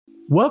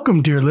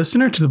Welcome, dear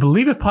listener, to the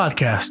Believe It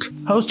podcast,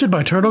 hosted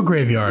by Turtle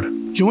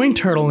Graveyard. Join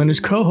Turtle and his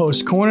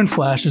co-host Corn and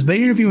Flash as they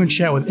interview and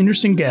chat with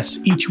interesting guests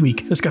each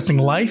week, discussing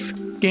life,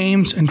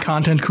 games, and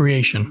content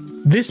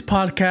creation. This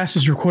podcast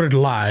is recorded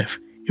live.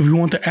 If you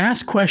want to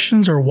ask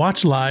questions or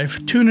watch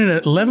live, tune in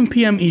at 11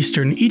 p.m.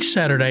 Eastern each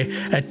Saturday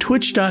at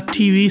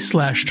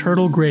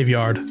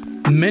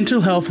twitch.tv/turtlegraveyard.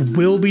 Mental health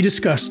will be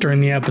discussed during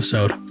the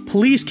episode.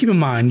 Please keep in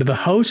mind that the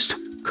host,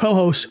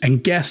 co-hosts,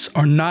 and guests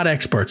are not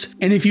experts,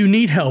 and if you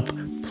need help,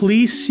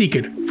 please seek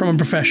it from a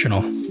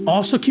professional.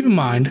 Also keep in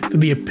mind that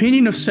the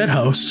opinion of said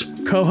hosts,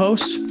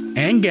 co-hosts,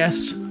 and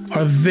guests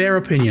are their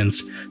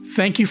opinions.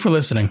 Thank you for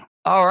listening.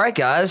 All right,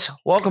 guys.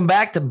 Welcome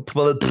back to...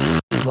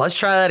 Let's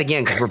try that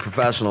again because we're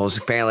professionals.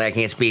 Apparently, I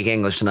can't speak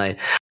English tonight.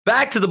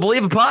 Back to the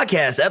Believe It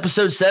podcast,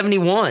 episode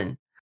 71.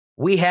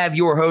 We have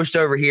your host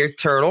over here,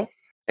 Turtle,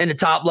 in the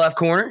top left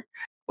corner.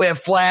 We have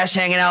Flash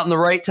hanging out in the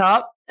right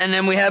top. And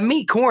then we have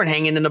me, Corn,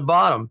 hanging in the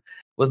bottom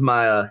with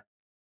my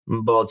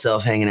bald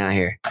self hanging out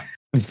here.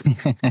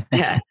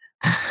 Yeah.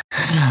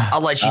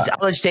 I'll let you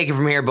take it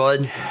from here,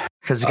 bud,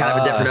 because it's kind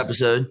of a different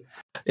episode.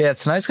 Yeah,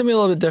 tonight's gonna be a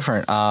little bit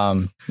different.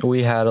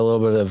 We had a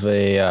little bit of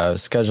a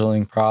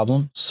scheduling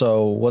problem,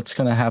 so what's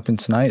gonna happen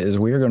tonight is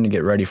we are going to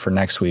get ready for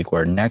next week.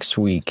 Where next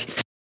week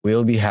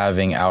we'll be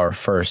having our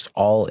first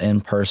all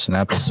in-person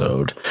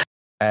episode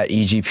at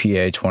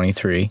EGPA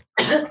 23.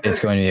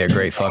 It's going to be a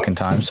great fucking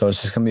time. So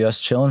it's just gonna be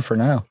us chilling for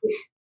now.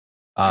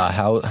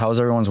 How's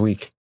everyone's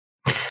week?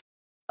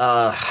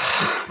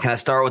 Can I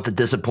start with the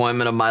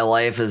disappointment of my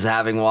life is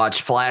having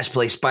watched Flash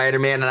play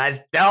Spider-Man, and I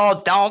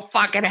still don't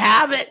fucking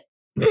have it.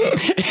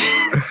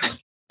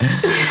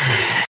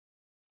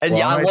 And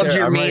yeah, I loved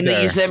your meme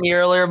that you sent me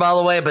earlier, by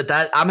the way, but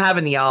that I'm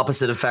having the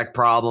opposite effect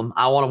problem.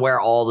 I want to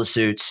wear all the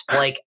suits.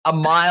 Like a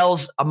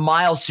Miles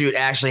suit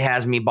actually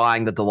has me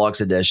buying the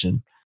deluxe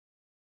edition.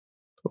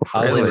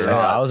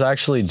 I was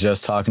actually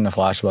just talking to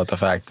Flash about the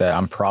fact that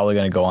I'm probably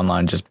going to go online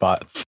and just buy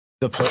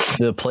the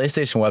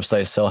PlayStation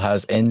website still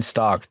has in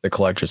stock the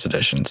collector's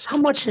editions. How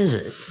much is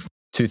it?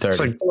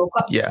 $230.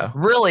 Yeah.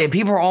 Really? And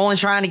people are only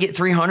trying to get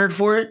 $300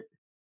 for it?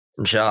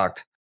 I'm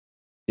shocked.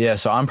 Yeah,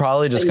 so I'm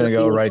probably just going to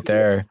go right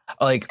there.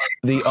 Like,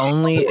 the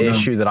only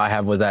issue that I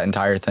have with that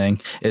entire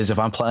thing is if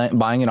I'm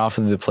buying it off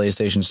of the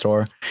PlayStation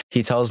Store,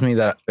 he tells me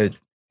that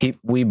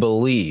we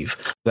believe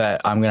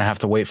that I'm going to have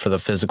to wait for the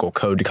physical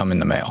code to come in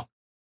the mail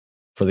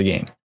for the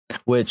game,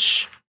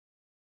 which...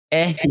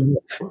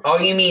 Oh,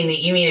 you mean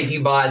if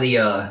you buy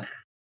the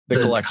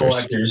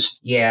collectors?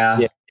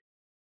 Yeah.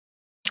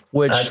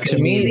 Which to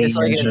me, it's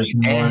like...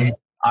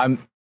 I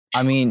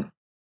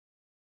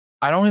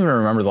don't even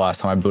remember the last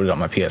time I booted up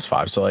my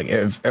PS5. So like,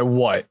 I'm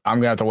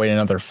gonna have to wait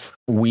another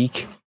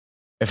week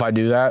if I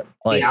do that.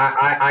 Like,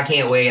 yeah, I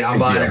can't wait. I'm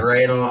buying it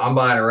right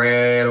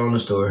on the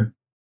store.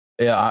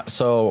 Yeah.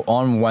 So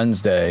on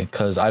Wednesday,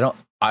 because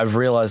I've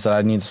realized that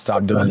I need to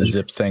stop doing the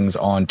zip things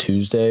on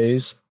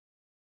Tuesdays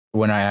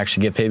when I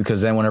actually get paid,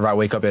 because then whenever I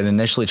wake up, it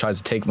initially tries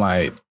to take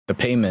the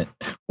payment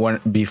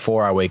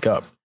before I wake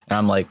up, and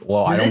I'm like,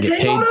 well, I don't get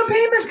paid. Auto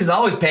payments because I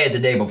always pay it the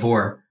day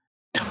before.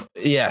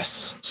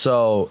 Yes.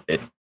 So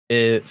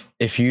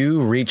if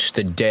you reach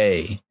the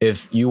day,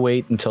 if you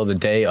wait until the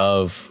day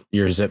of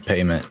your zip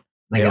payment,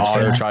 it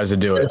auto tries to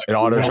do it. It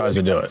auto tries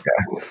to do it.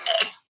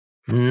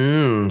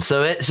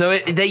 So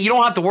you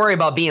don't have to worry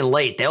about being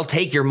late. They'll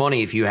take your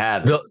money if you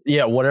have it.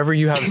 Yeah, whatever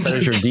you have set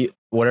as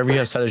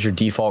your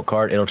default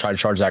card, it'll try to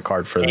charge that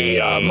card for the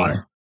money.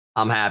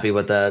 I'm happy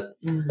with that.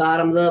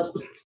 Bottoms up.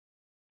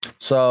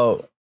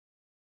 So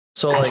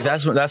like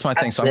that's my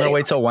thing. So I'm gonna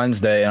wait till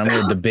Wednesday and I'm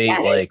gonna debate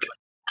like.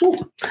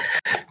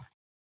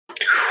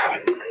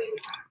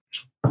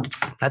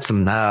 That's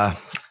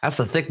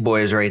the thick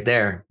boys right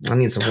there. I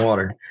need some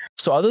water.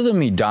 So other than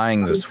me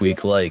dying this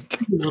week, like,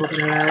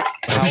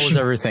 how was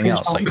everything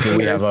else? Like, do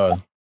we have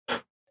a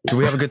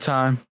good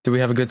time?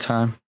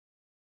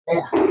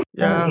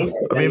 Yeah,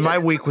 I mean, my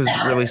week was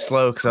really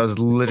slow because I was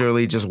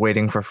literally just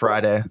waiting for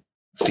Friday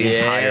the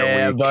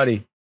entire week.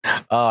 Buddy.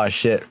 Oh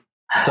shit.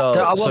 So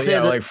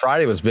like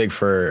Friday was big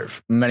for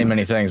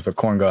many things, but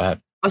Corn, go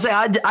ahead. I'll say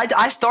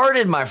I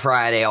started my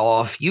Friday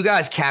off. You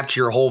guys capture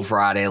your whole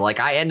Friday.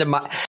 Like I ended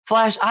my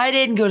Flash. I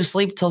didn't go to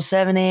sleep till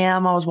 7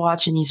 a.m. I was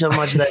watching you so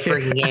much of that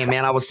freaking game,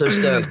 man. I was so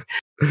stoked.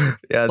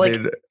 Yeah, like,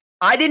 dude.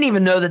 I didn't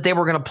even know that they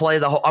were going to play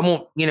the whole. I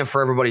won't,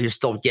 for everybody who's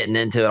still getting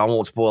into it, I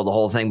won't spoil the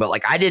whole thing. But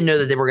like, I didn't know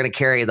that they were going to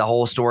carry the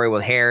whole story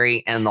with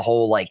Harry and the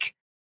whole like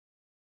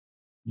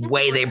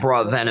way they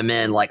brought Venom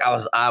in. Like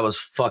I was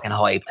fucking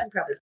hyped.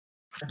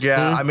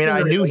 Yeah, I mean,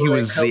 I knew he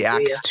was the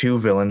Act 2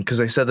 villain because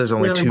they said there's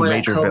only 2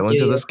 major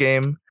villains of this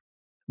game.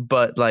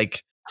 But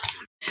like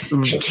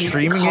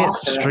streaming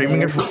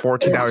it for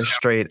 14 hours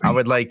straight, I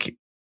would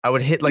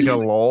hit like a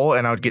lull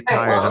and I would get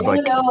tired. I'm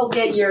like, go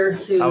get your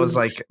food. I was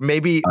like,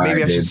 maybe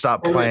I should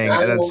stop playing,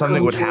 and then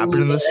something would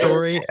happen in the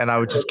story, and I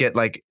would just get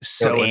like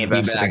so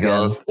invested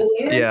again.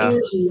 Yeah.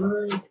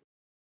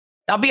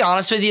 I'll be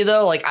honest with you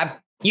though, like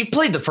you've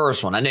played the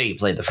first one. I know you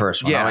played the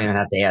first one. Yeah. I don't even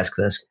have to ask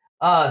this.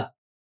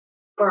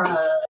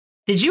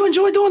 Did you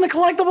enjoy doing the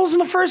collectibles in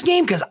the first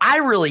game? Because I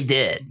really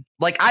did.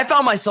 Like, I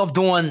found myself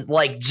doing,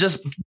 like,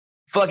 just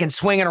fucking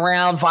swinging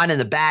around, finding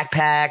the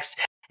backpacks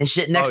and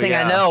shit. Next thing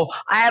I know,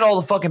 I had all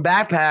the fucking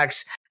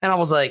backpacks, and I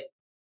was like,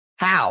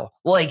 how?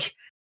 Like,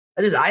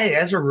 I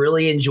just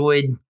really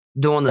enjoyed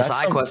doing the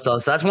side quest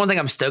stuff. So that's one thing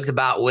I'm stoked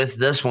about with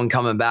this one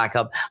coming back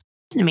up.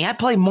 Listen to me, I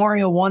play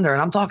Mario Wonder,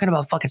 and I'm talking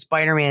about fucking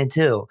Spider-Man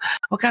 2.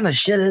 What kind of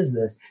shit is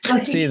this?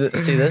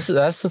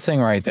 That's the thing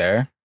right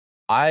there.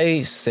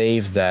 I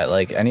saved that.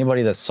 Like,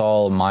 anybody that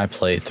saw my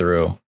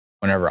playthrough,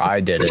 whenever I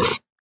did it,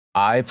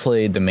 I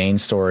played the main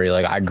story.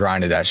 Like, I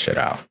grinded that shit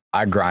out.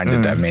 I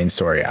grinded that main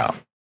story out.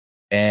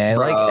 And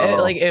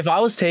like if I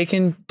was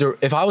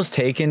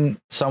taken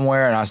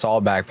somewhere and I saw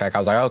a backpack, I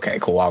was like, okay,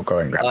 cool, I'll go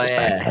and grab this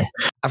backpack.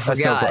 I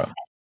forgot.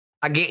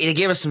 It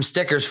gave us some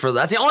stickers for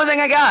that. That's the only thing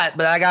I got,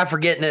 but I got for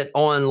getting it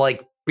on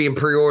like being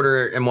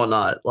pre-order and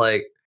whatnot.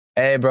 Like,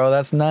 hey, bro,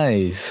 that's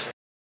nice.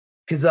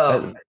 Because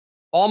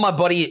all my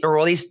buddy, or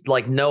at least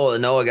like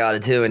Noah got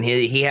it too, and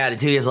he had it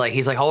too. He's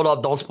like, hold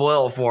up, don't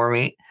spoil it for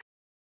me.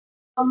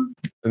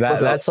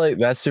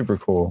 That's super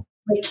cool.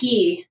 My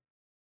key.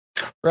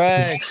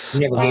 Rex,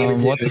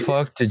 what the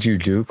fuck did you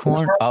do,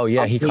 Corn? Oh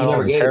yeah, he cut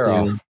all his hair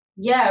off.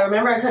 Yeah,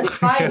 remember I couldn't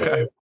find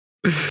it.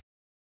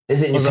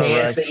 Is it in your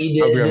pants that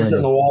you did just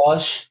in the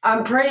wash?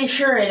 I'm pretty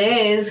sure it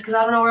is, because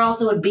I don't know where else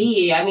it would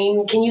be. I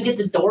mean, can you get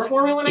the door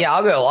for me?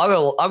 I'll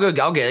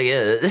get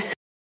it.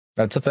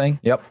 That's a thing.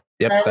 Yep,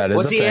 that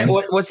is a thing.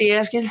 What's he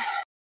asking?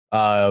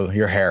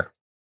 Your hair.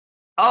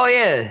 Oh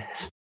yeah.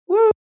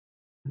 Woo.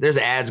 There's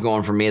ads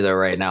going for me though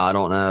right now. I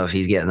don't know if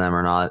he's getting them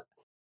or not.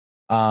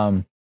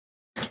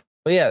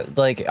 But yeah,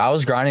 like I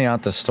was grinding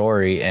out the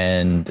story,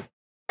 and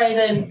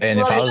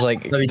if I was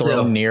like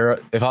thrown near a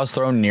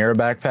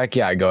backpack,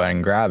 yeah, I'd go ahead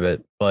and grab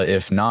it. But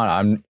if not,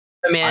 I knew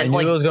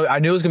it was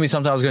gonna be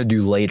something I was gonna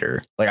do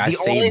later. Like I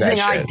saved that shit.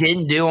 The only thing I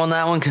didn't do on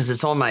that one, because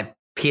it's on my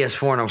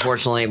PS4, and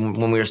unfortunately,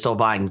 when we were still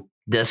buying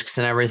discs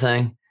and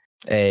everything.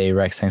 Hey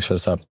Rex, thanks for the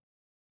sub.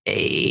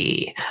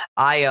 Hey,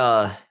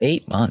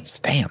 8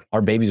 months. Damn,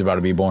 our baby's about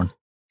to be born.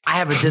 I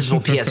have a digital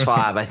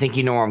PS5. I think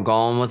you know where I'm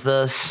going with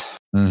this.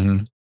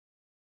 Mm-hmm.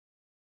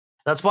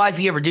 That's why if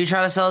you ever do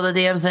try to sell the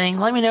damn thing,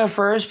 let me know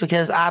first,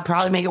 because I'd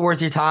probably make it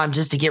worth your time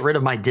just to get rid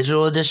of my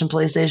digital edition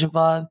PlayStation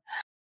 5.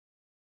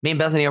 Me and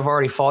Bethany have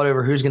already fought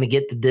over who's going to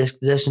get the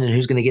disc edition and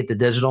who's going to get the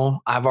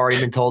digital. I've already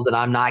been told that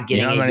I'm not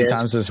getting. You know how many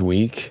times this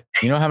week?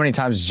 You know how many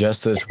times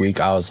just this week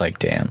I was like,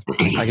 damn,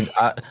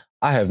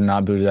 I have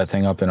not booted that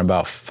thing up in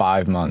about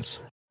 5 months.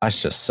 I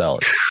should just sell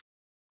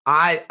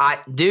it.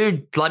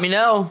 Dude, let me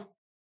know.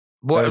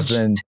 But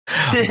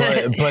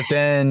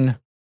then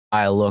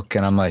I look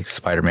and I'm like,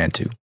 Spider-Man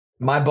 2.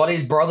 My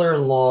buddy's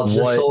brother-in-law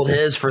just sold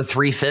his for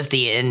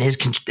 $350, and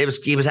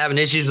he was having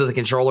issues with the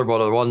controller,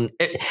 but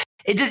it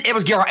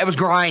was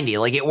grindy.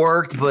 Like it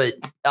worked, but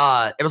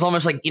it was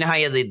almost like, you know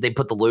how they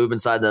put the lube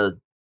inside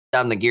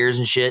down the gears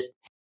and shit.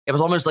 It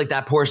was almost like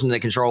that portion of the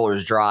controller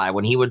is dry.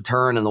 When he would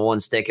turn and the one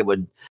stick, it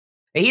would.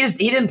 He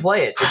didn't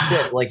play it. It's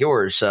it like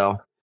yours. So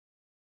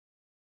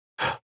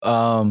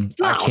I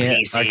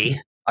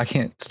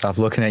can't stop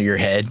looking at your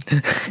head.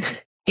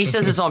 He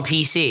says it's on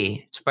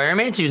PC.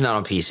 Spider-Man 2 is not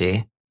on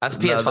PC. That's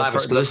PS5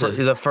 exclusive.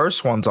 The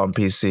first one's on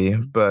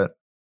PC, but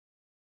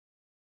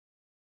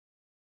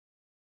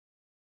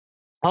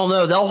I don't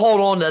know. They'll hold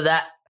on to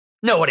that.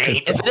 No, it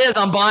ain't. If it is,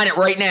 I'm buying it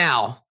right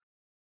now.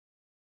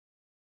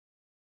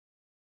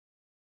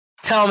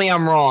 Tell me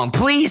I'm wrong.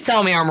 Please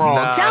tell me I'm wrong.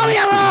 No, tell me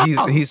I'm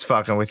wrong. He's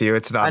fucking with you.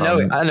 It's not.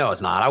 I know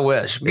it's not. I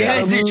wish.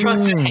 Yeah, dude,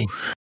 trust me.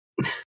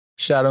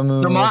 Shadow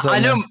Moon. I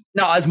know.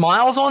 No, is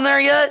Miles on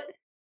there yet?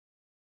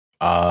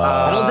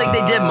 I don't think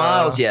they did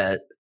Miles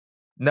yet.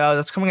 No,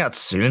 that's coming out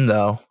soon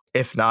though.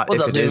 If not,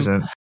 if it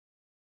isn't.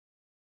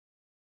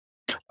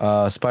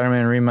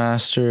 Spider-Man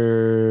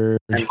Remastered.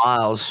 And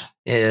Miles.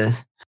 Yeah.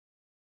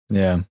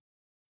 Yeah.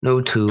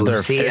 No two.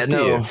 They're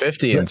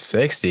 50 and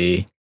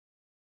 60.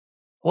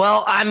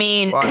 Well, I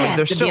mean,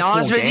 to be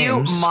honest with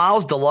you,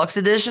 Miles Deluxe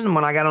Edition,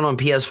 when I got it on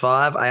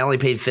PS5, I only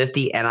paid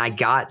 $50 and I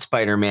got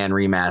Spider-Man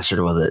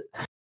Remastered with it.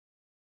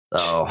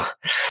 So,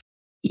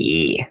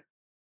 yeah.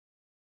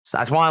 So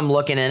that's why I'm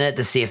looking in it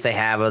to see if they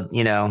have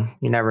you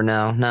never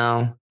know.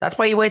 No, that's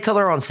why you wait till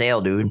they're on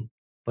sale, dude.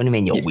 What do you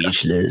mean your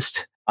wish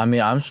list? I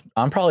mean,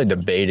 I'm probably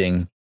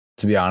debating,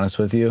 to be honest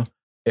with you.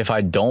 If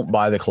I don't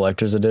buy the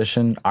collector's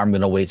edition, I'm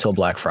going to wait till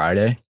Black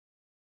Friday.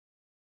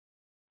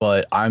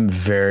 But I'm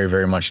very,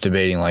 very much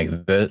debating like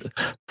this.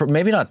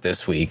 Maybe not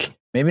this week.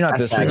 Maybe not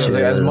this week.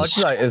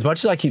 Like, as much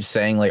as I keep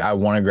saying like I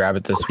want to grab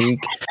it this week,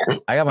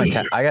 I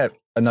got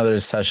another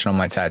session on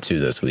my tattoo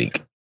this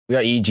week. We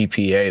got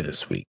EGPA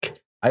this week.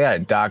 I got a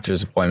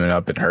doctor's appointment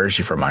up in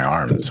Hershey for my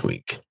arm this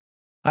week.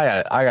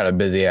 I got a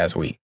busy ass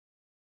week.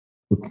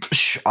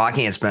 I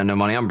can't spend no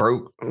money. I'm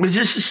broke.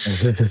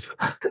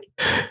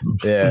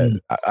 Yeah,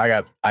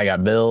 I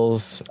got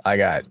bills. I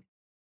got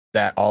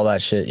all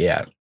that shit.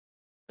 Yeah.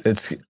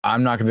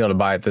 I'm not gonna be able to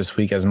buy it this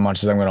week as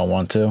much as I'm gonna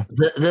want to.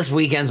 This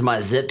weekend's my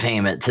zip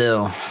payment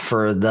too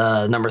for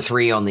the number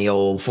 3 on the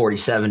old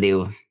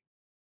 4070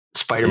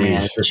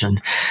 Spider-Man edition.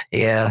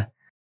 Yeah.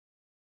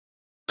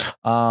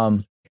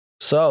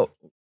 So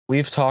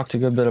we've talked a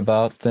good bit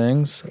about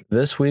things.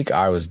 This week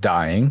I was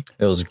dying.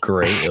 It was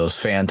great. It was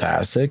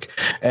fantastic.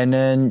 And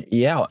then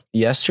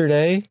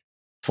yesterday,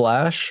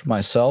 Flash,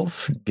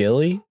 myself,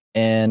 Gilly,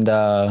 and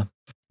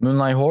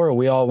Moonlight Horror,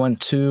 we all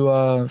went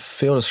to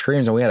Field of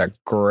Screams and we had a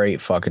great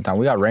fucking time.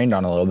 We got rained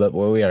on a little bit,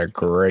 but we had a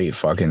great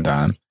fucking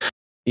time.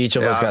 Each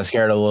of us got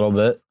scared a little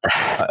bit.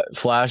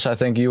 Flash, I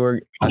think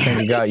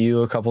it got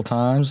you a couple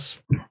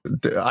times.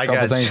 I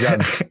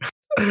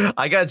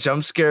got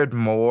jump scared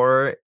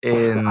more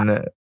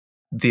in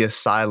the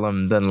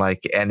asylum than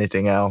like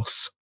anything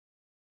else.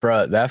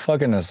 Bro, that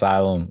fucking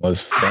asylum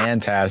was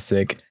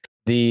fantastic.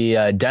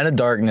 The Den of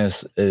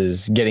Darkness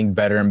is getting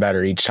better and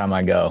better each time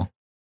I go.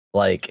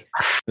 Like,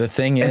 the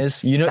thing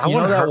is, you know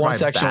that one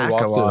section we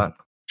walked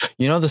through.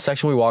 You know the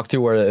section we walked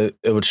through where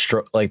it would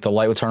like the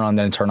light would turn on,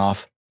 then turn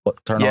off,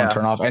 turn on,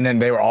 turn off, and then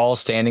they were all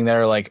standing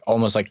there like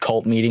almost like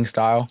cult meeting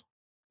style.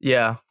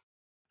 Yeah.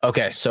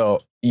 Okay, so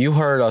you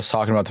heard us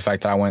talking about the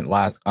fact that I went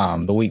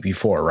the week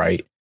before,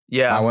 right?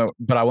 Yeah. I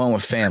went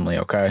with family.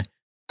 Okay.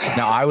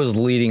 Now I was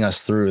leading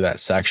us through that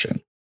section.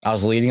 I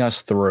was leading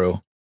us through,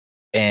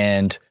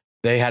 and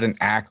they had an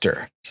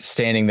actor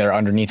standing there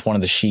underneath one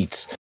of the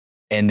sheets,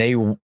 and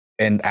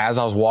as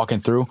I was walking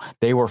through,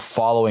 they were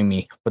following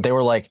me, but they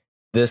were like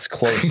this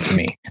close to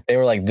me. They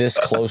were like this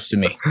close to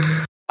me.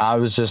 I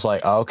was just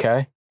like,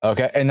 okay.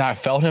 And I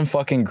felt him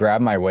fucking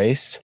grab my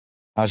waist.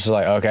 I was just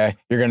like, okay,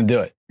 you're going to do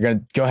it. You're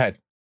going to go ahead.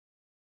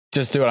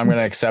 Just do it. I'm going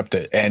to accept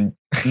it. And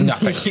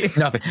nothing.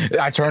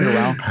 I turned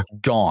around,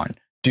 gone,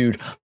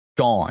 dude,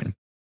 gone.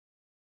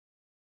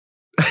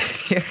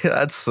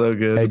 That's so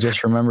good. Hey,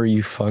 just remember,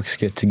 you fucks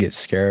get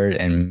scared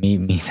and meet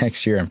me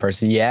next year in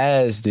person.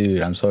 Yes,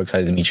 dude. I'm so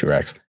excited to meet you,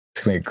 Rex.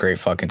 It's gonna be a great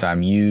fucking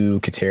time. You,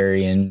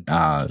 Katarian,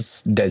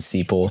 Dead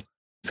Seeple.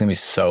 It's gonna be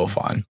so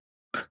fun.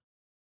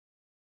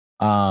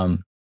 But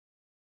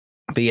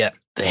yeah,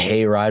 the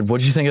hayride. What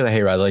did you think of the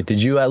hayride? Like,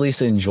 did you at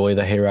least enjoy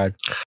the hayride?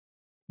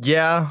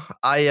 Yeah,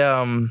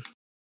 I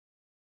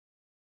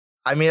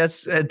mean,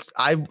 that's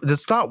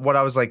not what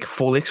I was like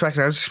fully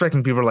expecting. I was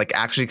expecting people to like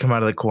actually come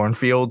out of the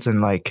cornfields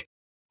and like.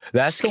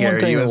 That's the one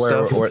thing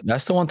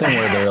that's the one thing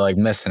where they're like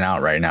missing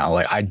out right now.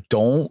 Like, I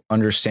don't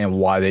understand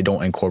why they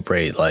don't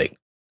incorporate like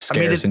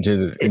scares into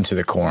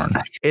the corn.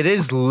 It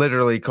is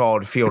literally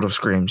called Field of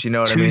Screams. You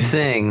know what I mean? Two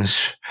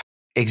things.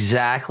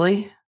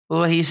 Exactly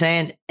what he's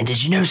saying. And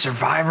did you know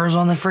Survivor's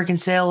on the freaking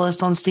sale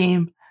list on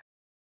Steam?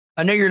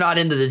 I know you're not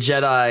into the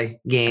Jedi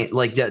game,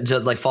 like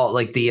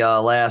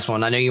the last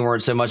one. I know you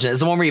weren't so much. It's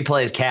the one where you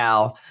play as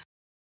Cal.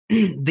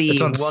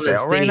 It's on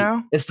sale right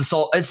now. It's the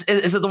soul. Is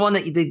it the one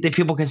that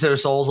people consider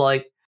Souls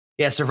like?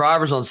 Yeah,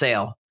 Survivor's on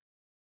sale.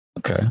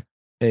 Okay.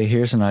 Hey,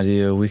 here's an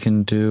idea. We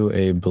can do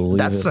a Believe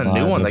That's the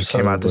new one that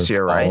came out this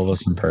year, right? All of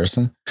us in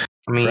person.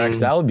 I mean, Rex,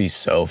 that would be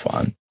so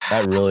fun.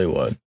 That really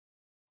would.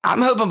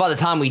 I'm hoping by the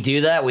time we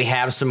do that, we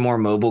have some more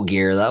mobile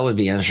gear. That would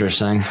be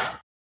interesting.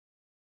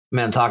 I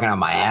mean, I'm talking on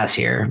my ass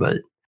here,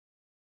 but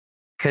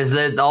because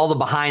all the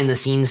behind the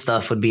scenes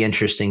stuff would be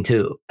interesting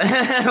too.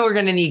 We're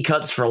gonna need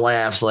cuts for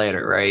laughs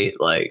later, right?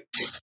 Like,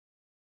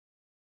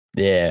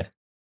 yeah.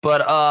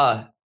 But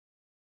I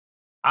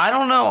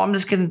don't know. I'm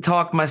just gonna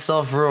talk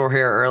myself real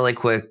here really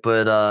quick,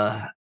 but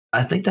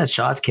I think that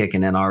shot's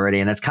kicking in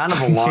already, and it's kind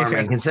of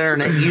alarming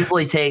considering it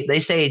usually they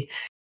say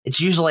it's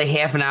usually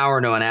half an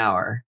hour to an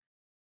hour.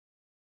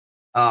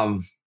 We're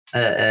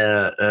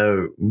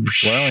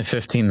only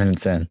 15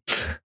 minutes in.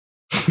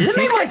 Did it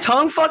make my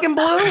tongue fucking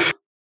blue?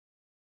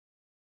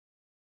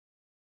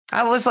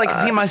 I just like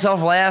see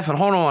myself laughing.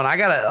 Hold on, I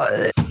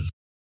gotta.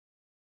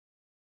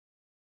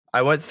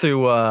 I went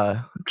through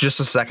just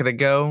a second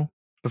ago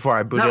before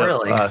I booted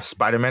up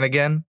Spider-Man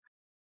again,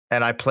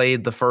 and I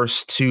played the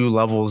first 2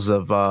 levels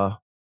of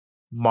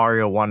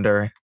Mario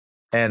Wonder,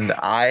 and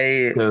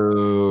I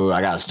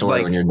got a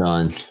story when you're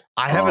done.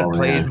 I haven't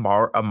played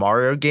a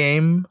Mario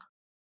game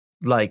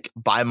like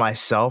by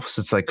myself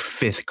since like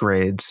 5th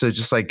grade, so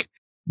just like.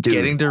 Dude,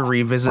 getting to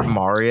revisit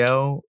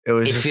Mario,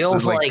 it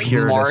feels like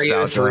pure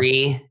Mario nostalgia.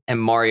 3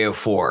 and Mario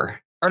 4.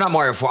 Or not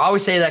Mario 4. I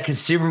always say that because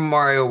Super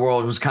Mario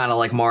World was kind of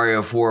like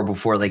Mario 4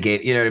 before they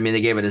gave, you know what I mean?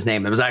 They gave it his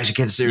name. It was actually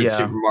considered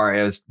Super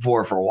Mario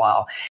 4 for a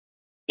while.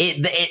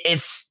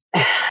 It's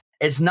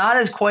not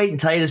as quite and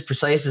tight as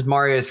precise as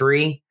Mario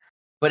 3,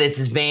 but it's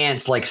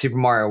advanced like Super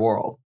Mario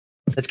World.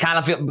 It's kind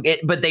of,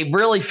 but they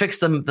really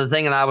fixed the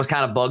thing that I was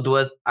kind of bugged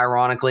with,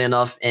 ironically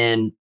enough,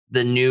 in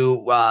the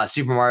new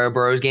Super Mario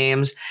Bros.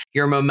 Games,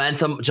 your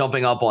momentum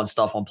jumping up on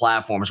stuff on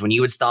platforms. When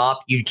you would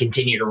stop, you'd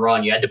continue to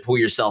run. You had to pull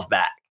yourself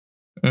back.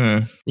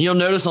 You'll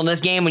notice on this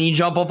game, when you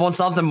jump up on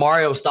something,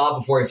 Mario will stop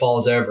before he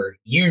falls over.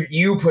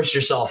 You push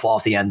yourself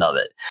off the end of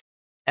it.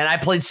 And I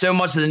played so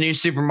much of the new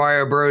Super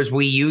Mario Bros.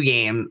 Wii U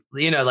game,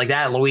 you know, like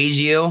that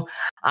Luigi U.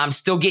 I'm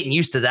still getting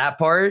used to that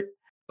part,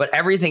 but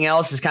everything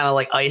else is kind of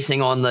like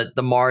icing on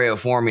the Mario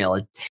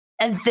formula.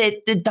 And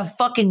the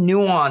fucking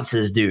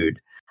nuances, dude.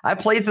 I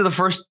played through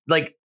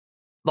the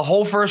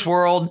whole first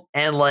world,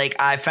 and like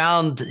I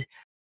found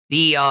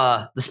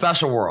the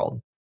special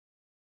world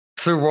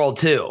through World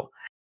 2.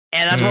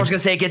 And that's what I was gonna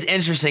say. It gets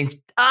interesting.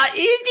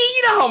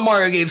 You know how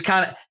Mario games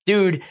kind of,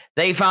 dude,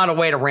 they found a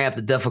way to ramp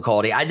the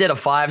difficulty. I did a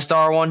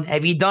 5-star one.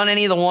 Have you done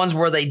any of the ones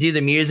where they do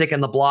the music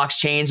and the blocks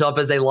change up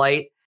as they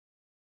light?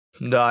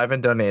 No, I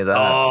haven't done any of that.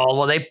 Oh,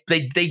 well,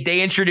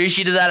 they introduce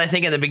you to that, I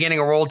think, in the beginning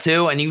of World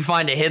 2, and you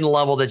find a hidden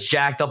level that's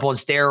jacked up on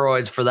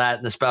steroids for that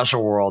in the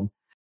special world.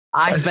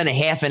 I spent a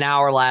half an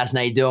hour last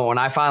night doing it. When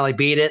I finally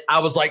beat it, I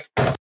was like,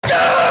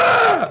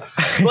 ah!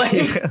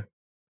 Like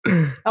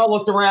I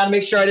looked around to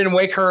make sure I didn't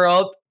wake her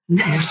up.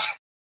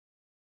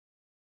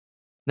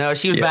 No,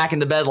 she was back in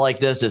the bed like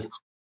this. Just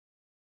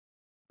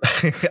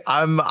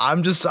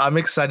I'm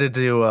excited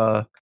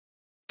to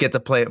get to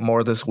play it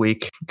more this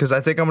week because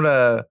I think I'm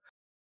gonna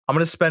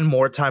spend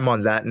more time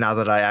on that now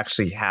that I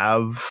actually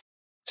have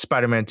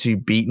Spider-Man 2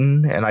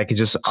 beaten and I could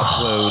just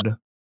upload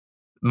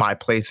my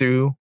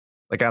playthrough.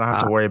 Like I don't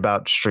have to worry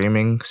about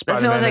streaming Spider-Man.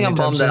 That's the only thing I'm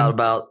bummed soon. out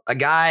about. A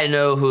guy I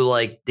know who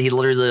he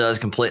literally does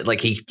complete,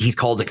 like he's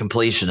called the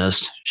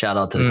completionist. Shout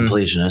out to the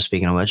completionist.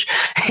 Speaking of which,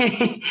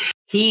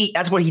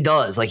 that's what he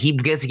does. Like he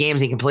gets the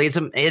games and he completes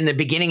them in the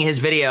beginning of his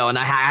video. And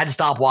I had to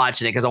stop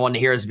watching it because I wanted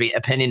to hear his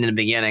opinion in the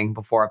beginning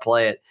before I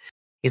play it.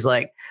 He's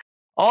like,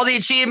 all the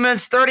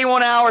achievements,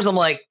 31 hours. I'm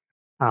like,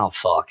 oh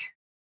fuck.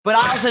 But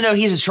I also know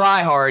he's a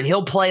tryhard.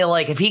 He'll play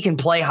if he can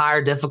play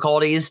higher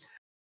difficulties,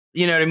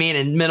 you know what I mean,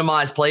 and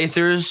minimize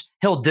playthroughs,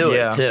 he'll do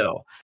it too.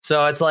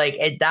 So it's like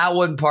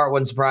that part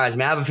wouldn't surprise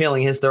me. I have a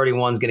feeling his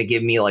 31 is going to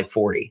give me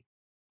 40,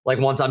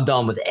 once I'm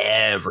done with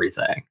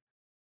everything.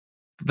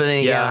 But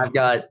then I've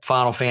got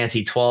Final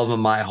Fantasy 12 in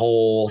my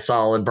whole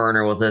solid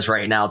burner with this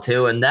right now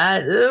too, and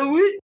that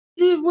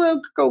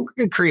will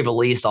creep at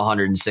least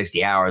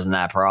 160 hours in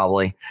that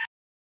probably.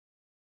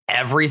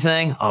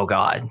 Everything? Oh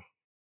god.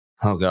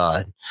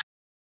 I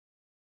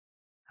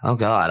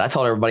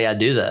told everybody I'd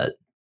do that.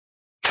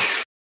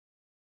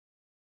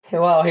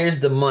 Well,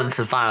 here's the months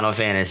of Final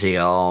Fantasy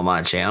on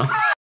my channel.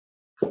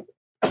 All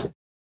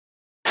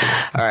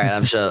right,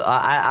 I'm sure.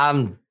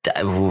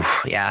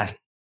 Yeah.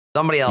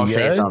 Somebody else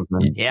say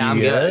something. Yeah, I'm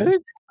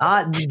good.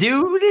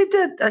 Dude,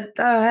 I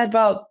had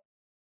about.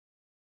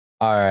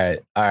 All right.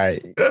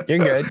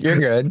 You're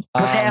good.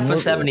 What's half of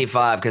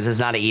 75? Because it's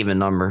not an even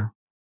number.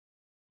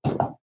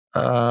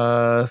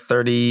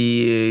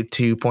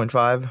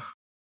 32.5.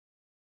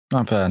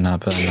 Not bad.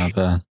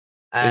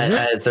 Is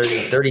it?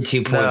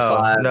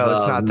 32.5. No,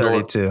 it's not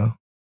 32.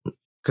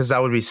 Because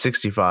that would be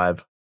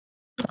 65.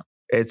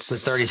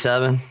 It's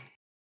 37.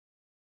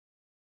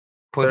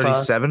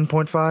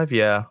 37.5,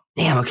 yeah.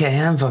 Damn, okay,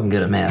 I'm fucking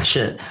good at math.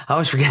 Shit. I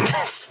always forget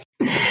this.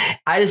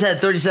 I just had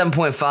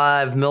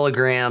 37.5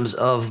 milligrams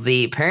of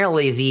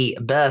apparently the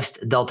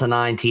best Delta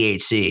 9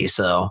 THC.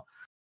 So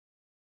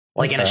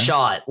in a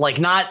shot,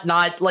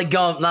 not like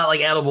gum, not like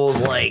edibles,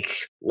 like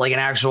an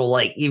actual,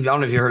 I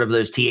don't know if you heard of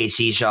those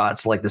THC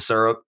shots, like the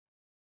syrup.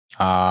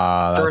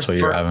 That's what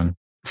you're having.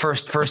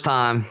 First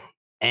time.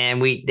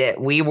 And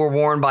we were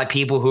warned by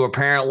people who are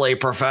apparently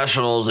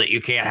professionals that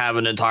you can't have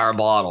an entire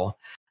bottle.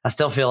 I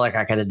still feel like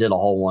I could have did a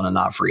whole one and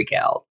not freak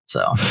out.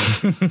 So,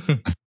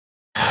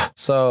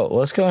 so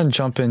let's go and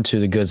jump into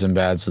the goods and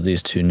bads of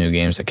these two new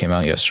games that came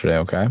out yesterday.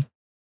 Okay.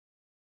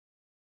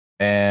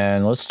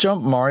 And let's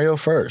jump Mario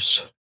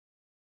first.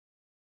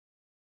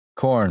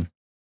 Corn,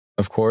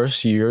 of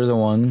course, you're the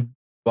one.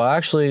 Well,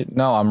 actually,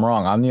 no, I'm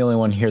wrong. I'm the only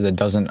one here that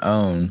doesn't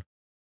own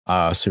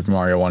Super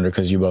Mario Wonder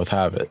because you both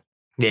have it.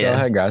 Yeah. Go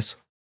ahead, guys.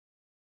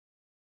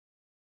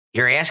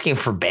 You're asking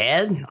for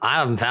bad? I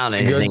haven't found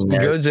anything.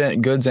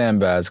 Goods and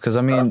bads. Because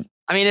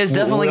it's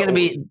definitely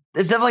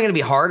going to be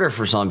harder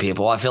for some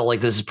people. I feel like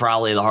this is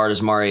probably the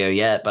hardest Mario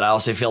yet, but I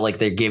also feel like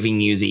they're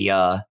giving you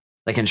the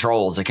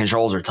controls. The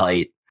controls are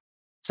tight,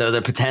 so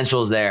the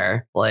potential's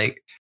there. What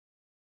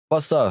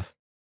stuff?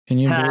 Can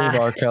you believe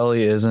R.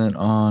 Kelly isn't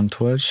on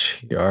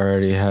Twitch? He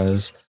already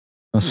has.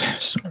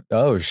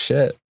 Oh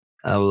shit!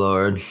 Oh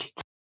lord,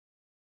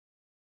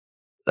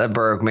 that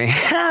broke me.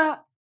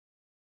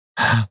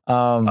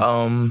 But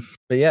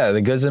yeah,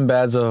 the goods and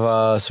bads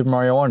of Super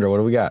Mario Wonder. What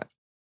do we got?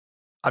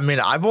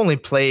 I've only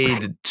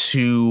played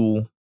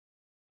 2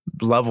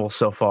 levels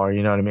so far.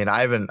 You know what I mean?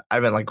 I haven't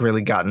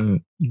really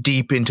gotten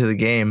deep into the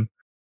game.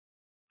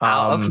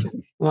 Okay.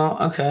 Well,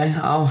 okay.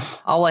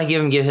 I'll let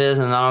him give his,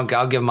 and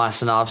I'll give my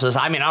synopsis.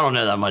 I don't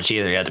know that much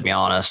either yet, to be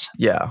honest.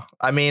 Yeah,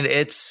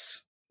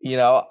 it's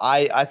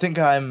I think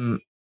I'm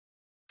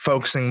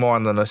focusing more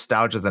on the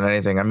nostalgia than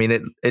anything.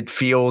 It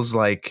feels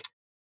like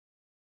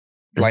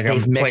they've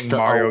I'm mixed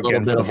playing Mario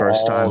again for the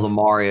first time. All the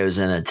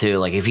Marios in it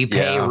too. If you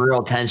pay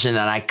real attention,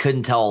 and I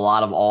couldn't tell a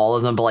lot of all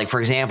of them, but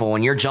for example,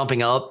 when you're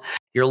jumping up,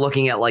 you're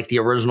looking at the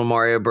original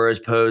Mario Bros.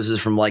 Poses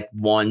from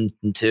 1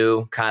 and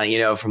 2,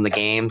 kind of from the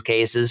game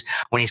cases.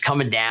 When he's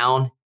coming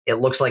down, it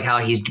looks like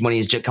when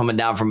he's coming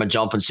down from a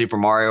jump in Super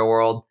Mario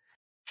World.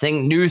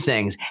 New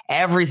things.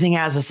 Everything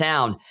has a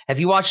sound.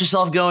 Have you watched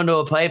yourself go into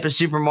a pipe of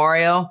Super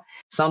Mario?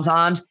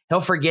 Sometimes he'll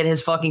forget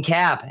his fucking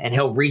cap and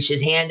he'll reach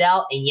his hand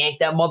out and yank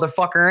that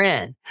motherfucker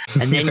in.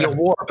 And then you'll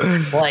warp.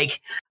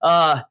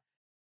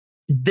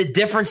 the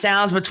different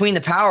sounds between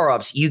the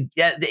power-ups.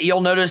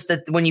 You'll notice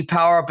that when you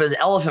power up as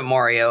Elephant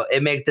Mario,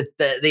 it makes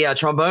the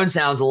trombone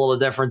sounds a little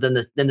different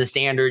than the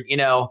standard,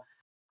 wah,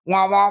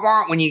 wah,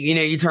 wah, when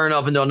you turn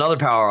up into another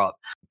power-up.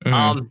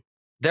 Mm-hmm.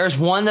 There's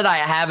one that I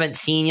haven't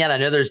seen yet. I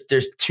know there's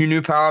 2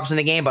 new power-ups in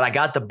the game, but I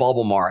got the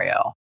Bubble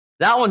Mario.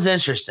 That one's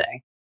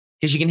interesting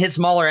because you can hit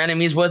smaller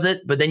enemies with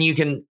it, but then you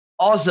can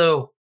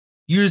also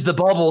use the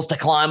bubbles to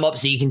climb up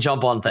so you can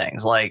jump on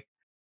things. Like,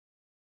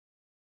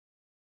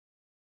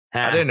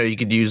 I didn't know you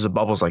could use the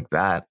bubbles like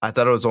that. I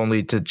thought it was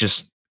only to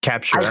just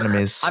capture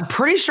enemies. I'm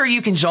pretty sure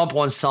you can jump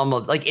on some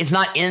of, like, it's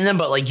not in them,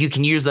 but like you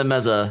can use them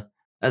as a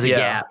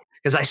gap.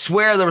 Because I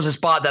swear there was a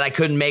spot that I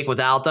couldn't make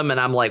without them, and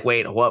I'm like,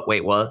 wait, what?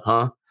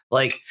 Huh?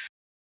 Like,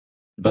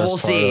 we'll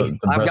see.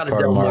 I've got to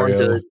delve more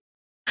into it.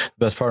 The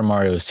best part of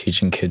Mario is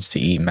teaching kids to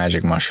eat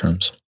magic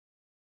mushrooms.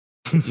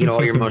 Eat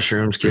all your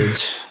mushrooms,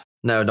 kids.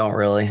 No, don't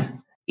really.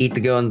 Eat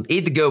the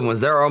good ones.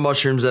 There are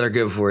mushrooms that are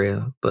good for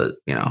you, but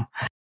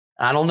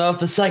I don't know if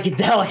the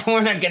psychedelic.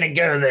 We're not gonna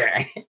go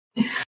there.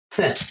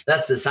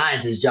 That's the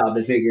scientist's job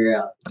to figure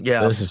out.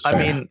 Yeah, I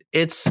mean,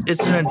 it's a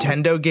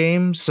Nintendo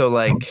game, so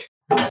like,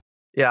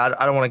 yeah,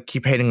 I don't want to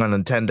keep hating on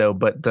Nintendo,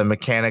 but the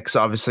mechanics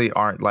obviously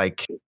aren't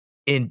like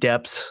in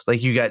depth.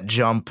 Like you got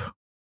jump.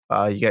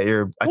 You got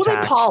your attack.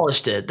 Well, they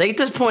polished it. At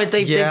this point,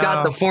 they've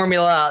got the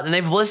formula out, and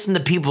they've listened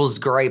to people's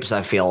gripes,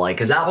 I feel like.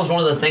 Because that was one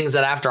of the things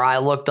that after I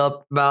looked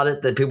up about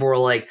it, that people were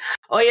like,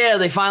 oh, yeah,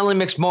 they finally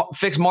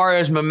fixed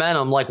Mario's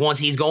momentum. Like, once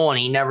he's going,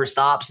 he never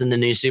stops in the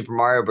new Super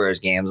Mario Bros.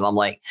 Games. And I'm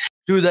like,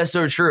 dude, that's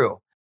so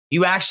true.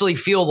 You actually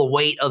feel the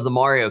weight of the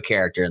Mario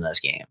character in this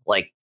game.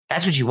 Like,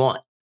 that's what you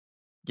want.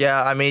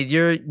 Yeah, I mean,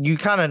 you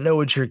kind of know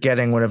what you're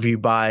getting whenever you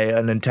buy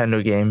a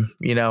Nintendo game.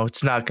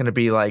 It's not going to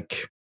be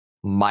like...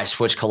 My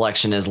Switch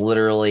collection is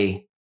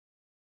literally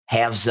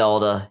half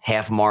Zelda,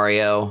 half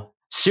Mario,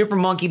 Super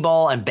Monkey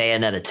Ball, and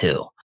Bayonetta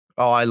 2.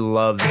 Oh, I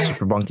love the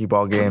Super Monkey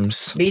Ball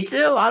games. Me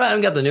too. I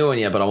haven't got the new one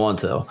yet, but I want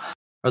to.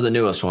 Or the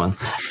newest one.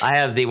 I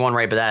have the one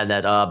right behind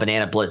that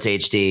Banana Blitz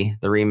HD,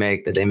 the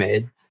remake that they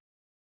made.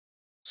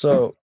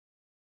 So,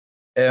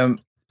 am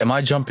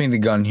I jumping the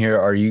gun here?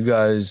 Are you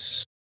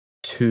guys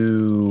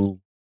too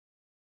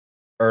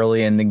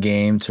early in the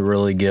game to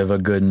really give a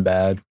good and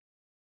bad?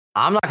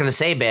 I'm not going to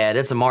say bad.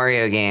 It's a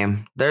Mario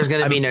game. There's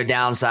going to be no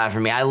downside for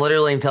me. I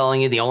literally am telling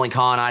you the only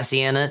con I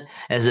see in it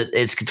is that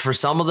it's for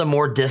some of the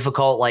more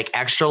difficult, like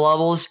extra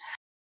levels.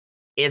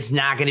 It's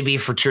not going to be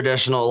for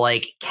traditional,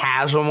 like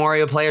casual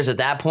Mario players at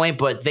that point,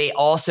 but they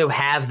also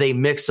have the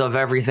mix of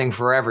everything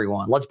for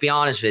everyone. Let's be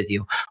honest with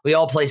you. We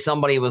all play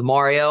somebody with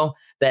Mario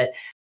that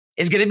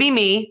is going to be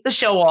me, the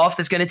show off,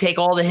 that's going to take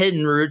all the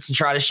hidden routes and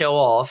try to show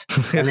off.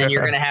 And then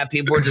you're going to have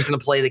people who are just going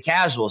to play the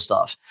casual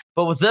stuff.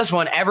 But with this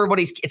one,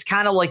 it's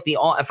kind of like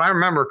if I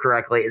remember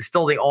correctly, it's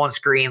still the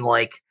on-screen,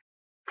 like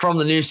from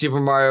the new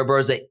Super Mario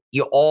Bros. That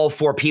all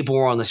 4 people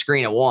were on the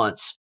screen at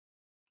once.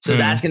 So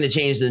that's going to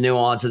change the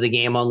nuance of the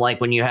game.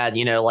 Unlike when you had,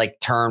 like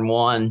turn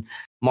 1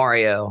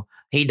 Mario,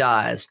 he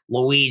dies,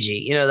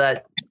 Luigi,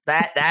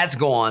 that's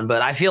gone.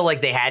 But I feel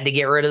like they had to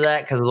get rid of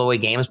that because of the way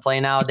games play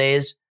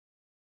nowadays.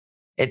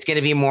 It's going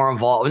to be more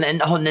involved. And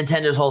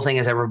Nintendo's whole thing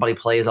is everybody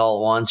plays all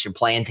at once. You're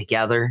playing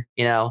together,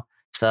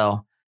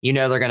 So, they're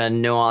going to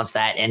nuance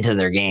that into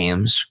their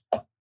games.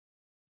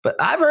 But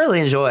I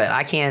really enjoy it.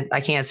 I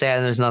can't say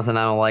there's nothing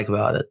I don't like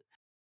about it.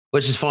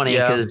 Which is funny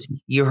because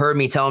you heard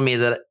me tell you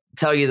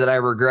that I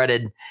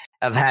regretted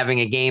of having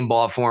a game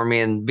bought for me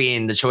and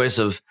being the choice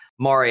of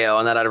Mario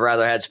and that I'd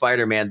rather had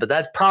Spider-Man. But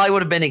that probably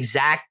would have been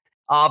exact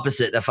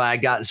opposite if I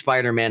had gotten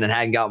Spider-Man and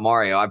hadn't got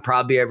Mario. I'd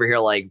probably be over here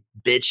like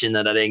bitching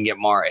that I didn't get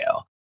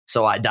Mario.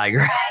 So I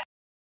digress.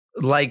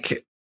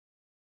 Like,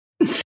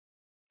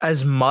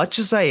 as much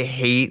as I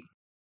hate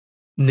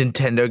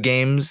Nintendo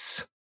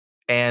games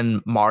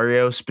and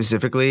Mario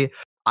specifically,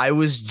 I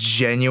was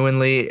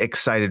genuinely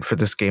excited for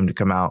this game to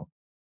come out.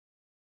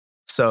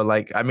 So,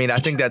 like, I mean, I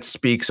think that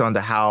speaks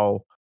onto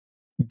how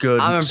good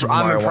Super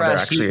Mario Wonder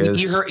actually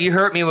is. You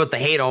hurt me with the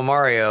hate on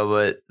Mario,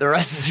 but the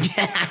rest is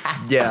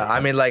yeah. I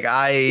mean,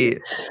 I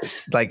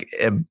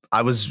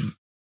was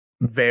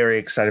very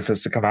excited for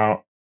this to come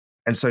out,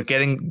 and so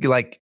getting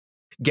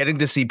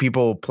to see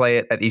people play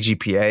it at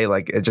EGPA,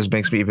 like, it just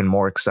makes me even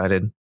more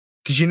excited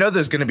because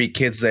there's going to be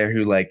kids there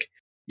who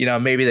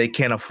maybe they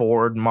can't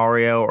afford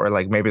Mario, or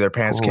like maybe their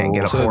parents can't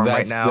get it for them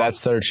right now.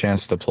 That's their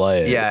chance to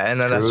play it. Yeah,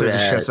 and then that's their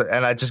chance.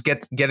 And I just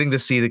getting to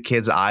see the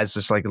kids' eyes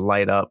just like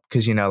light up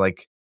because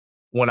like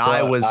when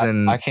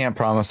I can't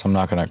promise I'm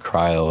not going to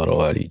cry a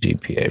little at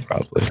EGPA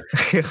probably.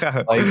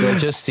 Like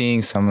just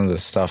seeing some of the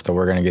stuff that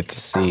we're going to get to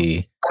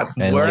see,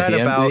 and like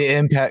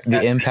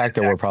the impact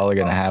that we're probably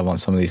going to have on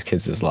some of these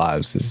kids'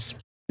 lives is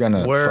going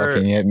to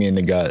fucking hit me in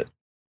the gut.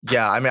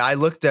 Yeah, I mean, I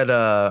looked at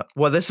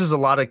this is a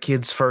lot of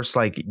kids' first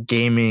like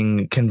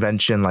gaming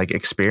convention like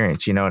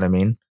experience, you know what I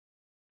mean?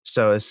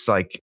 So it's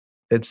like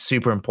it's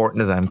super important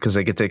to them because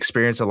they get to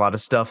experience a lot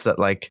of stuff that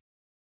like,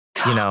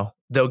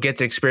 they'll get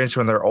to experience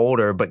when they're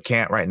older but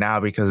can't right now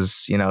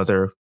because,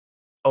 they're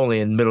only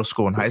in middle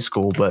school and high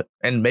school,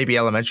 and maybe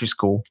elementary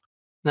school.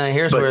 Now,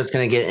 here's where it's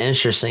going to get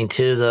interesting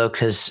too, though,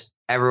 because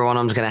every one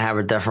of them's going to have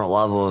a different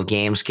level of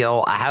game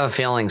skill. I have a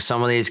feeling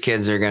some of these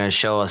kids are going to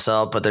show us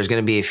up, but there's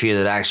going to be a few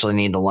that actually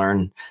need to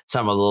learn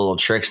some of the little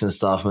tricks and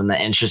stuff. And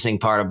the interesting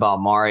part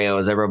about Mario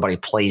is everybody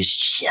plays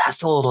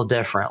just a little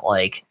different.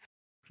 Like,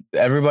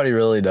 everybody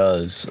really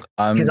does.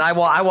 Because I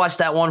watched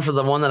that one for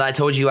the one that I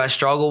told you I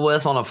struggled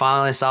with on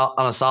a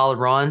solid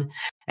run.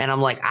 And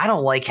I'm like, I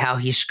don't like how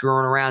he's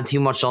screwing around too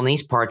much on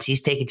these parts.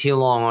 He's taking too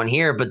long on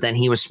here, but then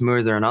he was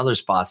smoother in other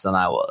spots than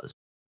I was.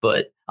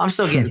 But I'm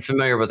still getting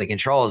familiar with the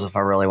controls if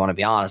I really want to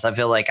be honest. I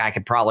feel like I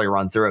could probably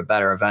run through it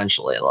better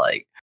eventually.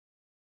 Like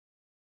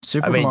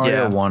Super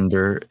Mario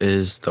Wonder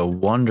is the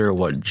wonder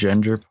what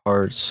gender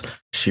parts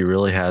she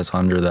really has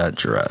under that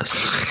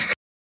dress.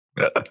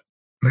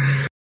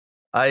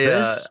 I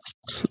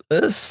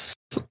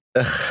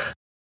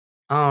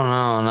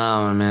don't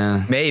know,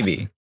 man.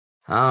 Maybe.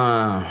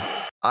 I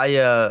don't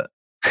know.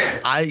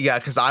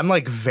 Because I'm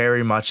like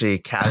very much a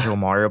casual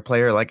Mario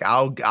player. Like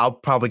I'll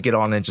probably get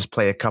on and just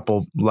play a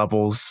couple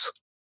levels,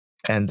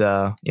 and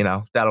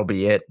that'll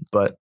be it.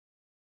 But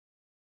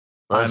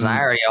listen, I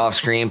already off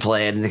screen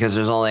played because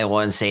there's only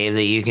one save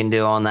that you can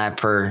do on that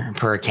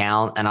per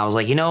account, and I was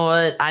like, you know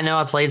what? I know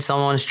I played some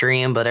on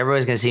stream, but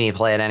everybody's gonna see me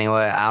play it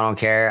anyway. I don't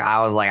care.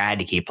 I was like, I had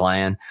to keep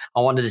playing.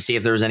 I wanted to see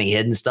if there was any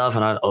hidden stuff,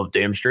 and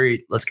damn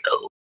straight, let's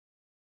go.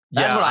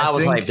 That's what I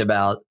was hyped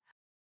about.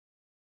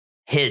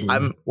 Hidden.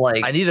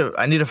 I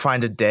need to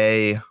find a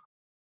day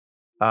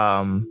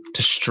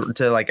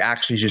to like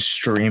actually just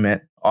stream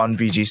it on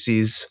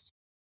VGCs.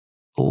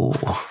 Ooh,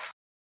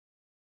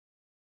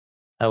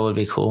 that would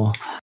be cool.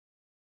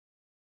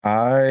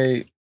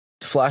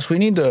 Flash, we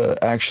need to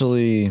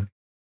actually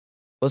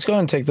let's go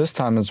ahead and take this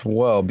time as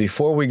well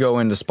before we go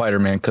into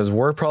Spider-Man, because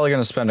we're probably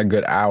going to spend a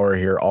good hour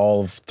here,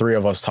 all three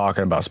of us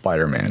talking about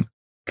Spider-Man.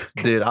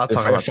 Dude, I'll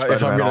talk about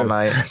Spider-Man all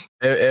night.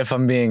 If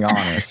I'm being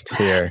honest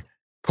here.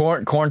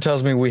 Corn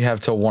tells me we have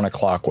till 1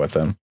 o'clock with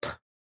him,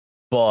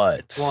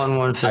 but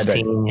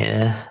 1:15,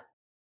 yeah.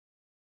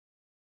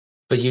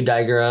 But you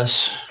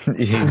digress.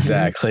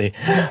 Exactly.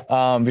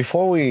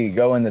 Before we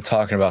go into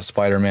talking about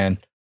Spider-Man,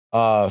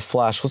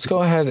 Flash, let's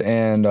go ahead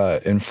and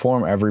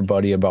inform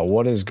everybody about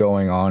what is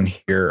going on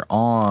here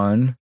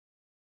on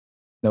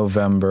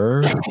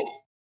November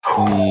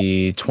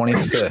the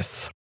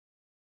 25th.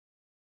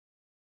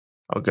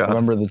 Oh God!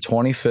 November the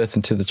 25th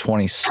into the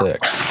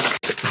 26th.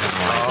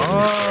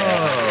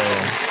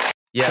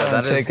 Yeah,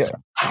 that is.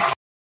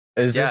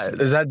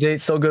 Is that date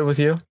still good with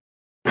you?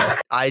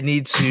 I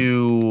need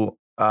to.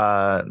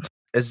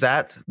 Is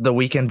that the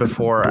weekend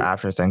before or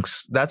after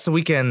Thanksgiving? That's the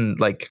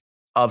weekend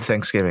of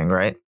Thanksgiving,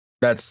 right?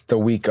 That's the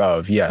week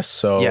of, yes.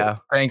 So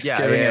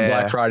Thanksgiving and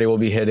Black Friday will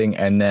be hitting,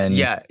 and then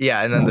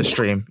and then the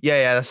stream.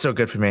 That's so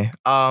good for me.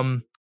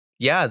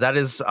 That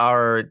is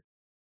our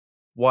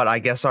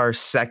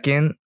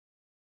second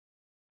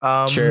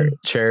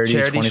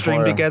charity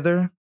stream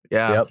together.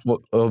 Yeah.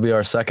 Yep. It'll be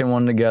our second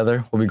one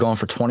together. We'll be going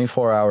for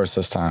 24 hours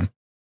this time.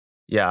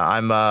 Yeah,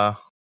 I'm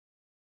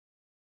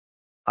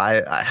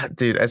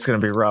dude, it's gonna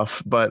be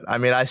rough. But I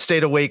mean, I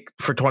stayed awake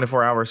for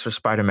 24 hours for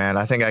Spider-Man.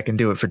 I think I can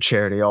do it for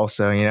charity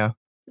also,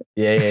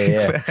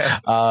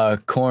 Yeah.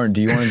 Corn,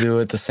 do you want to do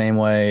it the same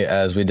way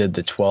as we did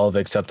the 12,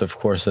 except of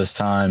course this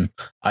time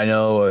I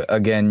know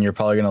again you're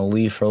probably gonna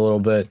leave for a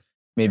little bit,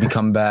 maybe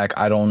come back.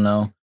 I don't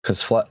know,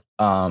 because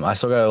I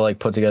still gotta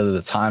put together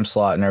the time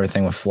slot and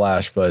everything with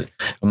Flash, but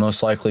it'll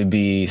most likely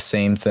be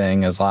same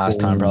thing as last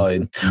time,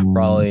 probably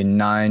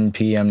 9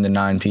 p.m. to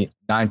 9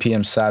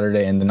 p.m.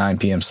 Saturday and to 9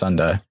 p.m.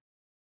 Sunday.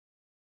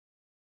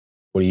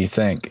 What do you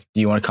think?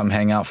 Do you want to come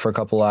hang out for a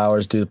couple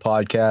hours, do the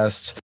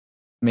podcast,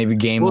 maybe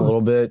game a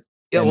little bit?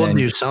 Yeah, we'll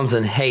do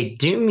something. Hey,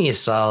 do me a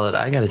solid.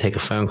 I gotta take a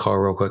phone call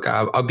real quick.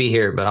 I'll be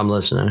here, but I'm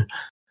listening.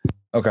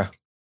 Okay.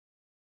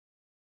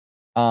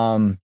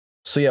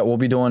 So yeah, we'll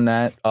be doing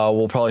that.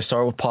 We'll probably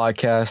start with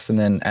podcasts, and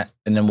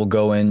then we'll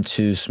go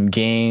into some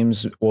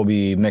games. We'll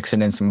be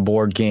mixing in some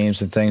board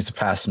games and things to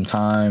pass some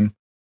time.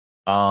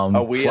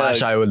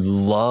 Flash, I would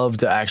love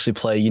to actually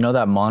play. You know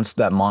that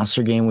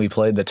monster game we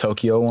played, the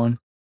Tokyo one?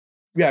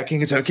 Yeah,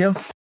 King of Tokyo.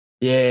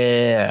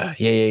 Yeah.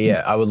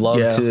 I would love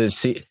to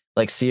see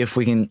if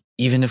we can,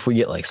 even if we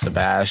get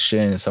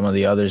Sebastian and some of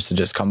the others to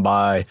just come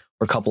by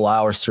for a couple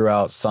hours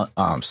throughout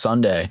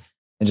Sunday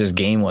and just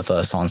game with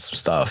us on some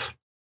stuff.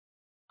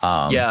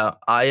 I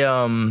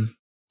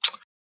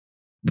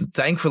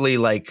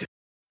thankfully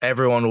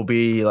everyone will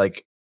be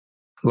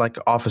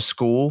off of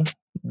school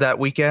that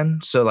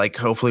weekend, so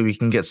hopefully we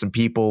can get some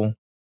people,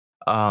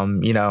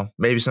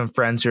 maybe some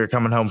friends who are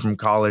coming home from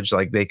college,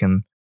 they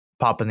can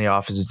pop in the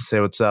office and say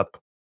what's up.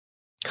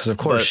 Because of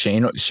course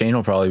Shane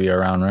will probably be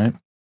around, right?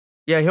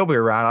 Yeah, he'll be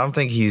around. I don't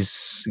think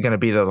he's gonna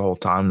be there the whole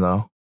time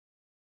though.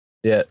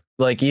 Yeah,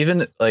 I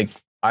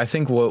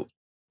think what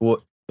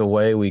the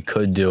way we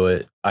could do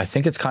it, I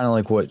think it's kind of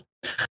like what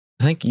I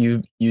think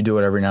you do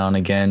it every now and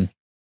again,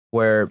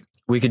 where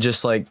we could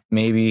just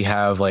maybe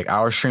have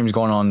our streams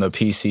going on the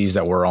PCs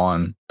that we're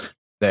on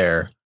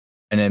there,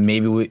 and then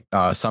maybe we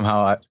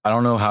somehow I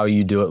don't know how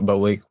you do it, but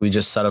we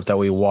just set up that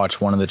we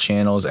watch one of the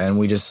channels and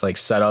we just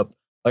set up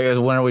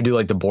whenever we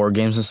do the board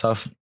games and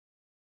stuff,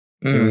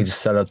 Maybe we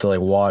just set up to like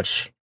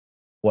watch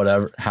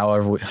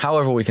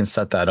however we can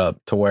set that up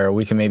to where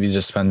we can maybe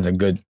just spend a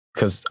good,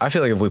 because I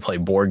feel like if we play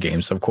board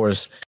games, of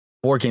course,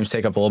 board games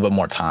take up a little bit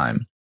more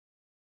time.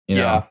 You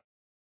know?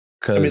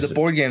 I mean, the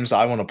board games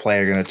I want to play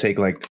are going to take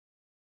like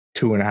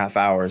 2.5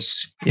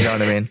 hours. You know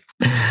what I mean?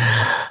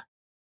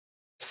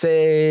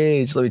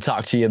 Sage, let me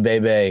talk to you,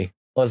 baby.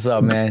 What's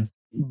up, man?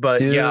 But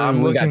dude, yeah,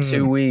 we got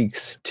 2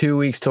 weeks. 2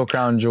 weeks till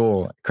Crown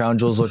Jewel. Crown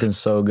Jewel's looking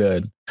so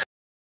good.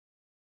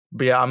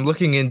 But yeah, I'm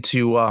looking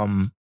into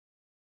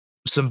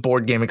some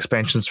board game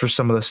expansions for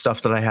some of the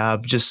stuff that I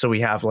have, just so we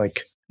have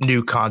like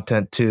new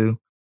content to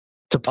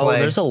play. Oh,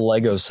 there's a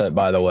Lego set,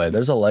 by the way.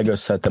 There's a Lego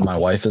set that my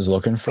wife is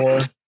looking for.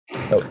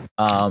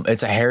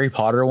 It's a Harry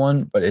Potter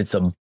one, but it's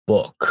a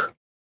book.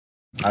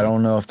 I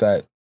don't know if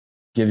that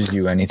gives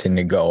you anything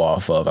to go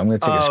off of. I'm gonna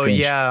take a screenshot. Oh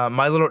yeah,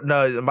 my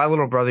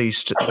little brother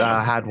used to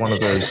had one of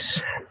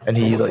those, and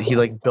he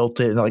like built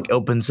it and it like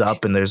opens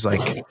up and there's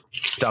like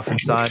stuff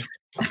inside.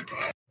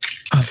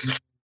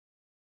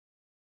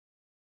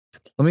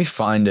 Let me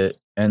find it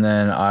and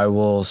then I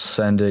will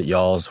send it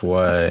y'all's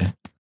way.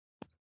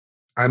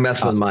 I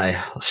messed with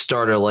my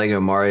starter Lego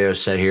Mario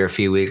set here a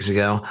few weeks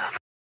ago.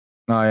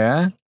 Oh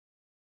yeah?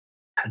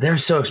 They're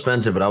so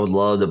expensive, but I would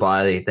love to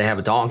buy. They have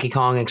a Donkey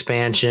Kong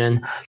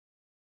expansion.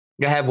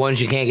 You have ones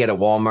you can't get at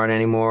Walmart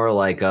anymore.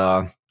 Like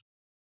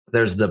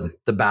there's the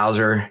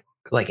Bowser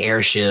like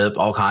airship,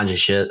 all kinds of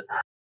shit.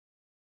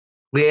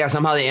 But yeah,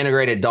 somehow they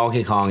integrated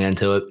Donkey Kong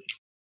into it.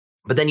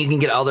 But then you can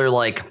get other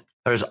like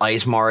there's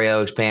Ice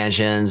Mario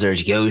expansions.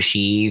 There's Yoshi.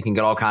 You can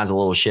get all kinds of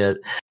little shit.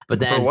 But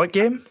then for what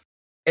game?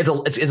 It's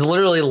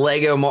literally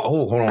Lego.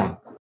 Oh, hold on.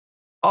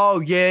 Oh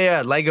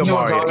yeah, Lego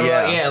Mario.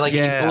 Yeah, like you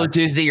can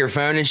Bluetooth to your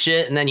phone and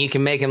shit, and then you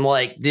can make them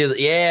like dude,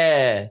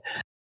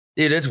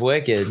 it's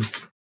wicked.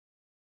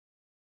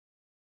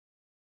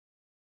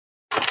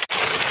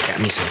 Got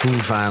me some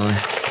food finally.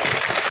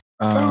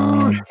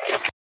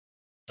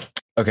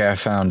 Okay, I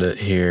found it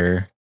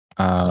here.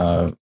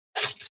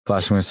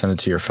 Class, I'm gonna send it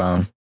to your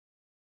phone.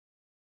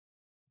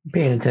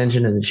 Paying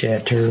attention to the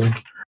chat too.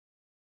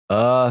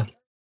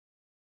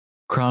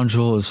 Crown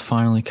Jewel is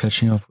finally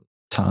catching up with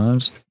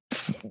times.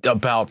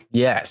 About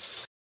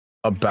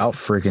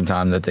freaking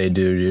time that they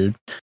do, dude.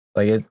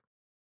 Like it,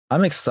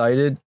 I'm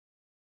excited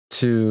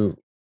to.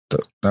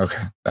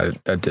 Okay,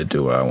 that did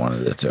do what I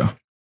wanted it to.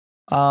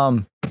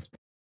 I'm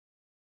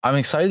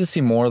excited to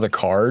see more of the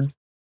card,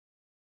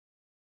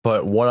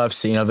 but what I've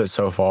seen of it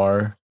so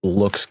far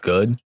looks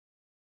good.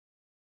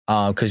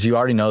 Because you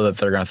already know that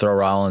they're gonna throw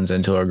Rollins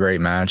into a great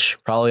match.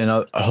 Probably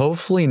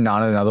hopefully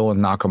not another one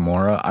with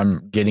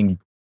Nakamura.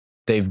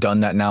 They've done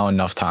that now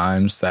enough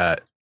times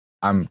that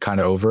I'm kind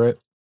of over it.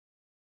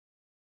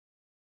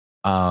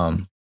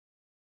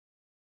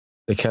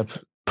 They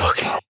kept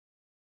booking.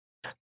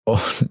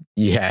 Oh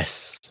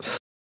yes,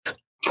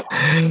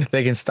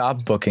 they can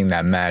stop booking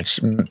that match.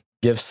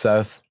 Give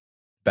Seth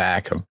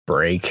back a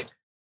break.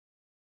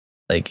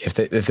 Like if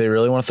they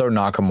really want to throw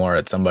Nakamura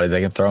at somebody, they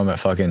can throw him at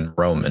fucking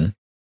Roman.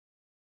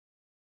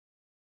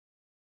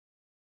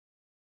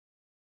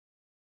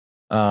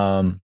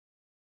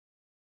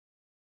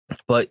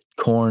 But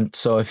Corn.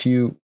 So if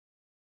you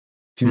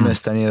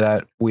missed any of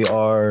that, we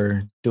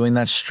are doing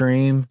that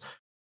stream.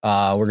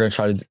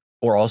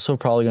 We're also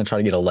probably gonna try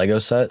to get a Lego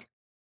set.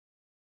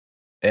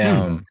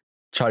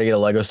 Try to get a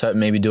Lego set.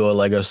 Maybe do a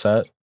Lego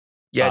set.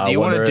 Yeah. Do you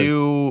want to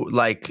do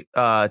like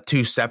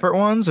 2 separate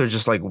ones or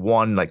just like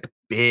one like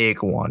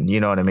big one? You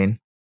know what I mean?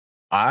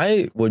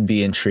 I would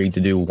be intrigued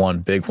to do one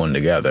big one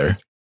together.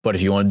 But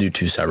if you want to do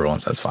 2 separate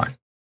ones, that's fine.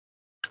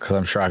 Because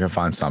I'm sure I can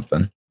find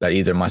something that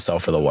either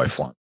myself or the wife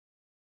want.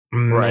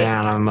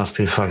 Man, I must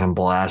be fucking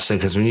blasted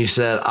because when you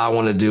said I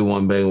want to do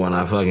one big one,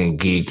 I fucking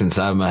geeked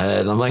inside my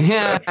head. I'm like,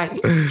 yeah,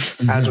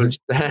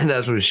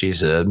 that's what she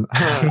said.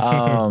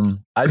 I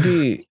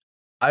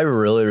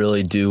really,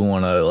 really do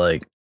want to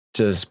like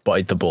just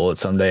bite the bullet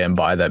someday and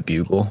buy that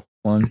bugle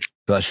one.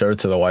 Because I showed it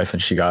to the wife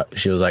and she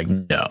was like,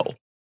 no,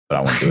 but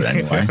I want to do it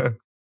anyway.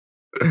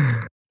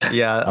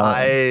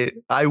 Yeah,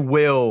 I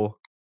will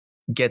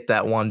get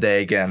that one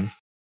day again.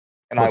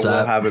 And I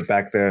will have it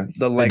back there.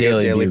 The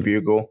Lego Daily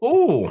Bugle.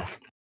 Ooh.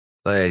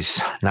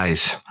 Nice.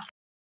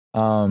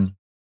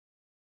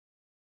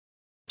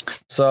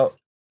 So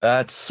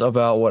that's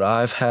about what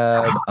I've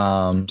had.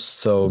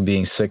 So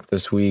being sick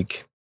this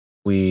week,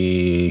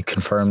 we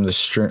confirmed the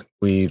stream.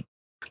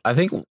 I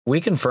think we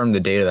confirmed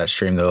the date of that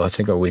stream though, I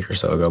think a week or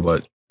so ago,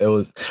 but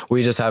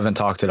we just haven't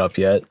talked it up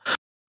yet.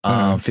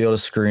 Field of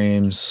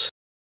Screams.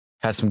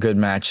 Had some good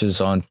matches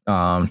on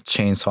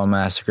Chainsaw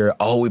Massacre.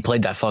 Oh, we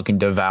played that fucking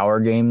Devour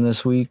game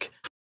this week.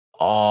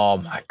 Oh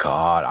my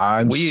god,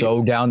 I'm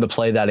so down to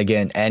play that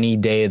again any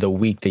day of the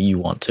week that you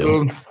want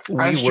to.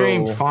 I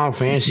streamed Final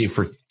Fantasy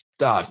for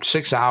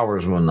 6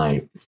 hours one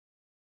night.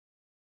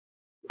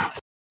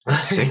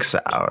 6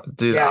 hours,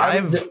 dude.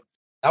 Yeah,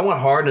 I went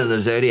hard into the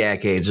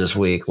Zodiac Age this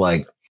week.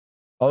 Like,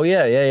 oh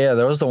yeah.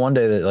 There was the one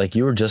day that like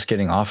you were just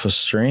getting off a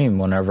stream.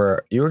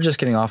 Whenever you were just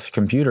getting off the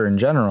computer in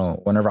general.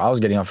 Whenever I was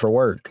getting off for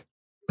work.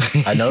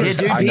 I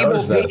noticed. Yeah, dude, I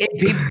noticed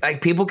that.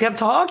 people kept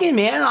talking,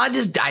 man. I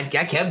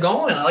kept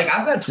going. Like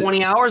I've got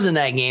 20 hours in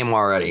that game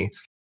already.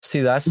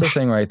 See, that's the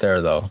thing right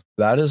there, though.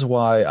 That is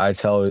why I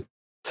tell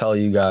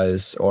you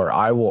guys, or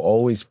I will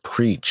always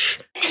preach.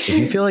 If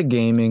you feel like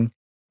gaming,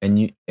 and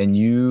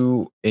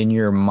you in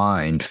your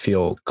mind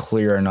feel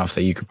clear enough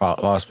that you could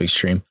possibly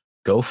stream,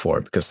 go for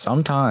it. Because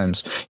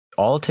sometimes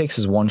all it takes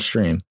is one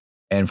stream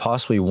and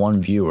possibly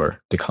one viewer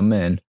to come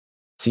in,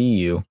 see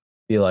you,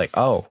 be like,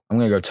 oh, I'm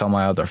going to go tell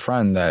my other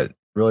friend that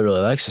really,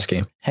 really likes this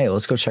game. Hey,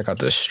 let's go check out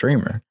this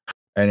streamer.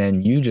 And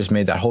then you just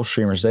made that whole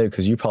streamer's day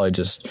because you probably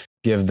just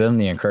give them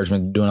the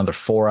encouragement to do another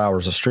 4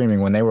 hours of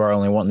streaming when they were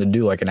only wanting to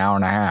do like an hour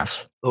and a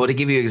half. Well, to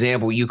give you an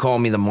example, you call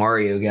me the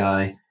Mario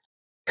guy.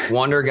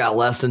 Wonder got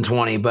less than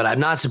 20, but I'm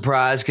not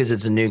surprised because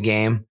it's a new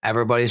game.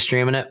 Everybody's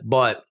streaming it.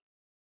 But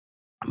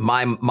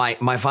my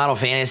Final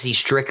Fantasy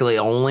strictly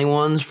only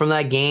ones from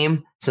that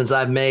game, since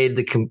I've made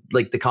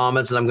the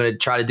comments that I'm going to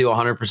try to do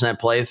 100%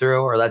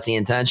 playthrough, or that's the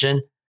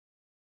intention.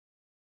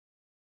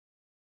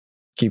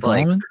 Keep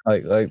going.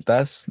 Like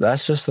that's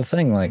just the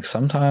thing. Like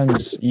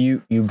sometimes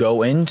you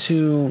go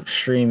into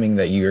streaming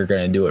that you're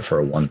going to do it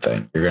for one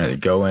thing. You're going to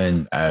go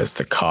in as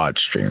the COD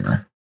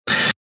streamer,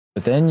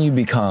 but then you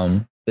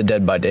become the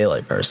Dead by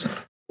Daylight person,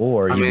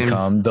 or you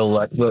become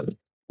the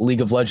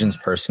League of Legends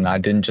person. I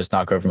didn't just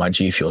knock over my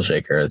G Fuel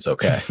shaker. It's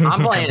okay.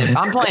 I'm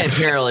playing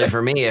purely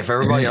for me. If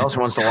everybody else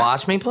wants to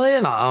watch me play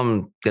it,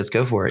 let's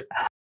go for it.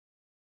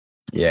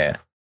 Yeah.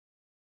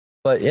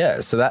 But yeah,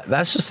 so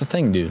that's just the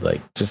thing, dude.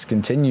 Like, just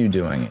continue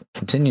doing it.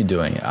 Continue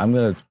doing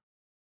it.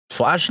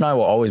 Flash and I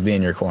will always be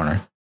in your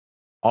corner.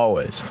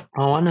 Always.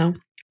 Oh, I know.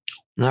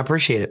 I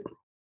appreciate it.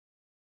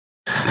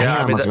 Yeah,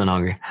 I must have been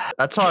hungry.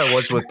 That's how I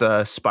was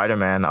with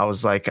Spider-Man. I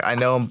was like, I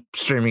know I'm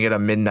streaming it at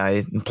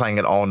midnight and playing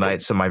it all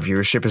night, so my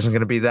viewership isn't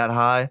going to be that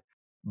high.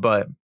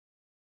 But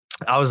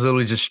I was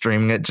literally just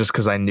streaming it just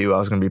because I knew I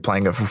was going to be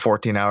playing it for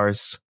 14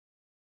 hours.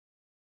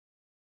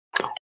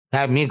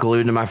 Had me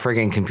glued to my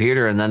freaking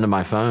computer and then to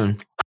my phone.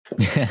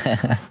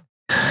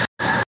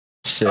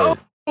 Shit.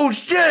 Oh,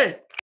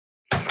 shit.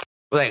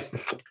 Like,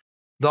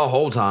 the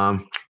whole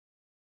time.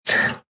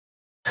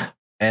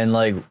 And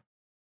like,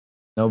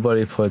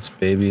 nobody puts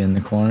baby in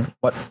the corner.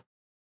 What?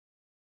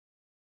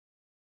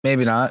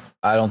 Maybe not.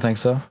 I don't think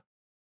so.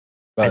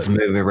 But, that's a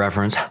movie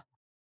reference.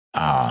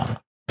 Or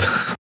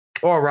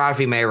a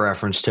Ralphie May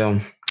reference,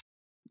 too.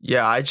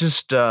 Yeah, I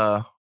just...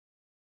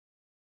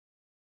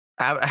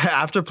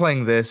 After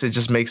playing this, it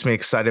just makes me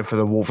excited for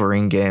the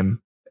Wolverine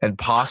game and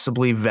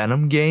possibly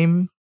Venom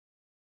game.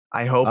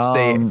 I hope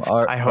they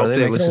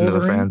listen to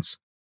the fans.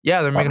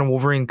 Yeah, they're making a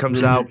Wolverine.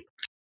 Comes out.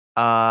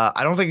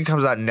 I don't think it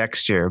comes out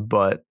next year,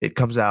 but it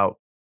comes out,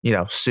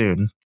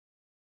 soon.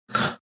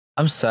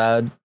 I'm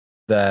sad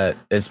that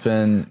it's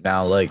been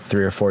now like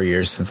 3 or 4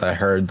 years since I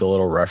heard the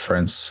little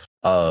reference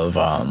of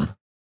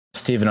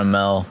Stephen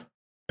Amell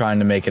trying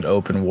to make an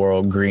open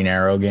world Green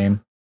Arrow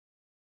game.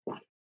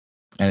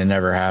 And it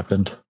never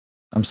happened.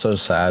 I'm so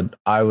sad.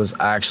 I was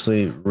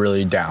actually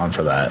really down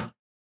for that.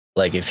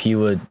 Like if he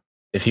would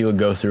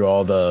go through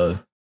all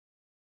the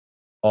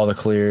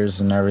clears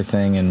and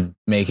everything and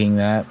making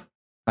that,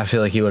 I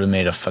feel like he would have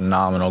made a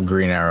phenomenal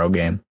Green Arrow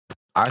game.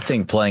 I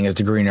think playing as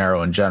the Green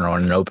Arrow in general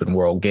in an open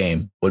world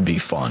game would be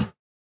fun.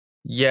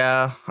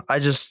 Yeah,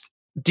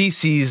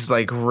 DC's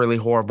like really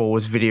horrible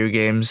with video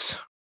games,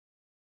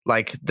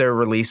 like their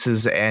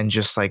releases and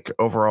just like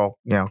overall,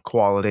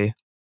 quality.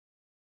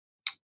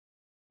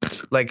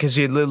 Like, because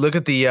you look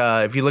at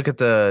if you look at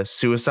the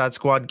Suicide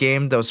Squad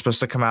game that was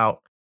supposed to come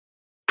out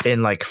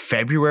in like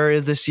February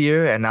of this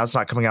year, and now it's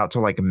not coming out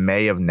till like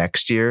May of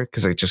next year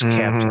because it just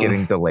kept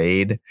getting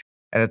delayed.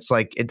 And it's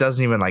like, it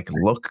doesn't even like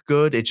look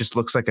good. It just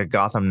looks like a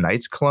Gotham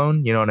Knights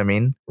clone. You know what I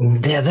mean?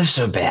 Yeah, they're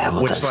so bad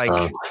with that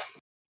stuff.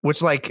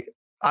 Which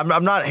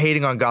I'm not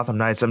hating on Gotham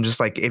Knights. I'm just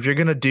like, if you're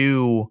gonna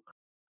do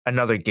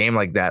another game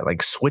like that,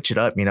 like switch it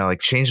up. Like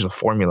change the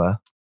formula.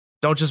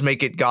 Don't just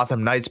make it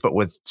Gotham Knights, but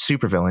with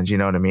supervillains. You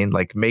know what I mean?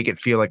 Like make it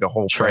feel like a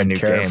whole brand new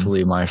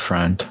carefully, game. My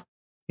friend.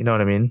 You know what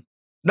I mean?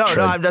 No,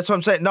 that's what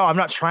I'm saying. No, I'm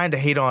not trying to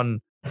hate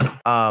on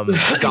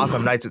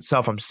Gotham Knights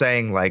itself. I'm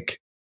saying like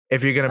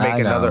if you're gonna make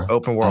another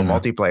open world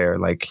multiplayer,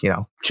 like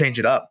change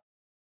it up.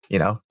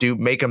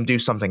 Make them do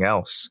something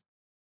else.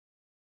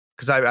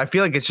 Because I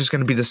feel like it's just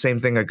gonna be the same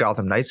thing that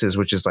Gotham Knights is,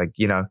 which is like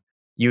you and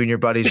your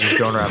buddies just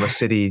going around the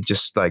city,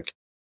 just like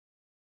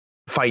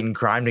fighting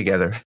crime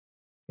together.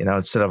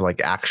 Instead of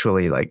like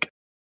actually like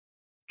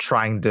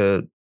trying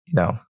to,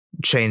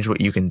 change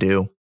what you can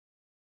do.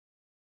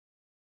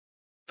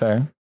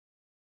 Fair.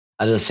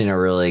 I just seen a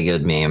really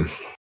good meme.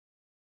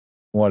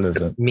 What is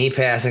it? Me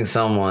passing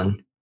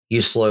someone, you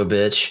slow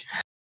bitch.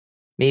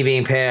 Me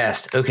being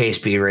passed, okay,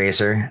 speed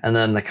racer. And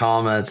then the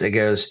comments, it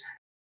goes,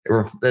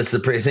 that's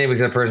the same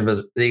exact person,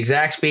 but the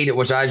exact speed at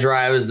which I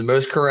drive is the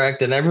most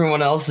correct, and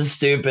everyone else is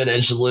stupid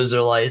and should lose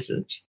their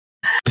license.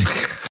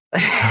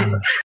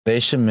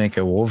 They should make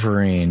a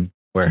Wolverine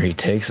where he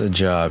takes a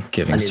job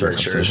giving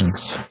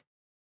circumcisions.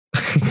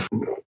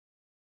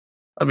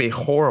 That'd be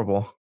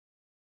horrible.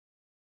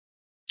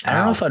 I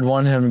don't know if I'd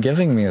want him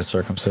giving me a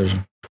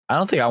circumcision. I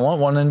don't think I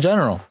want one in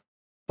general,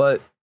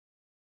 but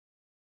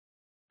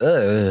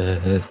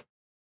no,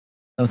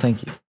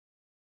 thank you.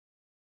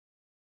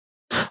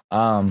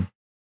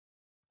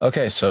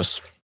 Okay, so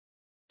let's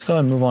go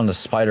ahead and move on to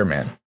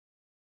Spider-Man.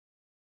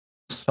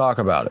 Let's talk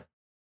about it.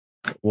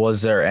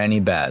 Was there any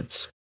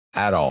bads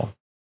at all?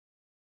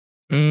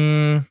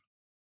 Was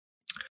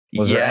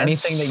there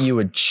anything that you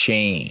would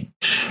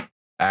change?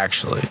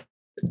 Actually,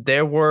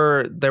 there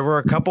were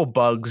a couple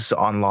bugs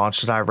on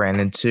launch that I ran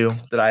into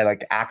that I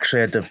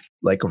actually had to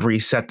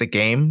reset the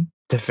game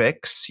to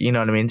fix. You know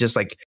what I mean? Just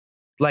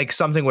like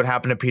something would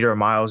happen to Peter and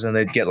Miles and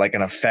they'd get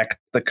an effect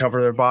to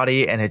cover their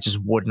body and it just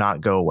would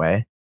not go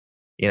away.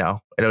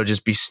 It would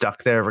just be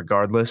stuck there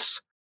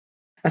regardless.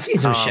 I see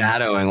some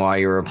shadowing while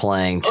you were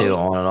playing too,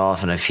 on and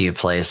off in a few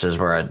places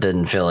where I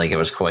didn't feel like it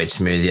was quite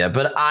smooth yet.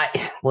 But I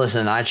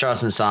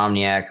trust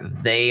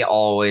Insomniac. They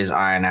always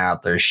iron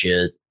out their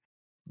shit.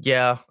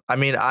 Yeah, I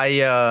mean,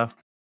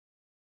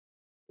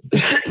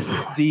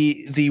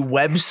 the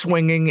web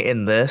swinging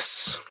in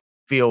this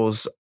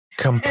feels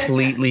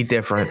completely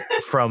different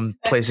from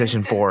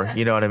PlayStation 4.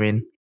 You know what I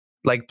mean?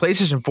 Like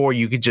PlayStation 4,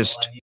 you could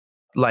just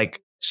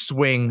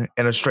swing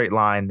in a straight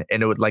line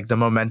and it would the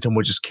momentum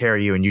would just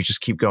carry you and you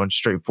just keep going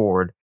straight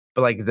forward.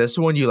 But this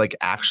one, you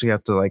actually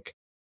have to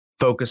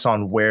focus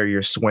on where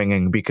you're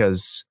swinging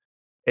because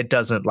it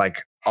doesn't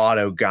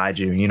auto guide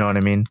you. You know what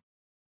I mean?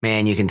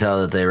 Man, you can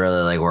tell that they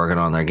really like working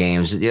on their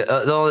games.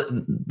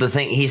 The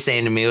thing he's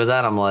saying to me with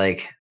that, I'm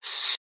like,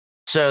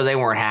 so they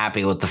weren't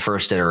happy with the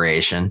first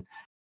iteration.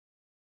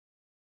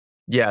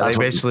 Yeah, they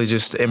basically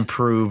just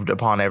improved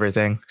upon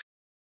everything.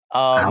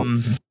 I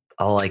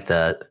like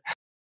that.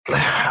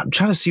 I'm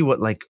trying to see what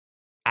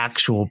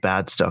actual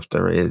bad stuff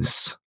there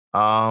is.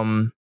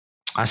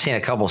 I've seen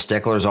a couple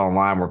sticklers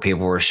online where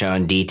people were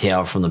showing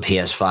detail from the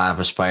PS5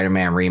 of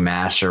Spider-Man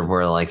Remastered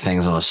where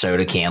things on a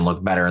soda can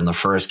look better in the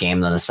first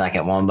game than the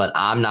second one. But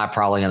I'm not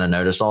probably going to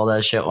notice all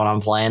that shit when I'm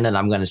playing it.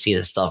 I'm going to see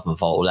the stuff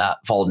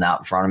folding out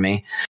in front of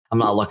me. I'm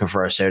not looking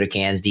for a soda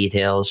can's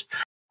details.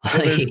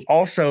 There's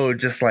also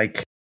just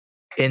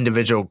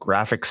individual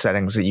graphic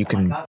settings that you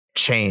can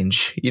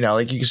change. You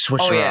can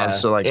switch around. Yeah.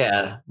 So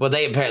well,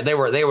 they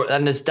were,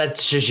 and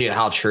that's just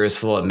how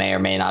truthful it may or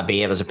may not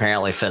be. It was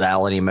apparently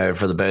fidelity mode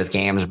for both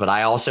games, but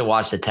I also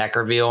watched a tech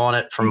review on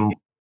it from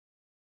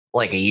a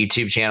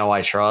YouTube channel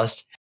I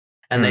trust,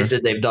 and they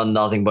said they've done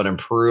nothing but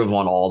improve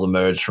on all the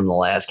modes from the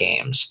last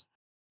games.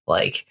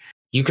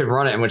 You could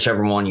run it in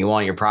whichever one you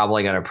want. You're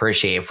probably going to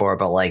appreciate for it,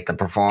 but the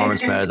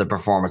performance mode, the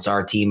performance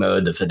RT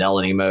mode, the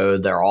fidelity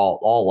mode, they're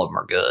all of them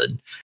are good.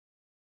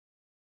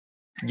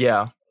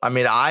 Yeah. I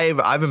mean,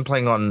 I've been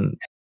playing on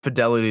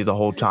fidelity the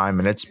whole time,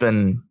 and it's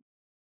been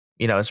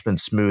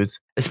smooth.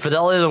 Is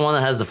fidelity the one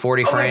that has the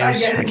 40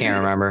 frames? I can't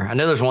remember. I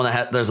know there's one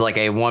there's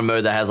a one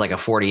mode that has a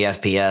 40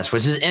 FPS,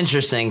 which is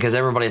interesting because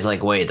everybody's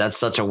like, wait, that's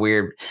such a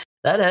weird.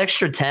 That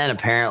extra 10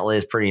 apparently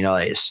is pretty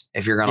nice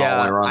if you're going to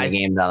only run the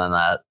game down in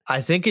that.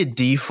 I think it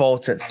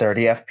defaults at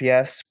 30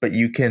 FPS, but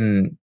you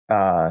can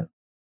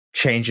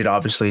change it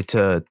obviously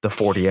to the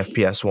 40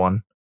 FPS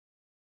one.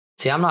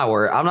 See, I'm not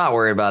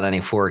worried about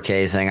any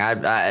 4K thing.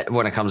 I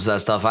when it comes to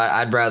that stuff,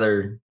 I'd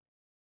rather,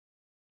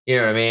 you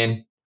know what I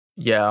mean?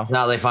 Yeah.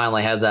 Now they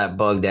finally had that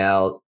bugged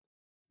out.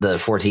 The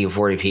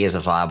 1440p is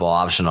a viable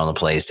option on the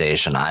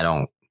PlayStation. I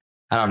don't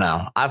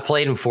know. I've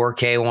played in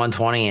 4K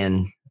 120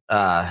 and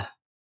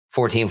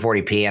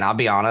 1440p, and I'll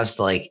be honest,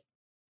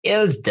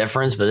 it's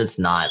difference, but it's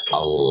not a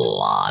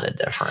lot of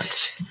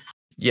difference.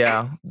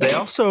 Yeah. They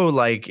also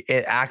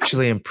it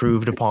actually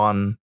improved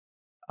upon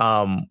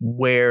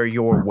where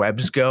your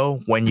webs go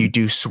when you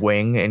do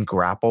swing and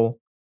grapple.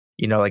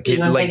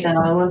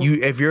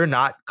 If you're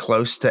not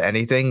close to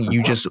anything,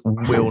 you just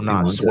will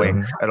not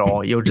swing at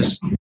all. You'll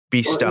just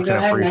be stuck in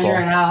a free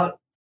fall.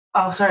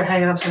 I'll start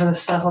hanging up some of the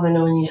stuff. Let me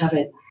know when you have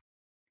it.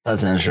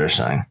 That's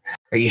interesting.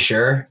 Are you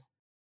sure?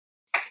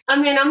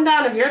 I mean, I'm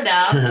down if you're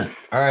down.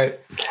 All right.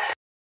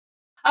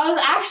 I was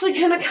actually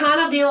gonna kind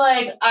of be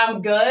like,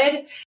 I'm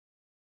good.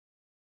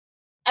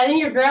 I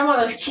think your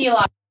grandmother's key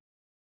lock.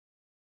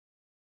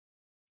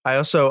 I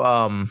also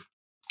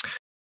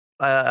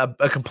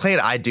a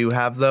complaint I do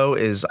have though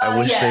is I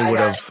wish they would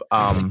have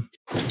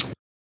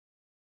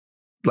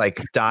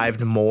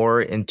dived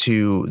more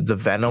into the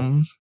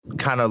Venom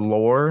kind of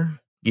lore,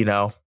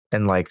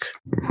 and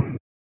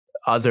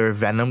other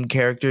Venom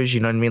characters,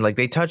 you know what I mean?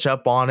 They touch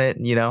up on it,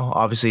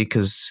 obviously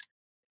because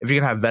if you're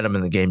gonna have Venom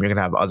in the game, you're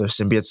gonna have other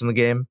symbiotes in the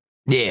game.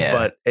 Yeah,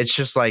 but it's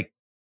just as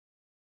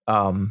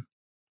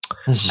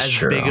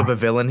true. Big of a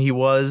villain he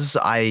was,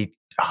 I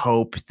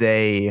hope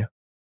they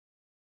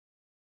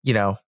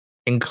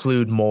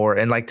include more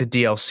and the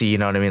DLC, you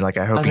know what I mean? I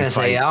hope I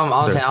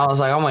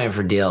was I'm waiting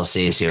for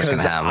DLC, see what's gonna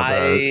happen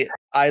with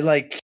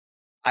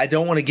I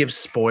don't want to give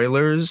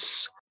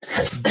spoilers,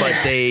 but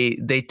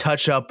they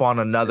touch up on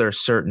another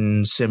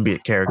certain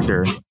symbiote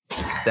character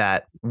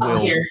that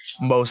will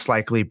most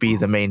likely be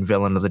the main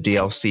villain of the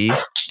DLC,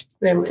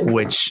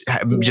 which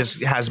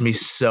just has me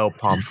so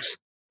pumped.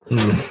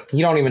 You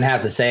don't even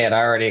have to say it.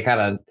 I already kind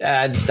of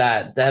just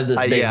that have this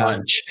big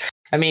hunch.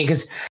 I mean,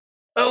 because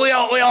we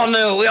all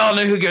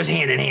know who goes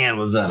hand in hand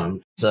with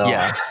Venom. So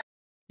yeah.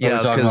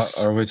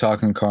 Are we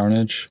talking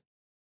Carnage?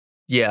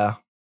 Yeah.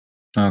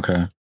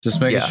 Okay.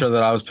 Just making sure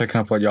that I was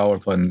picking up what y'all were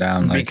putting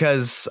down.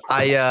 Because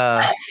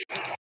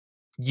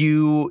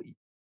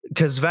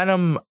because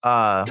Venom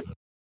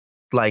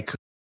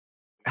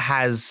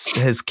has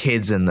his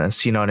kids in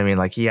this, you know what I mean?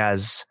 Like he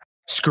has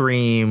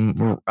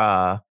Scream.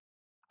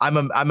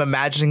 I'm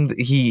imagining that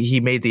he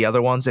made the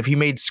other ones. If he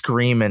made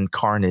Scream and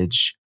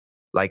Carnage,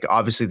 like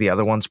obviously the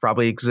other ones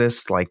probably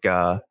exist, like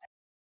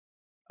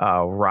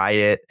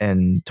Riot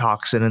and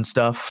Toxin and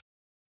stuff.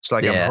 So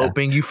like I'm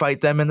hoping you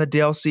fight them in the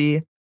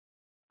DLC.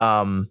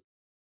 But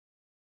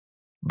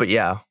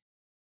yeah,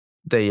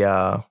 they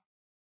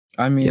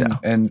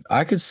and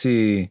I could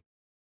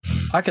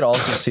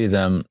also see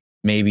them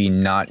maybe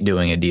not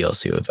doing a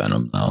DLC with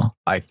Venom though.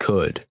 I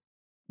could.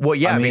 Well,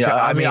 yeah,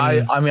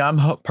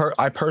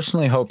 I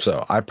personally hope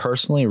so. I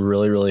personally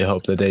really, really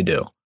hope that they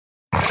do.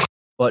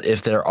 But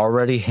if they're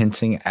already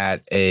hinting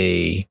at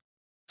a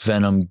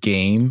Venom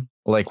game,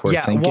 like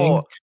we're thinking,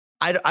 well,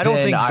 I don't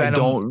think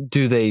Venom.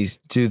 Do they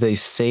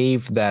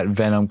save that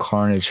Venom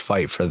Carnage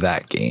fight for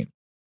that game?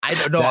 I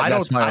don't know. I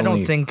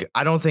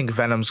don't think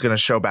Venom's gonna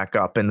show back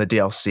up in the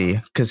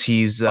DLC because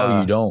he's.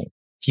 You don't.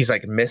 He's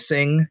like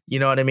missing. You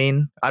know what I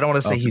mean? I don't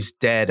want to say he's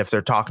dead if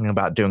they're talking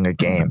about doing a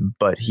game,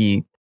 but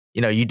he.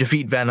 You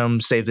defeat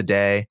Venom, save the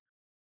day.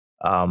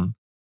 But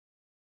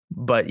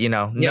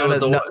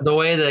the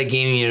way the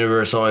gaming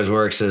universe always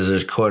works is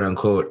there's quote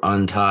unquote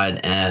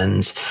untied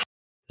ends.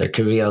 There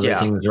could be other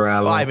things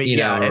around. Well, I mean,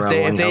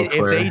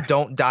 if they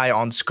don't die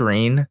on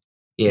screen,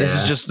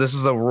 this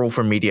is the rule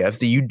for media.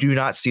 If you do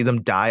not see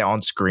them die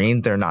on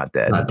screen, they're not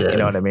dead. You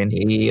know what I mean?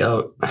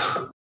 Yep.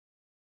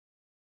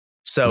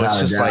 So it's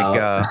just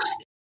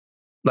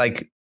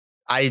like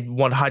I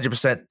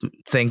 100%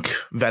 think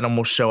Venom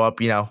will show up.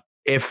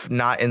 If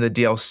not in the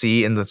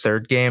DLC in the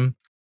third game.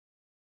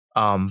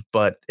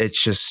 But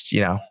it's just,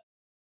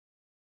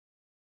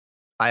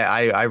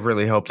 I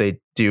really hope they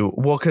do.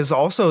 Well, because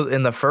also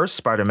in the first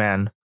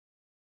Spider-Man,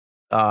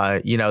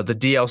 the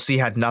DLC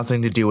had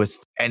nothing to do with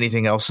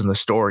anything else in the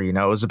story. It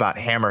was about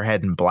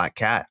Hammerhead and Black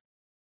Cat,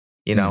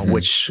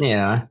 which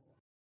you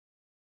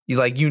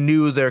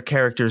knew their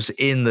characters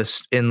in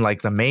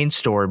like the main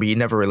story, but you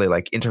never really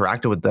like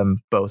interacted with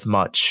them both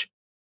much.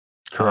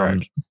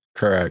 Correct.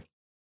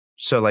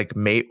 So like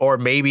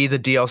maybe the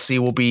DLC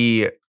will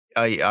be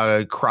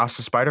across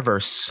the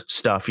Spider-Verse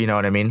stuff, you know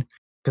what I mean?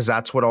 Because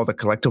that's what all the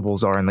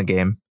collectibles are in the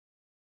game.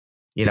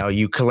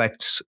 You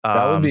collect.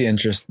 That would be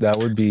interesting. That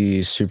would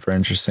be super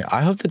interesting.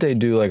 I hope that they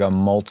do like a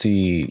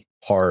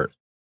multi-part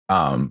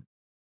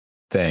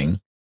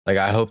thing. Like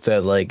I hope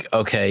that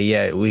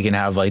we can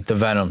have like the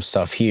Venom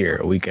stuff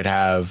here. We could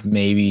have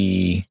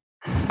maybe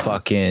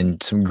fucking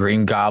some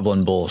Green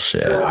Goblin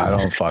bullshit. I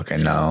don't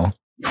fucking know.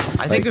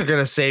 I think they're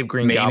gonna save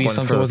Green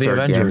Goblin for the third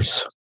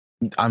Avengers.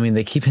 Game. I mean,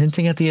 they keep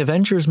hinting at the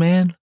Avengers,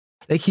 man.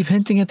 They keep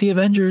hinting at the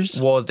Avengers.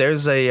 Well,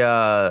 there's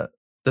a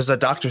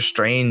Doctor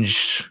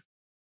Strange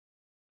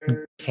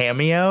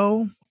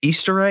cameo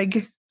Easter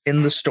egg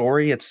in the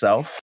story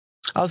itself.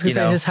 I was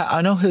gonna say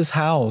I know his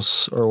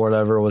house or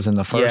whatever was in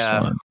the first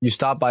one. You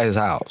stop by his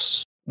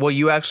house. Well,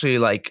 you actually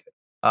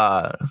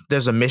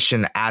there's a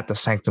mission at the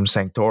Sanctum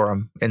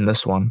Sanctorum in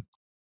this one.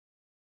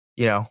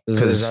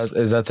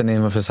 Is that the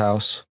name of his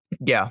house?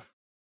 Yeah.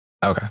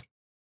 Okay.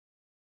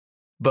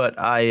 But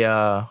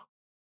I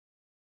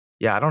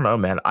don't know,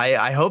 man.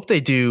 I hope they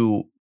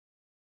do.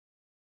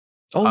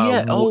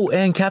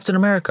 And Captain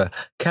America,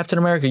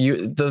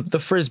 the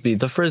frisbee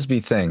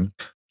thing,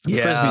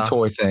 frisbee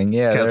toy thing.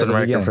 Yeah, Captain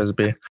America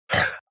frisbee.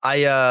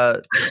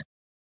 I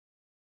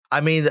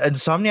mean,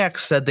 Insomniac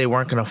said they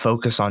weren't going to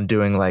focus on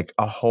doing like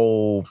a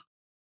whole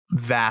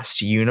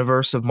vast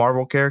universe of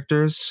Marvel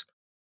characters.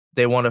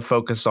 They want to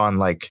focus on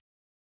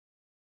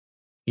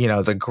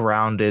the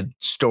grounded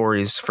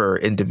stories for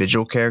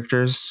individual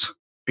characters,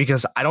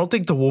 because I don't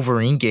think the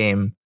Wolverine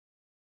game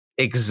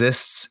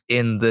exists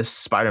in this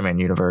Spider-Man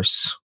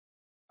universe.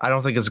 I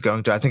don't think it's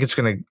going to. I think it's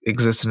going to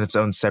exist in its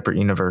own separate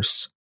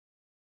universe.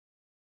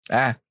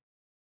 I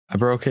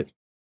broke it.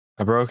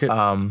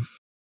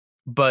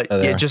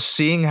 But just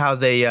seeing how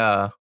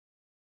they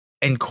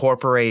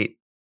incorporate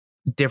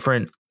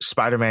different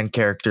Spider-Man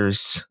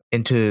characters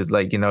into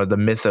the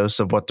mythos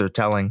of what they're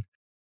telling.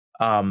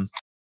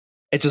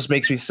 It just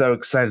makes me so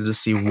excited to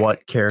see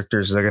what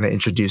characters they're going to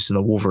introduce in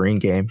the Wolverine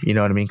game. You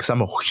know what I mean? Because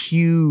I'm a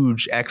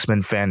huge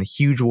X-Men fan,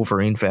 huge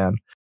Wolverine fan.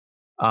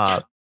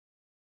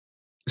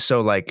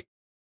 So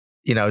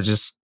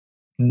just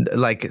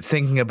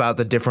thinking about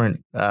the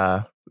different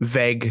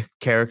vague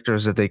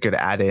characters that they could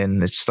add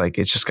in, it's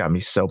just got me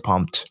so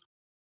pumped.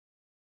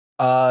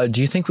 Do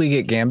you think we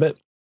get Gambit?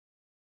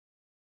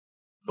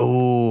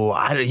 Oh,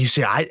 I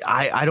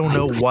don't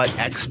know what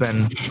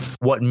X-Men,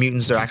 what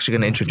mutants they're actually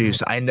going to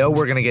introduce. I know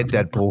we're going to get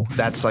Deadpool.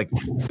 That's going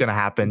to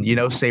happen.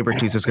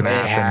 Sabretooth is going to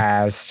happen. It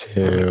has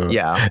to.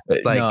 Yeah.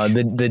 No,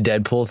 the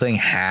Deadpool thing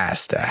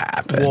has to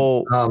happen.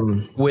 Well,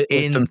 with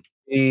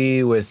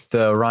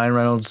the Ryan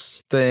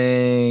Reynolds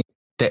thing,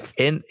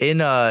 In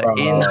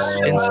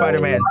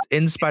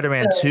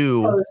Spider-Man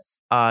 2,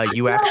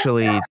 you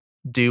actually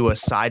do a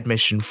side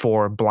mission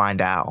for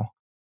Blind Owl,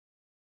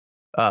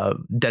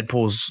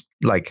 Deadpool's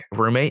like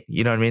roommate.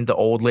 You know what I mean? The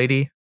old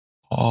lady.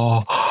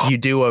 Oh, You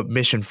do a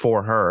mission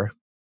for her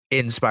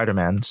in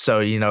Spider-Man, so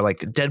you know, like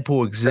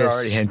Deadpool exists. they're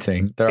already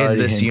hinting. They're in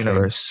already this hinting.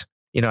 universe.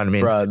 You know what I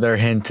mean? Bro, they're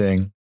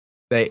hinting.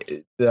 But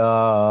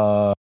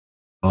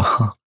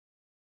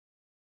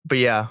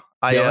yeah,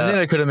 the only thing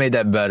that could have made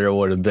that better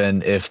would have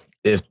been if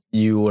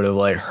you would have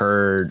like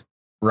heard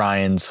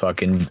Ryan's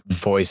fucking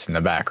voice in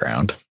the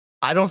background.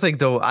 I don't think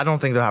they'll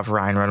have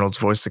Ryan Reynolds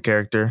voice the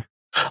character.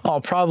 Oh,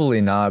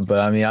 probably not. But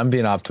I mean, I'm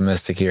being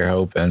optimistic here,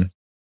 hoping.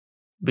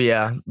 But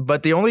yeah,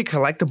 the only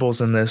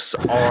collectibles in this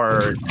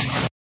are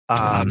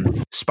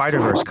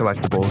Spider-Verse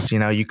collectibles. You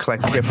know, you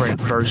collect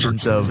different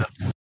versions of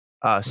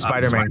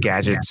Spider-Man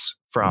gadgets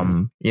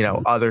from, you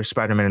know, other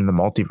Spider-Man in the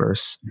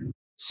multiverse.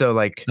 So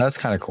like that's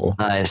kind of cool.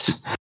 Nice.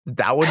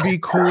 That would be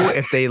cool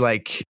if they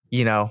like,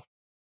 you know,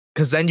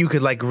 because then you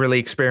could like really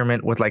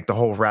experiment with like the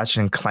whole Ratchet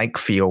and Clank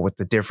feel with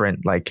the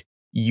different like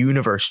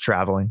universe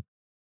traveling.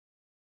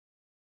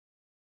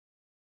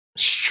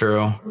 It's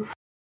true.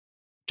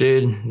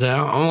 Dude,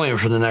 I'm waiting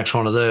for the next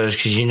one of those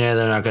because you know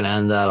they're not going to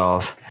end that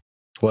off.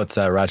 What's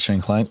that, Ratchet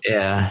and Clank?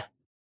 Yeah.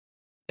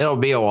 It'll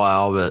be a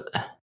while, but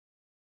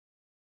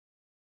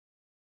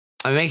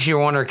it makes you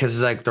wonder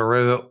because like the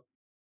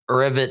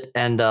Rivet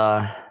and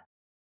I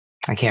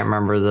can't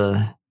remember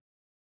the.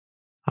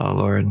 Oh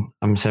Lord,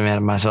 I'm so mad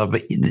at myself.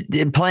 But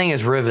playing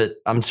as Rivet,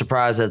 I'm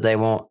surprised that they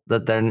won't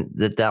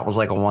that was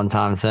like a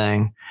one-time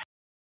thing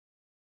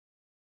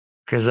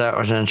because that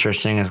was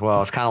interesting as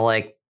well. It's kind of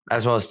like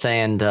as I was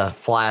saying to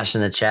Flash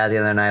in the chat the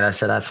other night. I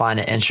said I find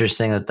it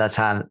interesting that that's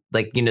how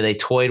like you know they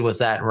toyed with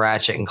that in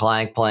Ratchet and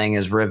Clank playing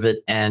as Rivet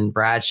and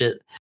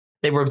Ratchet.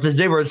 They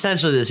were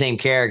essentially the same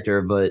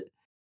character, but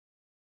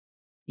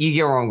you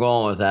get where I'm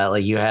going with that.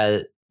 Like you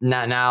had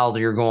now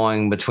you're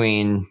going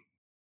between.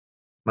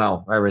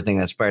 Well, everything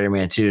that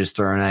Spider-Man 2 is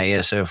thrown at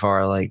you so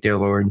far, like dear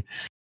Lord.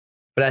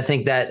 But I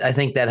think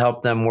that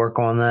helped them work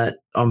on that.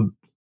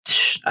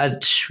 I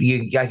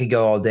could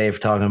go all day for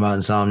talking about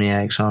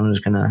Insomniac, so I'm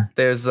just gonna.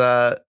 There's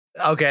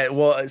okay.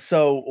 Well,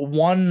 so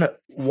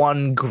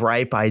one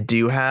gripe I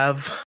do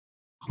have,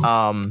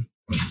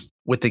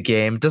 with the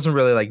game, it doesn't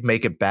really like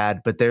make it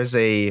bad, but there's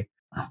a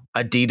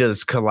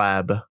Adidas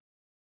collab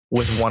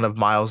with one of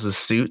Miles's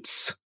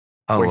suits.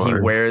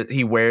 Where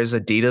he wears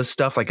Adidas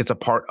stuff, like it's a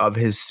part of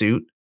his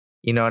suit.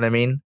 You know what I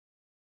mean?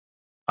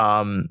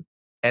 And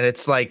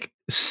it's like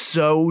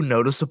so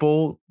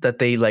noticeable that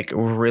they like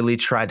really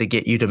try to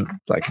get you to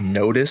like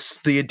notice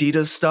the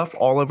Adidas stuff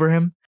all over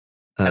him.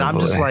 And I'm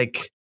just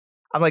like,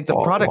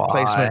 the product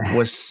placement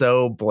was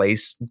so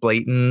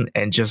blatant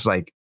and just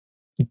like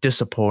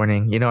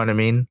disappointing. You know what I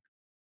mean?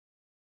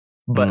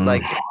 But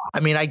like, I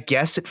mean, I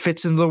guess it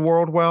fits into the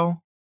world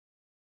well.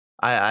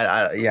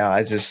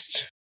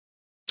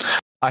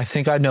 I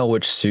think I know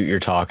which suit you're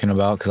talking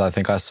about because I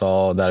think I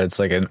saw that it's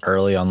like an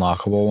early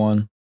unlockable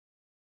one.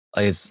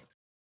 Like it's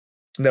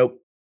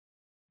nope.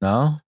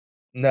 No,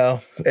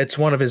 it's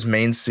one of his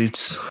main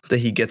suits that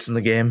he gets in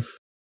the game.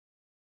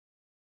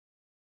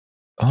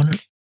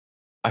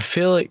 I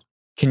feel like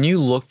can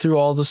you look through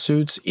all the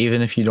suits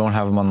even if you don't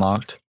have them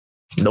unlocked?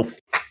 Nope.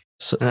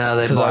 So, no,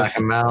 they black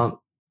them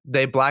out.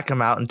 They black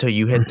them out until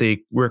you hit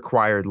the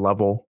required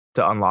level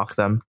to unlock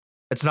them.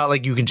 It's not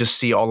like you can just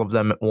see all of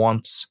them at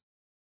once.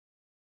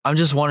 I'm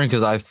just wondering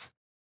because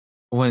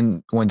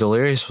when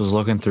Delirious was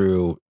looking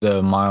through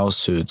the Miles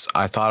suits,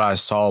 I thought I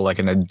saw like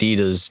an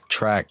Adidas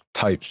track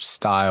type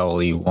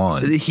style-y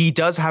one. He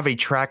does have a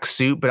track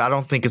suit, but I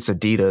don't think it's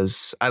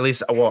Adidas. At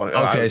least, well,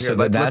 okay. So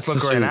let's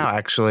look right now.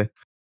 Actually,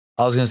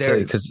 I was gonna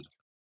say because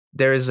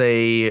there is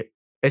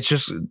it's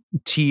just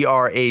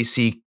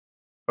TRAC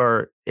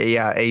or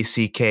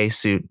ACK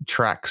suit,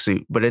 track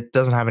suit, but it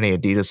doesn't have any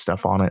Adidas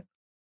stuff on it.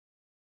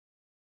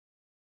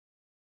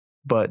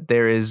 But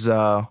there is.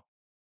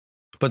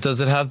 But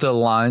does it have the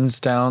lines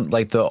down,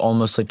 like the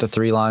almost like the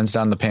 3 lines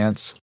down the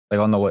pants,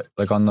 like on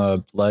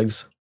the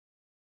legs?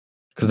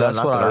 Because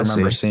that's what I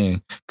remember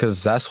seeing.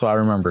 Because that's what I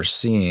remember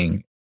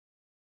seeing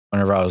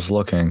whenever I was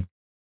looking.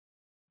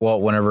 Well,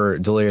 whenever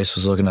Delirious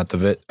was looking at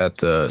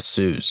the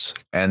suits,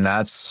 and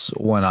that's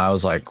when I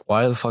was like,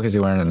 "Why the fuck is he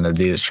wearing an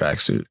Adidas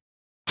tracksuit?"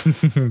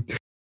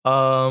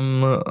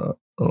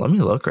 Let me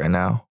look right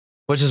now.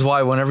 Which is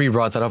why whenever you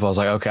brought that up, I was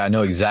like, "Okay, I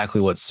know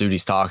exactly what suit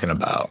he's talking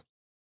about."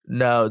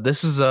 No,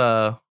 this is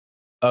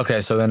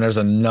okay, so then there's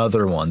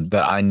another one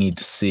that I need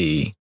to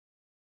see.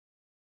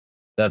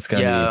 That's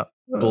gonna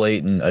be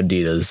blatant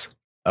Adidas.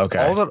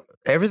 Okay.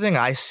 Everything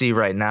I see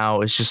right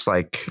now is just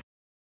like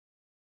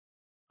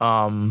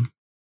none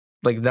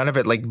of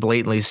it like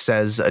blatantly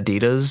says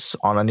Adidas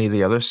on any of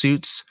the other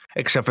suits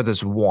except for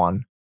this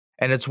one.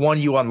 And it's one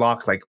you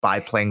unlock like by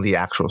playing the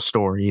actual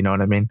story, you know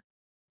what I mean?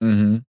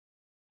 Mm-hmm.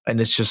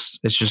 And it's just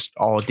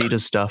all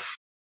Adidas stuff.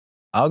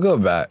 I'll go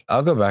back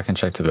and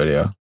check the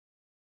video.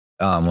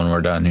 When we're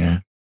done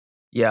here.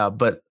 Yeah,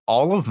 but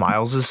all of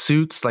Miles's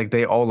suits, like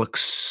they all look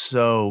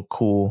so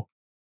cool.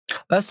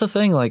 That's the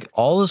thing. Like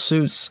all the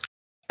suits,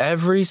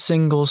 every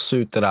single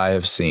suit that I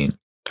have seen,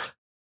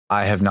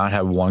 I have not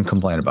had one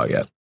complaint about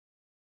yet.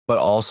 But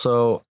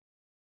also,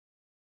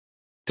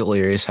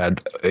 Delirious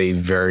had a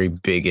very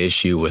big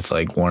issue with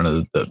like one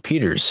of the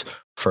Peter's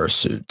first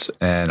suits,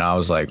 and I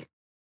was like,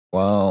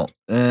 well,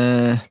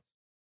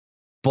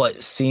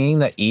 But seeing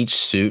that each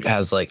suit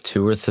has like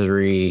 2 or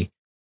 3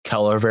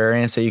 color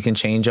variants that you can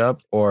change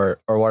up or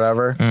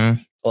whatever,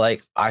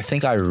 like I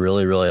think I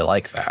really, really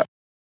like that.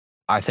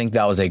 I think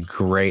that was a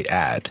great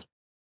ad.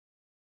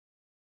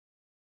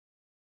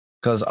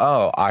 Because,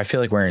 I feel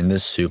like wearing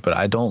this suit, but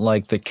I don't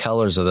like the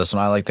colors of this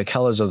one. I like the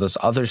colors of this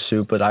other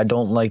suit, but I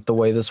don't like the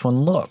way this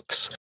one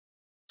looks.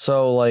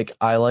 So, like,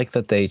 I like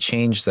that they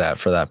changed that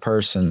for that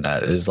person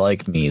that is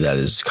like me, that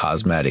is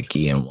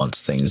cosmetic-y and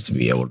wants things to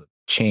be able to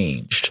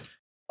changed.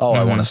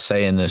 I want to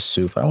stay in this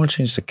suit, but I want to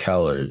change the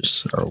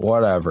colors or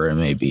whatever it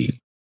may be.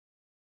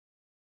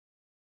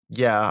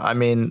 Yeah, I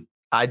mean,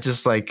 I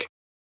just like,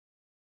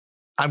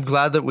 I'm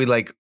glad that we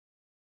like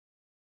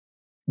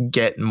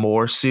get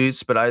more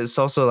suits, but it's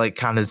also like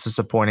kind of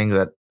disappointing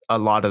that a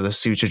lot of the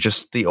suits are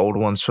just the old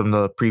ones from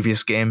the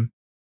previous game.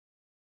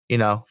 You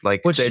know,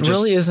 like which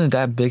really isn't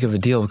that big of a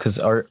deal because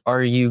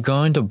are you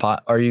going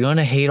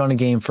to hate on a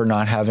game for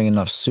not having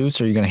enough suits,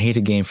 or are you going to hate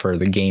a game for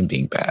the game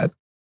being bad?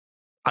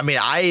 I mean,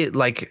 I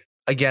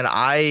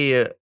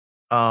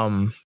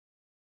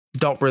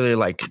don't really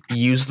like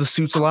use the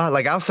suits a lot.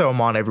 Like I'll throw them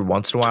on every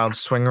once in a while and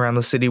swing around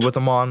the city with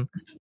them on.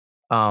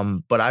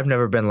 But I've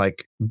never been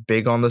like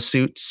big on the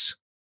suits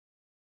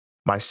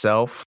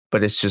myself,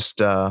 but it's just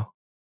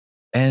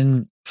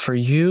and for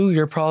you,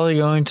 you're probably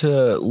going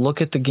to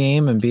look at the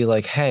game and be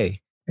like, hey,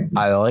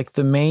 I like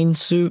the main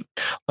suit,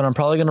 but I'm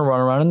probably going to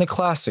run around in the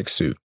classic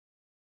suit.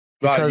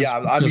 Because,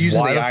 I'm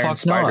using the Iron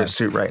Spider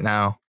suit right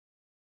now.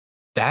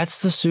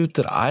 That's the suit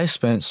that I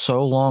spent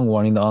so long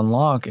wanting to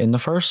unlock in the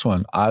first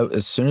one.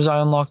 As soon as I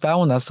unlocked that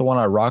one, that's the one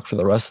I rocked for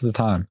the rest of the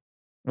time.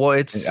 Well,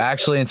 it's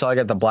actually until I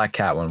get the Black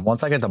Cat one.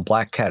 Once I get the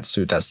Black Cat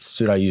suit, that's the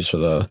suit I use for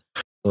the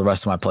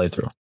rest of my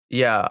playthrough.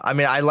 Yeah, I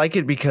mean, I like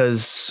it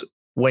because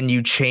when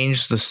you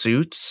change the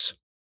suits,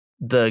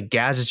 the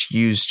gadgets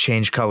used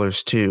change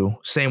colors too.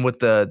 Same with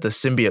the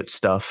symbiote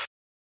stuff.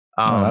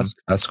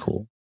 That's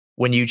cool.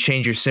 When you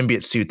change your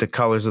symbiote suit, the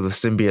colors of the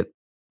symbiote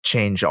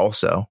change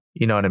also.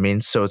 You know what I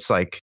mean? So it's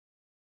like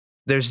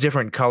there's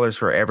different colors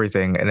for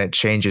everything, and it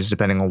changes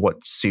depending on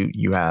what suit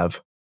you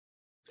have.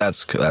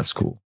 That's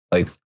cool.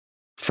 Like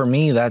for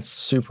me, that's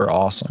super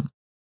awesome.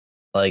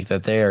 Like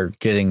that they are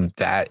getting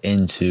that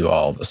into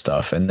all the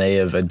stuff, and they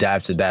have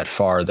adapted that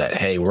far that,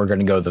 hey, we're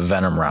going to go the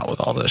Venom route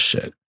with all this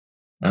shit.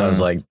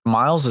 Because like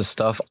Miles'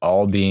 stuff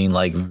all being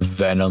like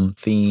Venom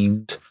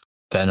themed,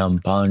 Venom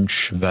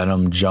punch,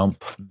 Venom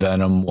jump,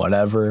 Venom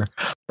whatever.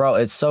 Bro,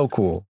 it's so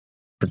cool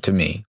to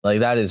me.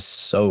 Like that is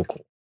so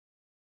cool.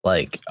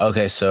 Like,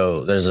 okay,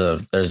 so there's a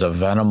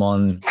Venom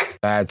on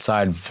bad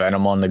side,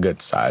 Venom on the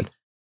good side.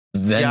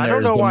 Then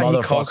there's the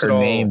motherfucker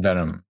named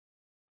Venom.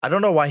 I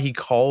don't know why he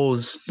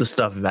calls the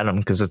stuff Venom,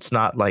 because it's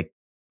not like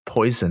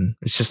poison.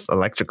 It's just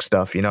electric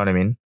stuff. You know what I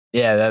mean?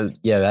 Yeah,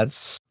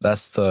 that's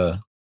the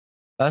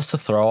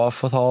throw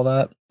off with all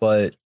that.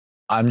 But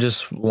I'm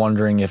just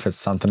wondering if it's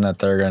something that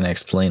they're going to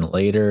explain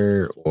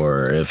later,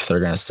 or if they're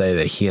going to say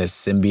that he has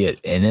symbiote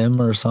in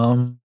him or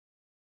something.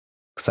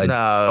 Because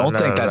I don't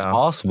think that's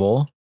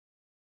possible.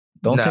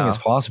 Don't think it's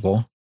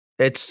possible.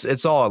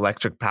 It's all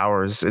electric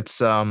powers. It's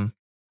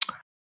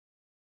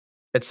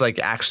like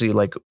actually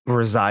like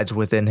resides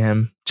within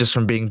him just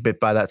from being bit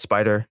by that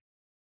spider.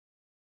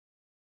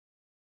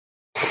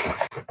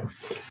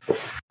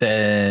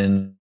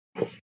 Then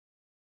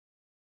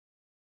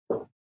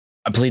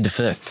I plead the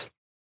fifth.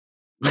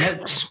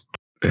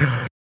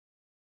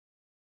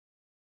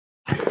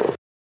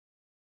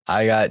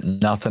 I got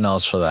nothing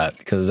else for that,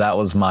 because that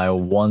was my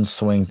one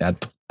swing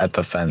at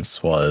the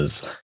fence.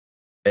 Was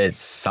it's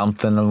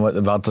something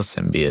about the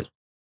symbiote,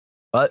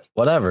 but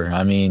whatever.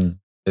 I mean,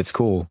 it's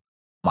cool.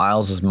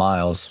 Miles is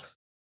Miles.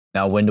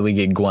 Now, when do we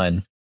get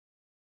Gwen?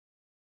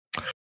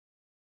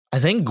 I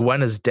think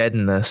Gwen is dead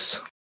in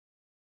this.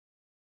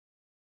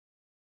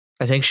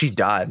 I think she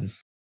died.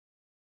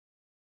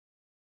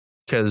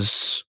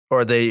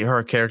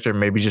 Her character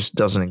maybe just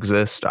doesn't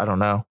exist. I don't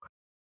know.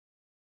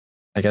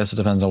 I guess it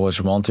depends on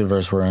which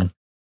multiverse we're in.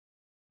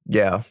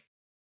 Yeah.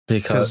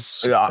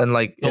 Because and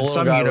like in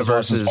some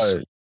universes,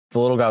 the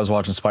little guy was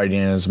watching Spidey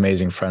and his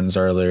Amazing Friends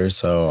earlier,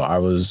 so I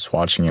was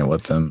watching it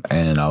with him,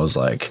 and I was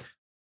like,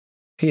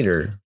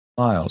 Peter,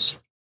 Miles,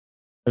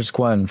 there's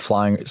Gwen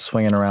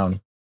swinging around.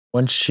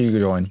 When did she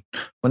join?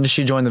 When did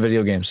she join the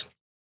video games?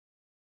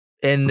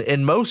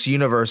 In most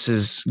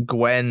universes,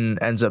 Gwen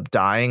ends up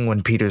dying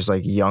when Peter's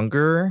like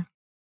younger,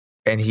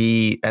 and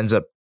he ends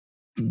up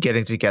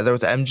getting together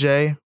with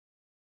MJ,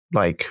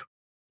 like,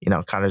 you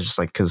know, kind of just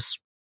like because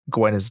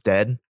Gwen is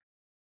dead.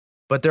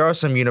 But there are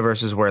some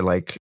universes where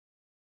like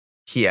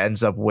he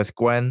ends up with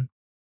Gwen.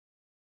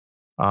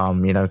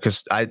 You know,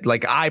 because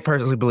I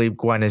personally believe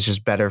Gwen is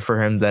just better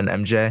for him than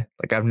MJ.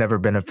 Like I've never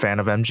been a fan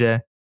of MJ.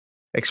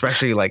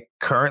 especially like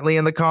currently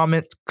in the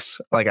comics.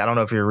 Like, I don't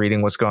know if you're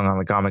reading what's going on in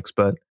the comics,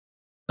 but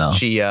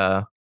she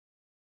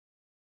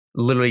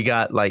literally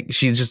got like,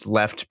 she just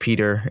left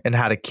Peter and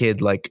had a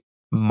kid like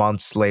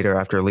months later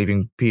after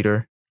leaving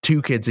Peter.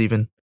 2 kids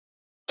even.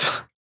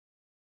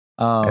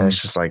 And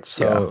it's just like,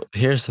 so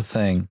here's the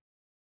thing.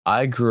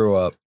 I grew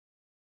up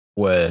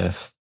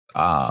with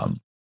Tobey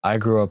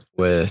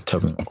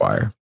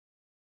Maguire.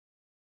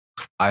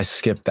 I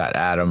skipped that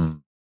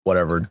Adam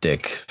whatever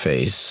dick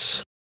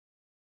face.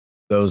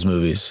 Those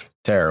movies,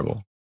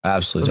 terrible.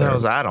 Absolutely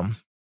terrible. That was Adam.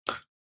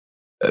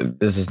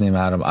 Is his name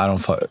Adam? I don't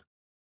fuck.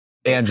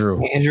 Andrew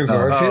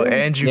Garfield.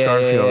 Andrew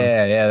Garfield.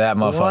 Yeah, that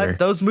motherfucker. What?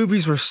 Those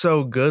movies were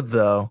so good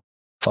though.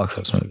 Fuck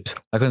those movies.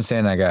 I couldn't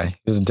stand that guy.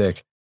 He was a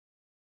dick.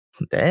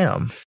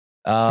 Damn.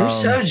 You're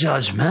so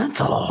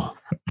judgmental.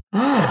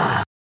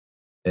 Yeah,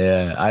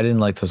 I didn't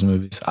like those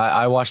movies.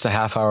 I watched a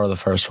half hour of the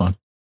first one.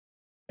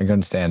 I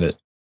couldn't stand it.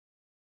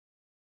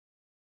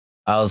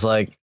 I was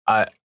like,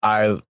 I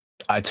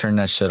turned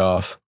that shit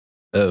off.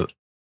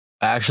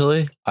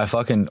 Actually, I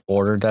fucking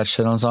ordered that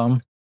shit on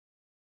something.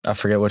 I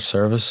forget which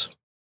service.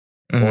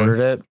 Mm-hmm. Ordered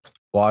it,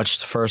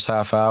 watched the first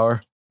half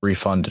hour,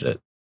 refunded it.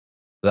 It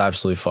was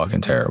absolutely fucking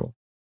terrible.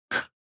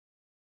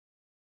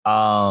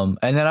 And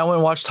then I went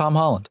and watched Tom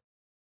Holland.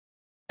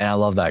 And I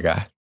love that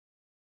guy.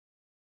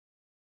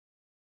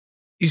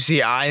 You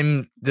see,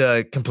 I'm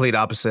the complete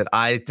opposite.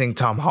 I think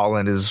Tom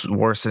Holland is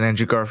worse than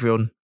Andrew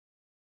Garfield.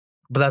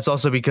 But that's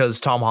also because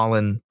Tom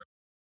Holland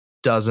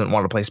doesn't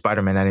want to play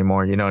Spider-Man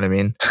anymore. You know what I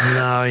mean?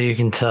 No, you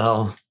can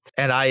tell.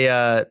 And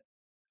I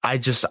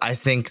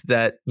think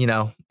that, you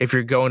know, if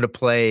you're going to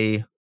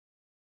play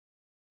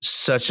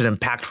such an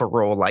impactful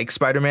role like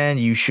Spider-Man,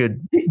 you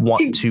should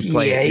want to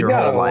play it your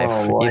whole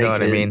life. You know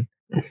what I mean?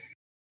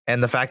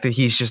 And the fact that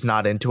he's just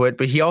not into it,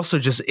 but he also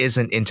just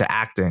isn't into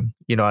acting.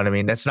 You know what I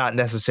mean? That's not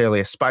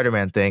necessarily a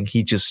Spider-Man thing.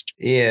 He just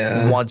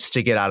wants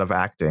to get out of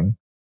acting,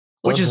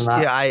 which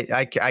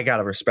I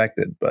gotta respect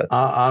it. But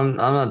I'm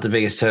not the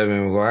biggest Tobey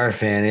Maguire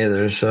fan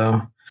either.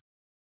 So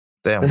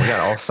damn, we got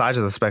all sides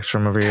of the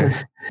spectrum over here.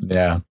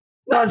 Yeah.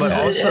 No, it's just,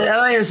 also, I'm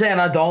not even saying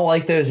I don't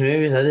like those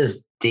movies. I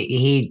just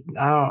he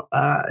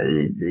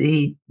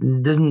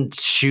doesn't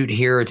shoot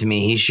hero to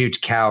me. He shoots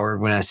coward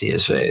when I see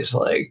his face.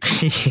 Like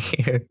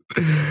I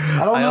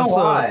don't know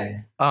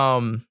why. I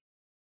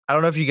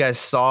don't know if you guys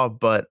saw,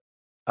 but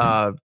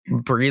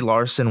Brie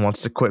Larson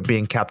wants to quit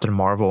being Captain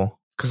Marvel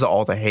because of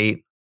all the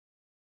hate.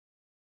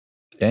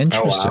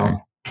 Interesting. Oh,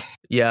 wow.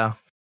 Yeah.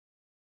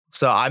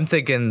 So I'm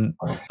thinking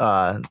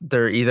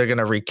they're either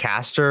gonna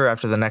recast her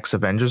after the next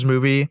Avengers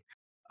movie.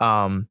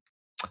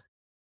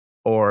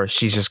 Or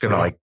she's just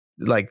gonna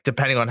like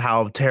depending on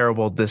how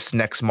terrible this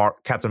next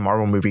Captain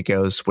Marvel movie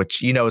goes,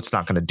 which you know it's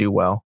not gonna do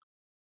well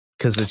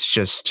because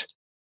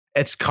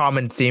it's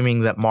common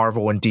theming that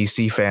Marvel and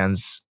DC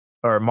fans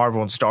or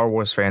Marvel and Star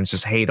Wars fans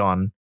just hate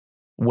on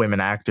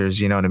women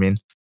actors. You know what I mean?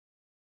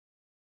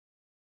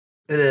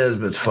 It is,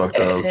 but it's fucked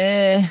up.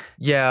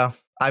 Yeah,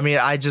 I mean,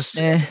 I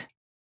just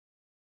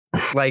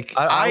like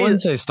I wouldn't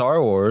say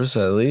Star Wars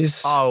at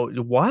least. Oh,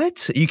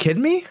 what? Are you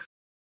kidding me?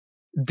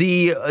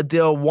 The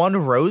one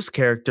Rose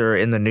character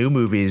in the new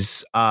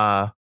movies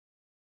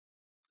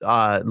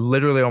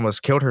literally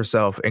almost killed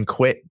herself and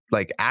quit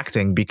like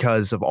acting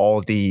because of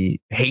all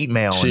the hate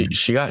mail.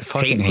 She got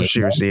fucking hate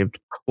she received.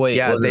 Wait,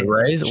 yeah, was it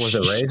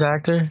Ray's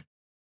actor?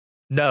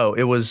 No,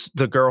 it was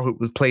the girl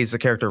who plays the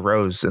character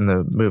Rose in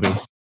the movie.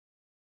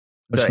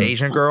 The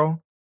Asian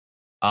girl.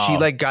 Oh. She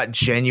like got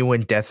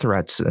genuine death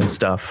threats and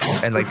stuff,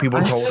 and like people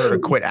told her to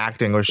quit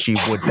acting or she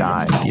would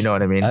die. You know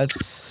what I mean?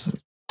 That's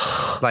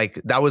like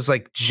that was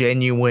like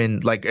genuine,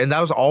 like, and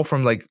that was all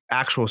from like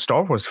actual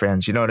Star Wars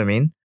fans. You know what I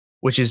mean?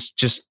 Which is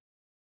just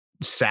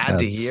sad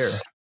to hear.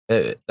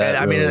 And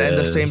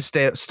the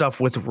same stuff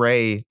with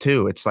Rey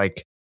too. It's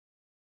like,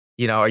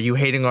 you know, are you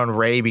hating on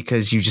Rey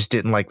because you just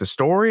didn't like the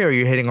story, or are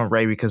you hating on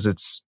Rey because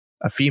it's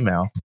a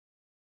female?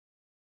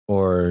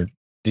 Or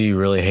do you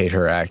really hate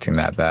her acting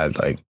that bad?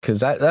 Like,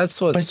 because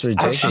that's what's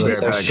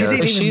ridiculous.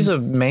 She's a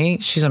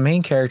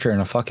main character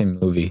in a fucking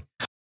movie.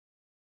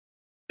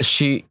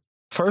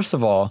 First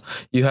of all,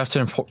 you have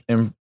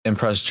to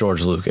impress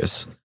George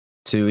Lucas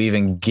to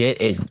even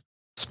get a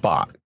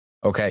spot.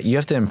 Okay, you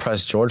have to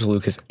impress George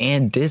Lucas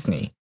and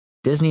Disney.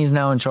 Disney's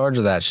now in charge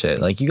of that shit.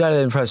 Like, you got to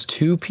impress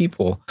 2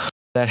 people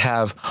that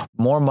have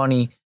more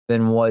money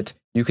than what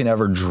you can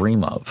ever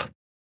dream of.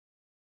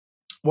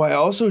 Well, I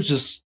also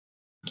just.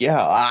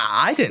 Yeah,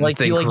 I didn't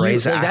think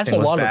Ray's acting that's a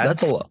was lot bad.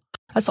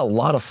 That's a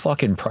lot of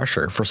fucking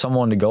pressure for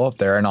someone to go up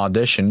there and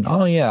audition.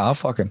 Oh yeah, I'll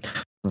fucking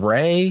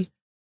Ray,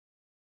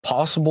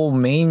 possible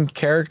main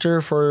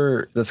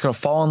character that's gonna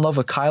fall in love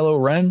with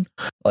Kylo Ren.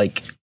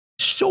 Like,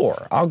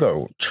 sure, I'll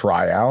go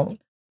try out.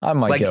 I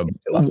might get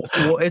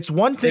well, it's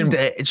one thing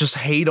to just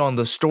hate on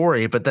the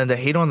story, but then to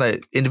hate on the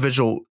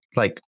individual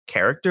like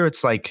character,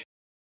 it's like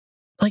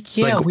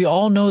we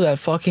all know that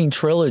fucking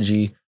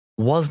trilogy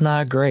was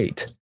not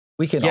great.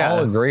 We can all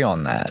agree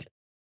on that.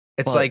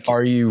 It's like,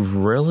 are you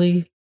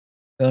really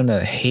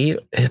gonna hate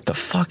the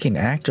fucking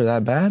actor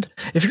that bad.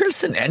 If you're gonna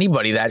send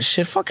anybody that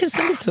shit, fucking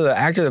send it to the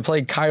actor that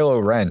played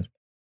Kylo Ren.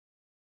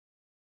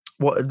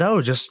 Well,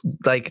 no, just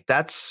like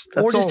that's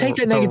or just take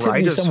that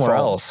negativity somewhere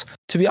else.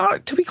 To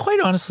be quite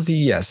honest with you,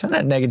 yes, send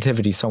that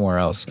negativity somewhere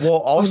else. Well,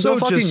 also go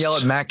fucking yell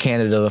at Matt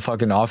Canada, the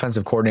fucking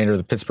offensive coordinator of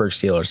the Pittsburgh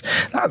Steelers.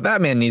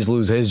 That man needs to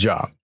lose his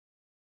job.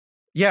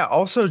 Yeah.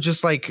 Also,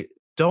 just like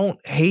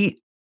don't hate.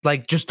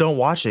 Like, just don't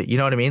watch it. You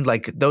know what I mean?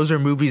 Like, those are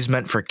movies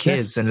meant for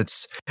kids, and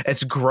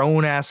it's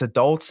grown ass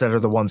adults that are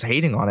the ones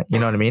hating on it. You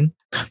know what I mean?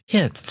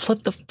 Yeah,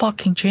 flip the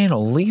fucking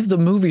channel, leave the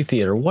movie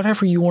theater,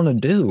 whatever you want to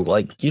do.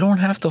 Like, you don't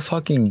have to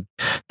fucking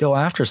go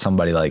after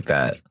somebody like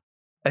that.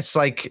 It's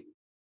like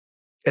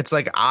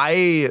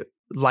I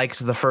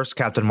liked the first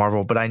Captain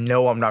Marvel, but I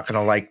know I'm not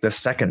gonna like the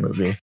second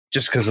movie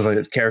just because of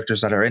the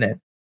characters that are in it.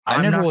 I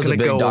never was a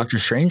big Doctor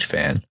Strange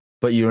fan.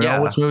 But you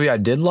know which movie I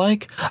did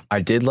like?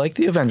 I did like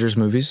the Avengers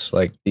movies,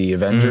 like the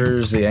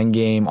Avengers, the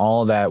Endgame,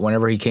 all that.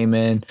 Whenever he came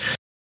in,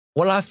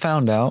 what I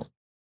found out,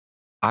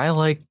 I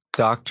like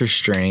Doctor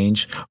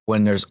Strange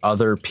when there's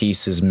other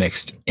pieces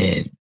mixed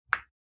in.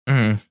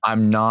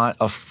 I'm not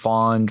a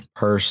fond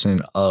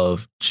person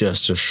of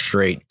just a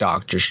straight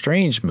Doctor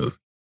Strange movie.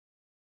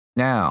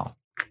 Now,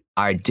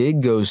 I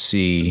did go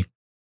see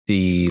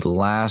the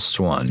last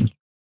one,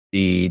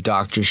 the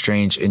Doctor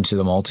Strange into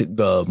the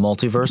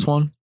multiverse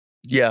one.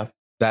 Yeah.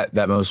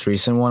 That most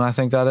recent one, I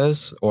think that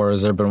is, or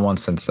has there been one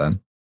since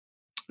then?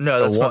 No,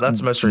 that's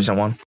the most recent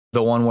one.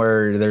 The one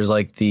where there's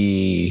like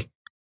the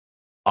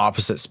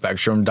opposite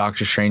spectrum,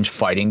 Doctor Strange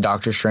fighting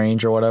Doctor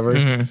Strange or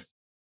whatever.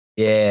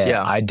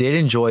 Yeah, I did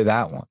enjoy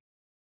that one.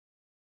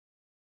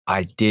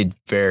 I did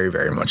very,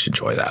 very much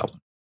enjoy that one.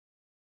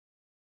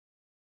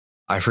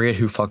 I forget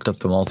who fucked up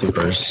the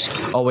multiverse.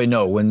 Oh wait,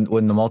 no, when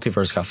the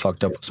multiverse got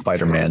fucked up with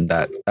Spider-Man,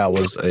 that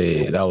was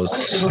another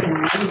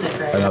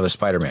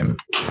Spider-Man movie.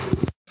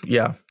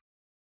 Yeah.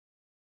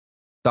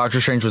 Doctor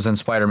Strange was in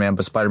Spider-Man,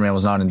 but Spider-Man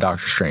was not in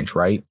Doctor Strange,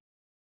 right?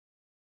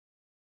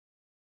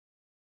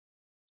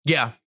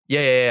 Yeah.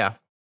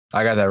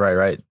 I got that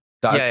right?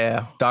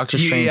 Yeah. Doctor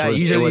Strange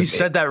was... You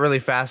said that really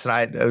fast, and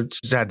I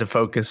just had to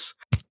focus.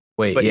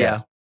 Wait, but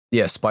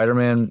yeah,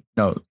 Spider-Man...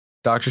 No,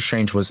 Doctor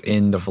Strange was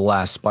in the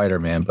last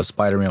Spider-Man, but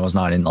Spider-Man was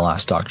not in the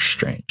last Doctor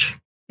Strange.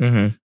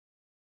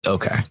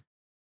 Okay.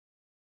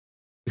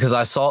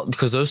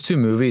 Because those two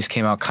movies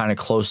came out kind of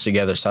close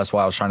together, so that's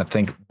why I was trying to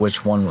think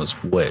which one was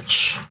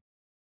which.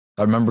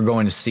 I remember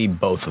going to see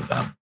both of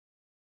them.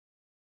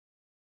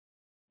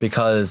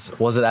 Because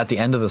was it at the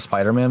end of the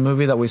Spider-Man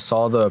movie that we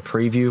saw the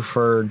preview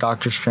for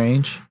Doctor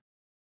Strange?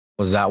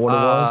 Was that what it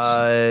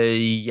was?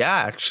 Yeah,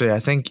 actually, I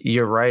think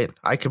you're right.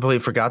 I completely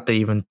forgot they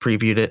even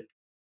previewed it.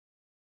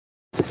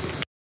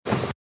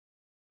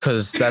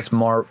 Because that's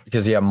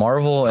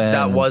Marvel and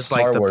that was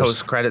Star like the Wars.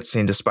 post-credit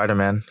scene to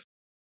Spider-Man.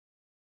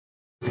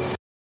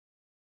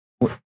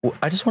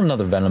 I just want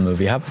another Venom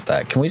movie. How about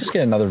that? Can we just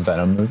get another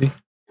Venom movie?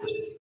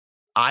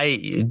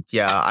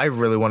 I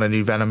really want a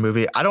new Venom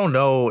movie. I don't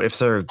know if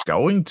they're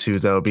going to,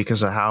 though,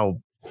 because of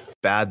how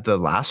bad the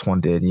last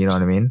one did. You know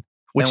what I mean?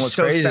 Which and what's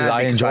so crazy is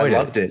I enjoyed it.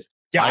 Loved it.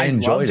 Yeah, I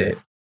enjoyed it.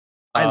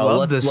 I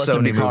love the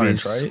Sony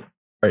movies.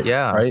 Right?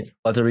 Yeah. Right?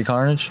 Let There Be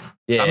Carnage?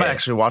 Yeah. I might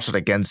actually watch it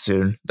again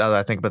soon, now that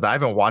I think about that. I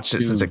haven't watched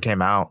it since it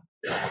came out.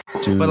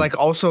 Dude. But like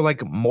also like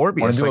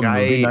Morbius.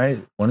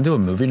 Want to do a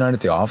movie night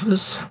at the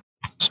office?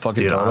 Just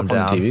fucking throw it up on the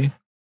TV.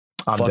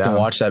 Fucking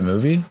watch that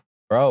movie?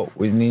 Bro,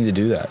 we need to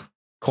do that.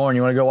 Corn,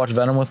 you want to go watch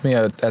Venom with me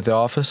at the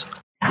office?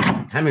 I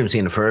haven't even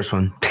seen the first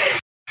one.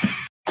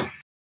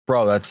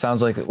 Bro, that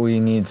sounds like we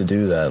need to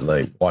do that.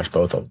 Like, watch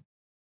both of them.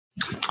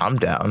 I'm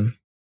down.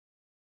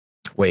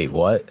 Wait,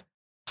 what?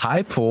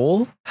 Hi,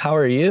 Pool. How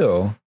are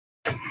you?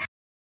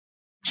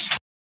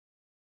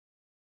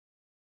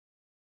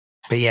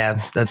 But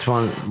yeah, that's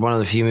one of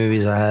the few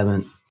movies I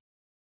haven't.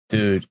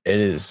 Dude, it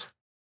is.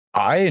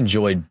 I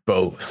enjoyed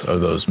both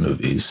of those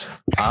movies.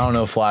 I don't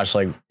know, Flash,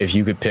 like if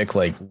you could pick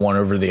like one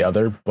over the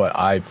other, but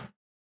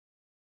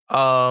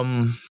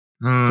Doing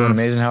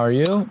amazing. How are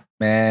you?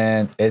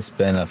 Man, it's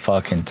been a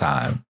fucking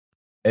time.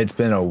 It's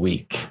been a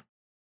week.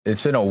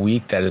 It's been a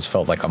week that has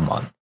felt like a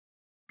month.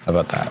 How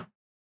about that?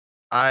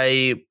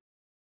 I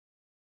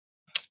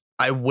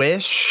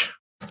wish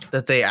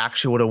that they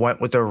actually would have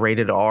went with a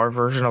rated R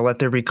version of Let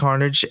There Be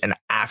Carnage and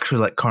actually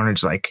let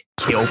Carnage like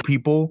kill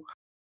people.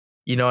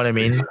 You know what I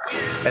mean?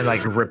 And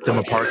like rip them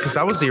apart. Because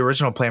that was the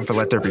original plan for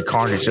Let There Be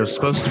Carnage. It was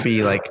supposed to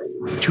be like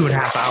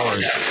 2.5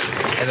 hours.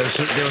 And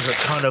there was a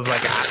ton of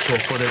like actual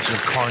footage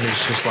of Carnage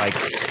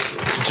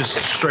just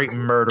straight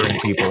murdering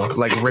people,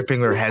 like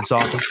ripping their heads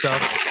off and stuff.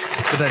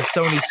 But then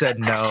Sony said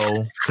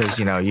no, because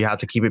you have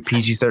to keep it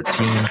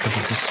PG-13 because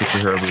it's a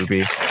superhero movie,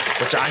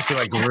 which I feel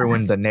like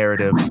ruined the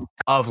narrative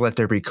of Let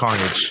There Be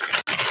Carnage,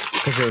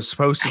 because it was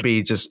supposed to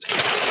be just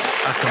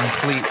a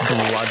complete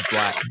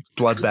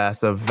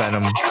bloodbath of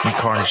Venom and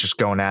Carnage just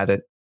going at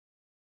it.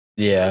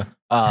 Yeah.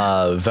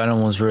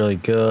 Venom was really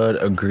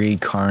good. Agreed.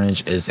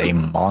 Carnage is a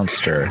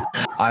monster.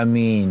 I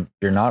mean,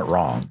 you're not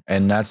wrong.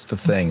 And that's the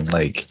thing.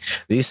 Like,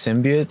 these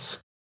symbiotes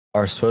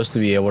are supposed to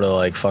be able to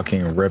like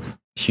fucking rip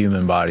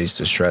human bodies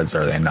to shreds,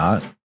 are they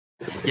not?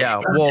 Yeah,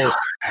 well,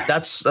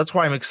 that's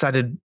why I'm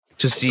excited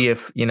to see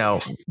if,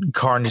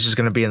 Carnage is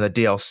going to be in the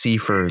DLC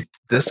for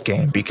this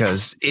game,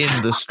 because in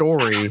the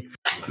story,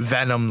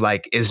 Venom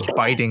like is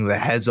biting the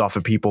heads off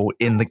of people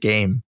in the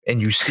game,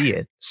 and you see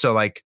it. So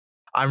like,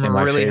 I'm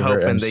really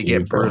hoping they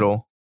get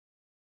brutal.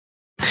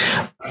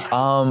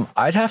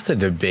 I'd have to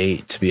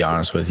debate, to be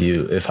honest with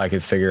you, if I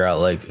could figure out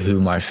like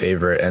who my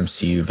favorite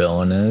MCU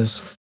villain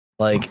is.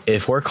 Like,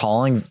 if we're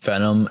calling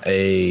Venom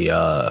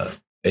a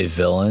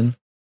villain,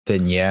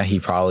 then yeah, he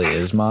probably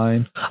is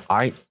mine.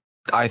 I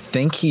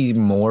think he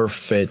more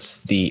fits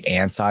the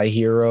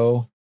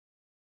anti-hero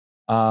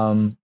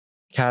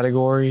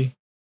category.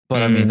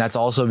 But I mean, that's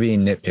also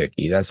being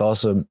nitpicky. That's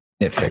also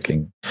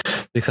nitpicking.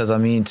 Because I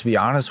mean, to be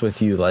honest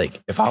with you,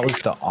 like if I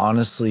was to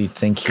honestly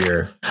think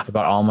here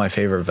about all my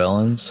favorite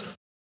villains,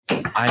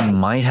 I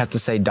might have to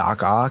say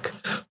Doc Ock.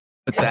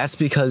 But that's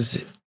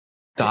because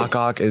Doc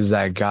Ock is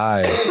that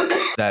guy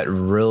that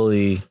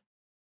really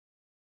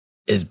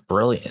is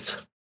brilliant.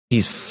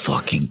 He's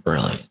fucking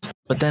brilliant.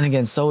 But then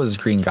again, so is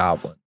Green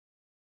Goblin.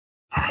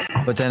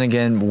 But then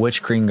again,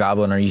 which Green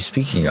Goblin are you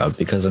speaking of?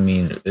 Because I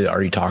mean,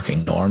 are you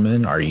talking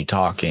Norman? Are you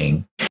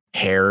talking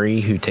Harry,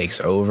 who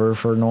takes over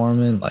for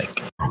Norman?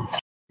 Like,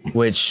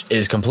 which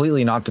is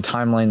completely not the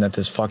timeline that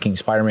this fucking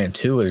Spider-Man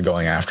 2 is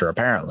going after,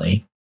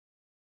 apparently.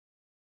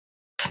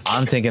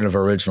 I'm thinking of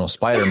original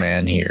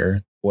Spider-Man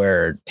here,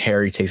 where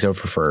Harry takes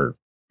over for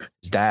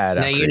his dad.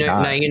 Now you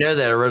know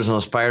that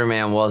original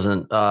Spider-Man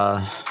wasn't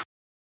a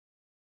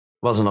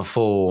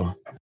full.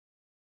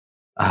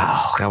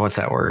 Oh God, what's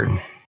that word?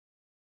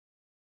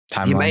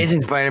 Timeline. The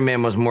Amazing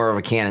Spider-Man was more of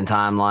a canon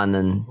timeline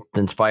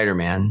than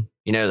Spider-Man.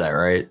 You know that,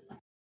 right?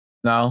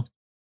 No.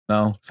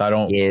 So I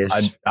don't.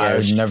 Yes,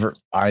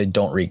 I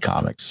don't read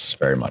comics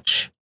very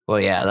much. Well,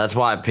 yeah, that's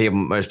why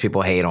most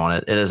people hate on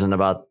it. It isn't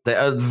about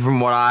from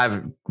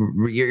what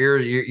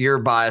your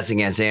bias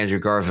against Andrew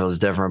Garfield is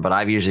different, but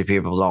I've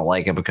people don't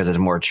like it because it's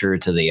more true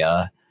to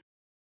the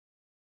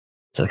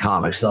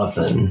comic stuff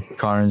than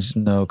Carnage.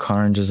 No,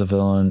 Carnage is a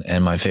villain,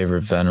 and my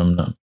favorite Venom.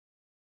 No,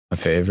 my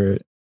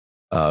favorite.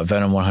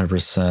 Venom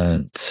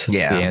 100%.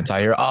 Yeah. The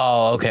anti-hero.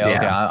 Oh, okay.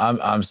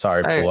 I'm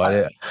sorry,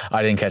 Paul.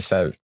 I didn't catch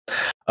that.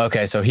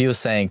 Okay, so he was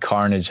saying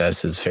Carnage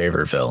as his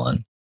favorite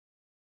villain.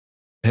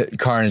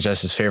 Carnage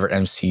as his favorite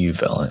MCU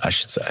villain, I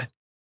should say.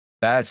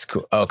 That's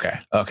cool. Okay.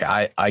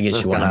 I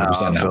get you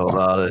 100% now.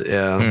 About it,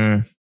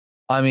 yeah.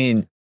 I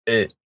mean,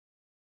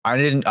 I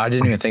didn't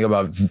even think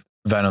about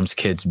Venom's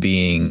kids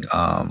being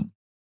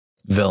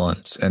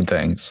villains and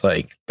things.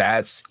 Like,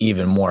 that's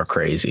even more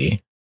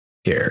crazy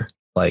here.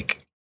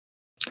 Like,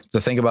 to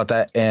think about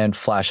that. And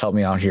Flash, help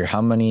me out here.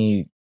 How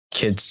many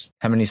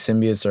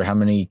symbiotes or how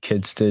many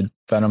kids did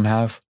Venom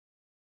have?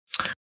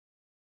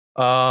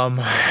 There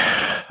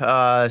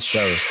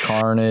was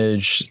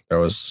Carnage. There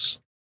was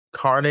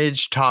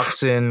Carnage,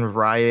 Toxin,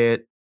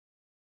 Riot,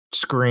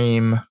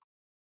 Scream.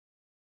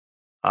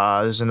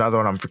 There's another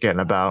one I'm forgetting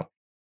about.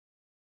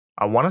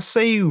 I want to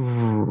say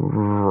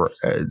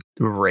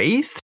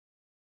Wraith.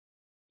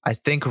 I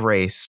think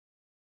Wraith.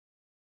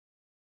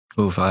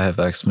 Oof, I have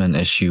X-Men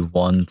issue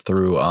 1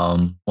 through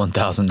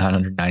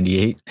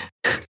 1998.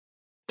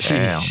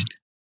 Damn.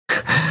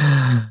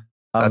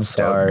 I'm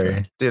sorry.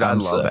 Dope. Dude, I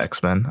love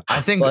X-Men.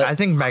 I think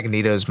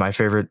Magneto is my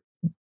favorite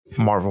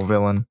Marvel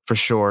villain for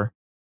sure.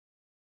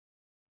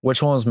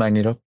 Which one was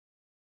Magneto?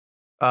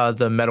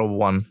 The metal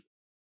one.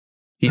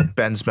 He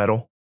bends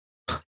metal.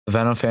 The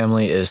Venom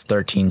family is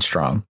 13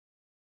 strong.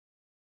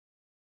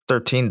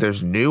 13,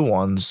 there's new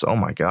ones. Oh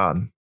my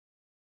god.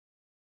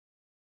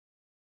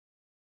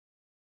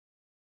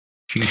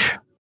 Sheesh.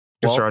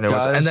 Well,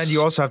 and then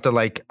you also have to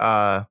like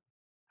I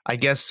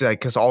guess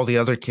because all the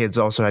other kids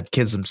also had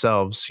kids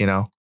themselves,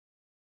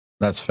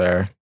 That's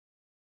fair.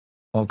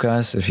 Well,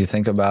 guys, if you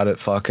think about it,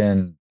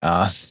 fucking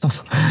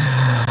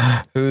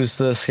who's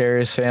the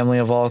scariest family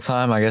of all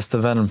time? I guess the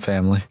Venom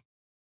family.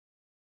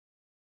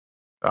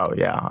 Oh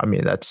yeah, I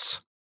mean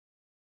that's.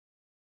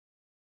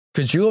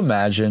 Could you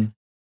imagine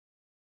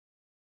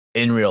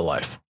in real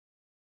life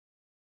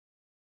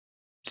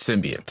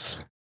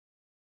symbiotes?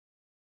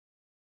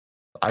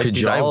 Could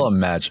y'all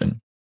imagine?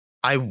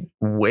 I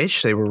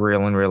wish they were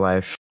real in real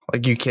life.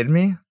 Like, you kidding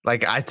me?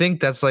 Like, I think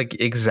that's like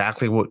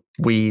exactly what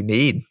we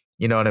need.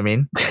 You know what I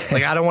mean?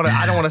 Like, I don't want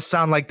to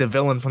sound like the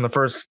villain from the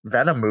first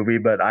Venom movie,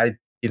 but I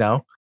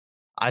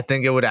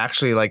think it would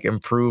actually like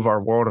improve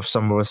our world if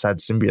some of us had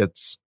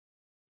symbiotes.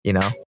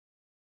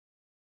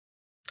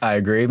 I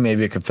agree.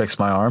 Maybe it could fix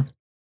my arm.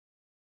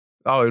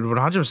 Oh, it would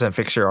 100%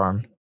 fix your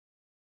arm.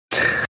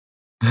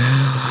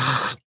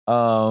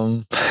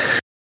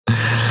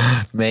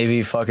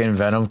 Maybe fucking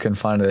Venom can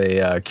find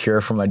a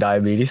cure for my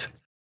diabetes.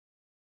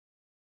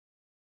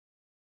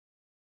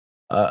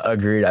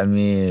 Agreed. I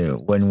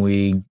mean, when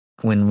we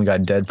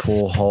got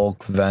Deadpool,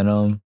 Hulk,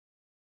 Venom,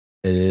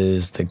 it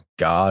is the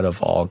god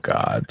of all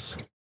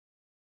gods.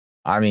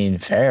 I mean,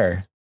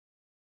 fair,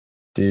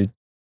 dude.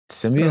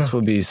 Symbiotes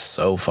would be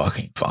so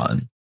fucking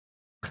fun.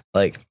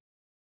 Like,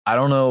 I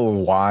don't know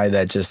why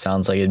that just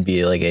sounds like it'd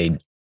be like a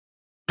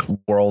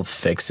world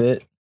fix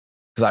it,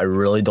 because I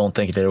really don't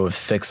think it would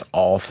fix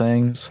all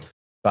things,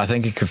 but I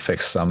think it could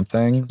fix some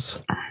things.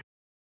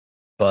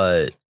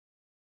 But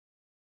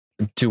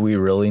do we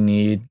really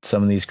need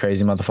some of these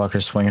crazy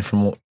motherfuckers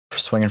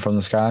swinging from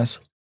the skies?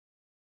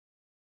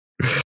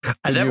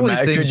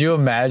 Could you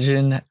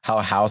imagine how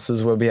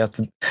houses would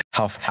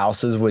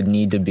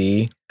need to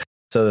be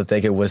so that they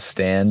could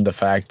withstand the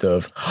fact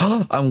of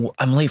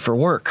I'm late for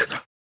work?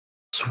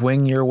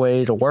 Swing your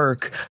way to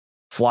work,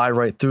 fly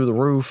right through the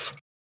roof.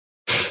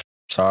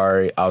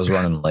 Sorry, I was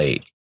running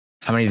late.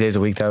 How many days a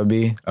week that would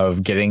be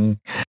of getting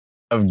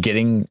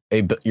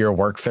your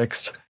work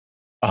fixed?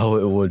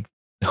 It would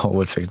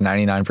fix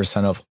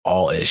 99% of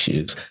all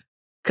issues.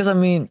 Because I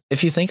mean,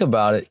 if you think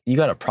about it, you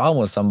got a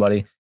problem with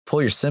somebody,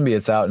 pull your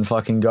symbiotes out and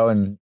fucking go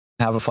and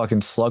have a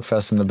fucking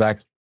slugfest in the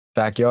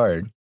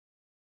backyard.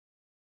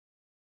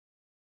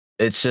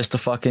 It's just a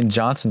fucking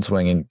Johnson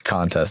swinging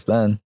contest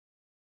then.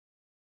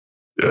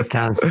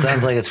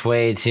 Sounds like it's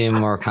way too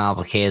more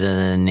complicated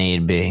than it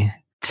need be.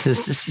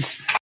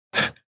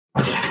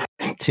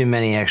 Too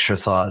many extra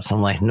thoughts.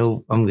 I'm like,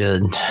 nope, I'm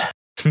good.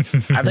 I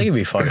think it'd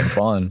be fucking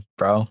fun,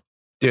 bro.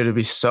 Dude, it'd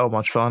be so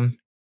much fun.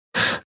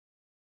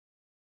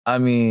 I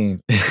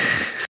mean,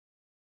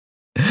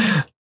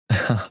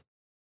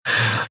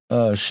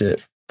 oh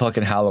shit.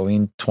 Fucking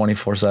Halloween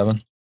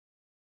 24/7.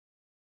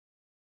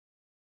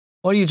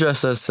 What are you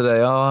dressed as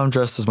today? Oh, I'm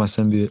dressed as my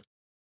symbiote.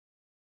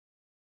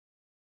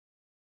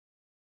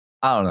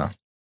 I don't know.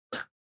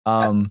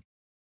 I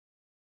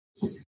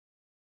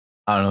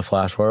don't know,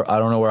 Flash. I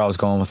don't know where I was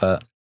going with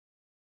that.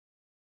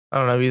 I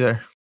don't know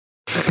either.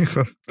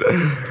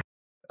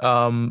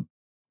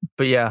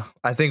 But yeah,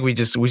 I think we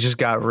just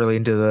got really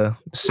into the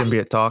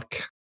symbiote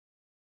talk.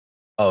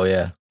 Oh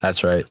yeah,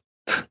 that's right.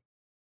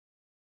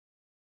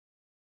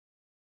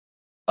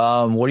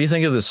 What do you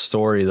think of this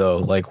story though?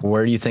 Like,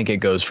 where do you think it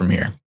goes from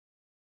here?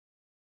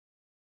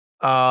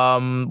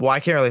 Well, I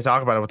can't really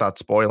talk about it without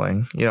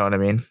spoiling. You know what I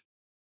mean?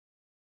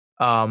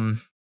 I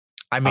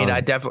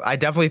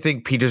definitely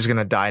think Peter's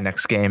gonna die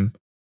next game.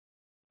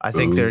 I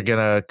think they're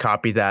gonna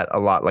copy that a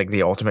lot, like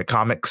the Ultimate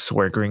Comics,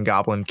 where Green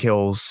Goblin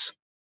kills,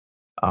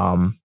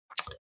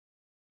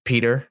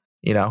 Peter,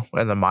 and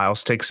then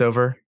Miles takes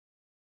over.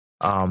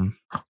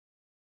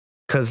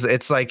 Because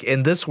it's like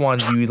in this one,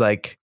 you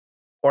like,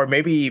 or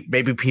maybe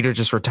Peter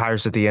just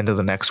retires at the end of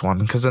the next one.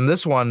 Because in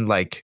this one,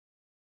 like,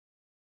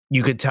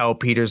 you could tell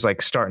Peter's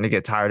like starting to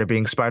get tired of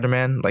being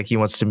Spider-Man. Like he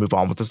wants to move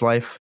on with his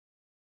life.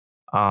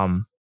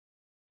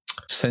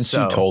 Since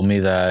you told me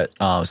that,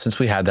 since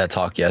we had that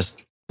talk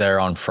there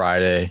on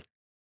Friday,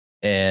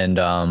 and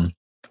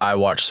I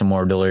watched some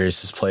more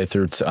Delirious's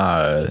playthrough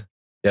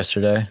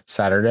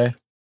Saturday.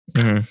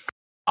 Mm-hmm.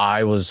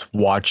 I was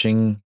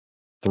watching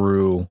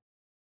through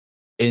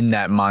in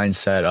that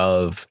mindset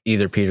of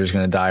either Peter's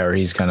going to die or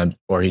he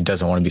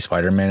doesn't want to be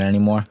Spider-Man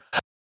anymore.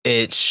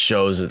 It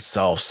shows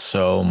itself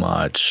so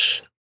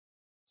much.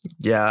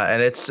 Yeah,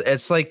 and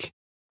it's like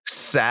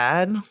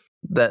sad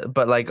that,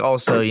 but like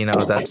also,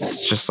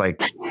 that's just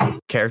like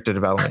character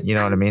development. You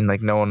know what I mean?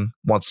 Like no one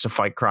wants to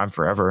fight crime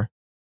forever.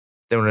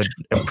 They want to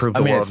improve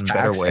the world in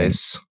better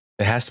ways.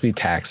 It has to be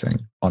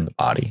taxing on the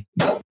body.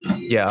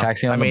 Yeah,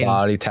 taxing on the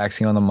body,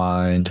 taxing on the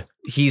mind.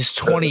 He's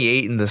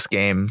 28 in this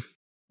game.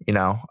 He's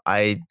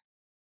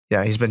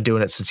been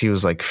doing it since he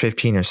was like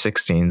 15 or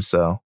 16.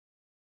 So,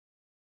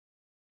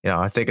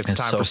 I think it's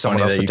time for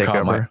someone else to take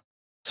over.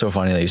 So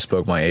funny that you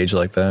spoke my age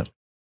like that.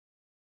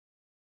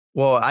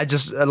 Well, I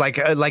just like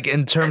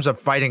in terms of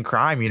fighting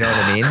crime, you know what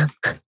I mean?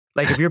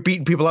 Like if you're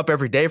beating people up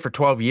every day for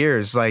 12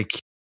 years, like,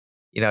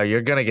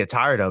 you're going to get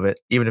tired of it.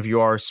 Even if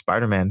you are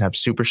Spider-Man, have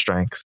super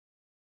strength.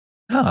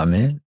 Oh,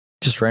 man.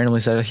 Just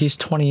randomly said he's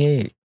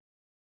 28.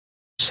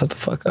 Shut the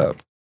fuck up.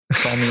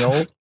 Call me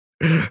old?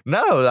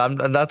 No,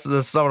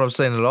 that's not what I'm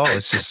saying at all.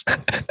 It's just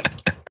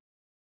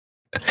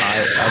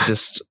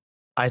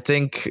I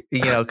think,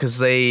 because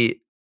they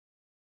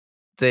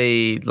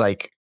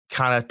like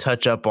kind of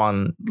touch up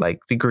on like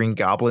the Green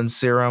Goblin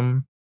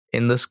serum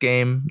in this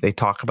game. They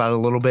talk about it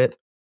a little bit.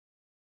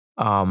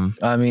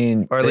 I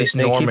mean, or at least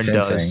Norman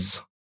does.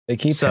 They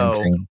keep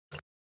hinting.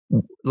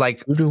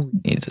 Like, who do we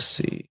need to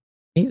see?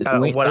 We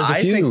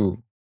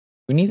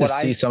need to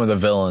see some of the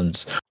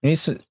villains. We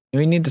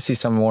need to see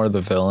some more of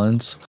the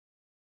villains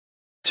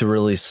to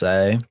really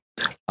say.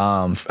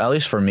 At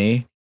least for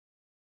me,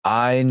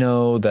 I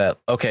know that.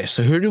 Okay,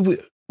 so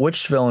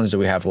which villains do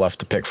we have left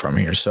to pick from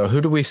here? So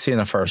who do we see in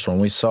the first one?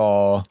 We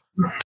saw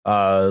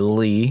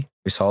Lee.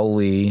 We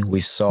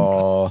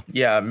saw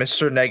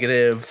Mr.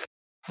 Negative,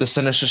 the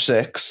Sinister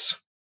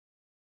Six,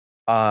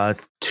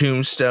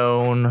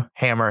 Tombstone,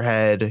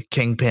 Hammerhead,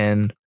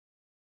 Kingpin.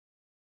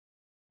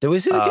 Did we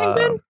see the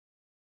Kingpin?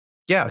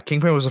 Yeah,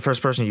 Kingpin was the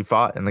first person you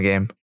fought in the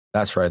game.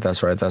 That's right.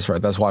 That's why I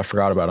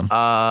forgot about him.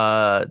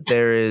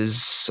 There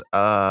is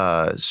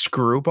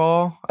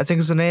Screwball, I think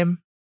is the name.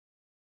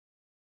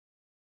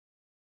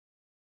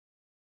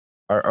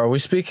 Are we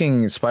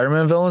speaking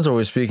Spider-Man villains or are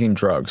we speaking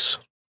drugs?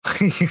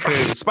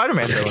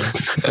 Spider-Man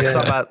villains. Let's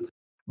talk about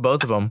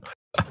both of them.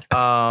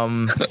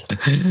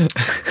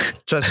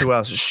 Just who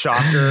else?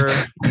 Shocker.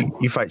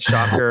 You fight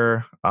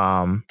Shocker.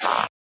 I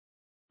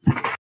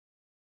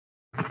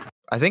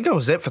think that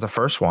was it for the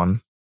first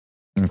one.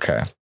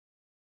 Okay.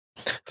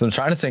 So I'm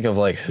trying to think of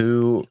like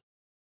who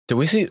did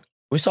we see?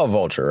 We saw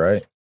Vulture,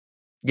 right?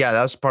 Yeah,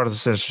 that was part of the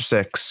Sinister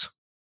Six.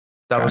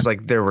 That was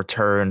like their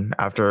return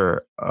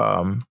after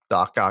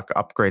Doc Ock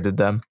upgraded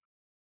them.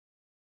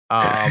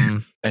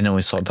 And then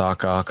we saw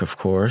Doc Ock, of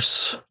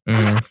course.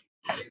 Mm-hmm.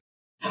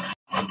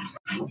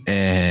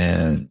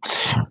 And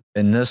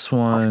in this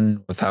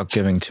one, without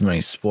giving too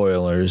many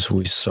spoilers,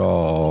 we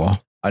saw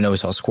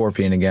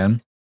Scorpion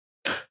again.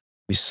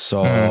 We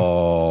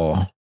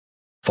saw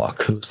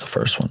who's the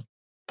first one?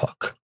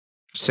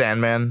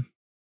 Sandman,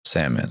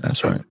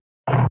 that's right.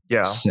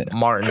 Yeah.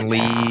 Martin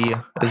Lee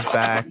is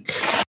back.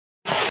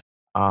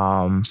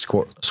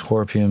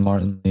 Scorpion,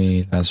 Martin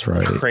Lee, that's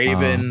right.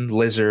 Craven,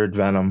 Lizard,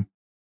 Venom.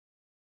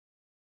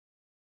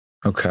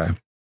 Okay.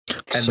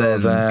 And so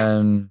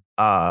then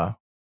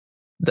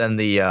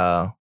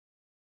the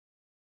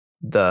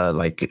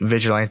like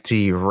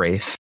vigilante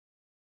Wraith.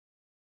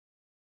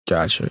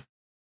 Gotcha.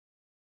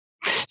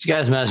 Did you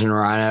guys mention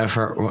Rhino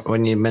for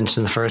when you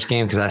mentioned the first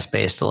game? Because I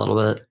spaced a little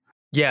bit.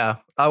 Yeah.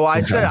 Oh,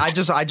 I said I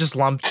just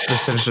lumped the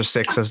Sinister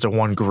Six as the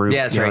one group.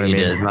 Yeah, that's right. You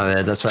did. My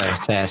bad. That's why I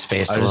say I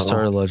spaced. I just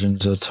started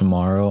Legends of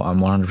Tomorrow. I'm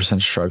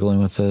 100%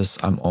 struggling with this.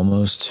 I'm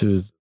almost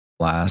to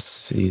last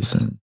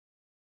season.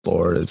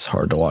 Lord, it's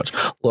hard to watch.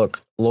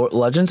 Look,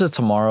 Legends of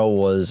Tomorrow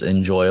was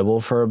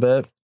enjoyable for a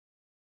bit.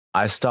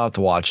 I stopped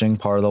watching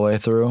part of the way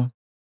through.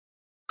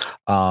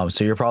 So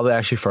you're probably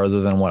actually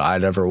further than what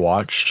I'd ever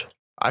watched.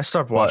 I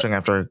stopped watching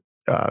after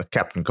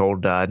Captain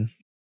Cold died.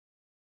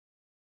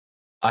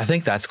 I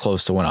think that's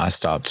close to when I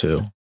stopped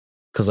too,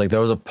 because like there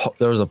was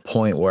a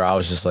point where I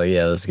was just like,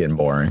 yeah, this is getting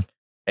boring,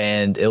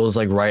 and it was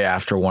like right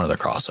after one of the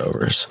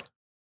crossovers.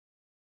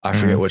 I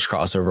forget which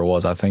crossover it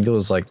was. I think it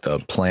was like the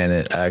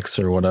Planet X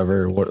or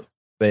whatever.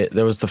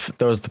 There was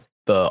the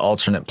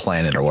alternate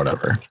planet or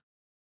whatever.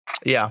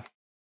 Yeah,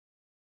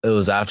 it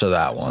was after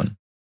that one.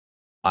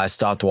 I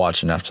stopped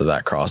watching after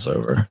that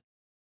crossover.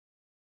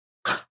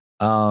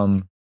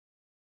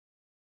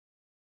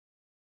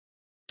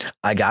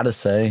 I gotta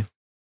say,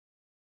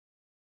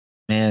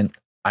 man,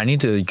 I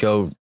need to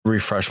go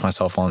refresh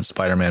myself on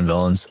Spider-Man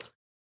villains,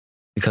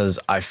 because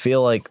I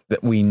feel like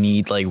that we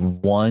need like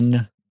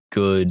one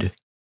good,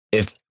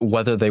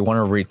 whether they want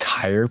to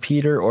retire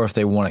Peter or if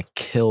they want to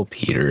kill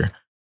Peter,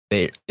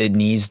 it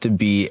needs to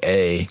be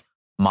a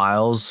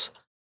Miles.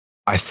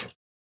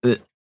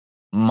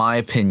 My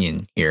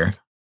opinion here,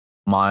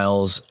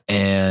 Miles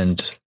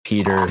and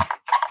Peter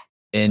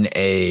in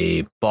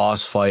a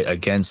boss fight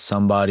against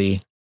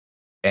somebody,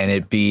 and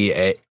it be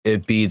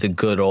the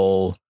good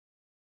old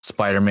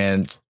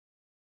Spider-Man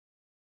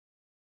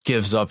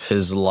gives up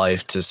his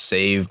life to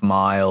save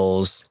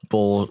Miles,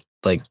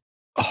 like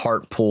a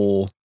heart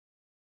pull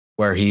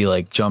where he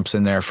like jumps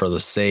in there for the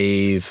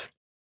save,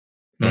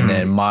 and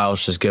then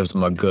Miles just gives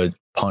him a good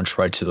punch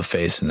right to the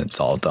face, and it's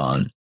all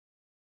done.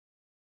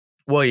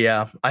 Well,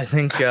 yeah, I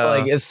think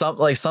like it's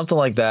something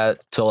like that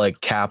to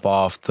like cap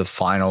off the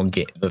final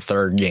game, the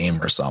third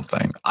game or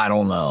something. I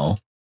don't know.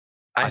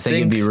 I think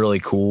it'd be really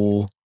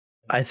cool.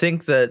 I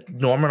think that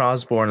Norman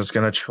Osborn is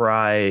going to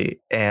try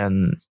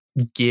and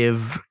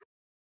give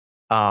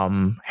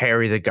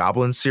Harry the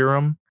Goblin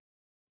Serum.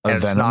 A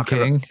Venom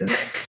King?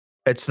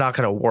 It's not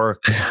going to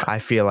work. I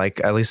feel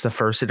like, at least the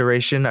first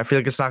iteration, I feel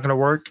like it's not going to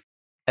work.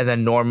 And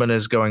then Norman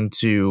is going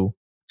to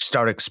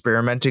start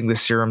experimenting the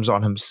serums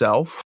on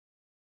himself.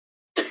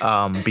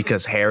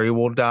 Because Harry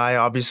will die,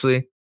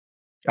 obviously.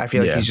 I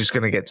feel like he's just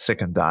going to get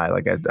sick and die.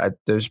 Like,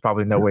 there's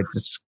probably no way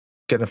that's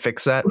going to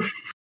fix that.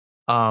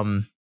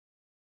 And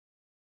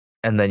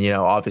then,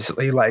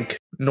 obviously, like,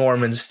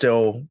 Norman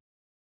still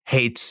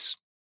hates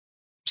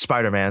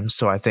Spider-Man.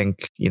 So I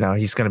think,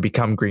 he's going to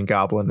become Green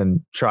Goblin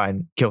and try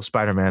and kill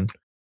Spider-Man.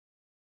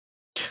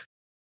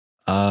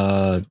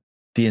 The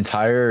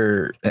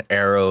entire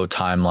Arrow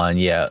timeline,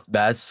 yeah,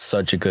 that's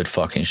such a good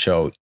fucking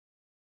show.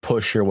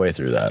 Push your way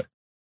through that.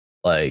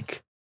 Like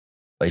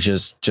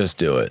just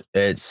do it.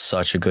 It's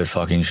such a good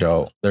fucking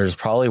show. There's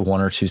probably 1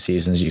 or 2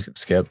 seasons you can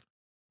skip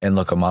and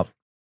look them up.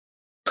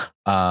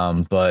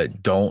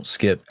 But don't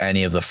skip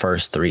any of the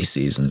first 3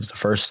 seasons. The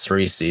first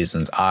 3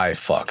 seasons I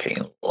fucking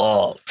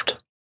loved.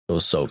 It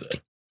was so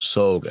good.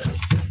 So good.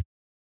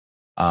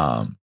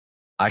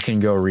 I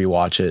can go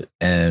rewatch it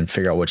and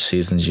figure out which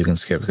seasons you can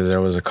skip, because there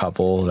was a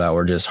couple that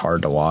were just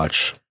hard to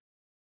watch.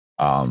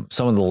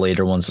 Some of the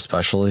later ones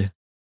especially.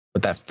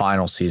 But that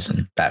final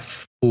season, that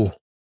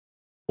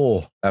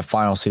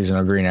final season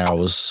of Green Arrow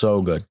was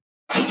so good.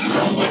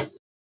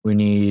 We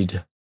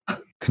need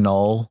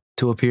Knull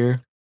to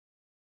appear.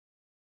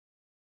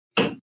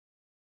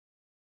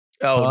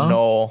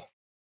 Oh,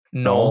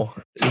 no.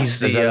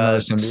 He's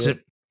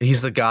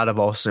he's the god of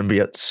all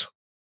symbiotes.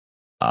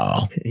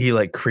 Oh, he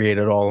like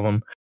created all of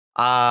them.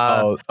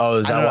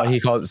 Is that why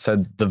he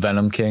said the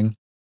Venom King?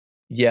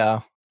 Yeah.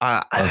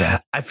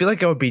 I feel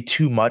like it would be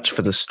too much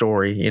for the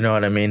story. You know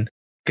what I mean?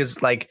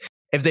 Because like,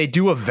 if they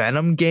do a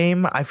Venom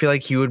game, I feel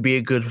like he would be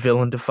a good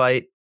villain to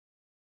fight.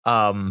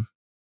 But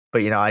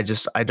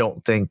I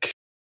don't think,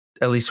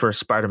 at least for a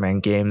Spider-Man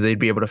game, they'd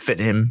be able to fit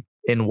him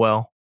in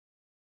well.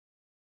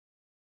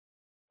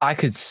 I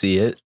could see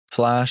it,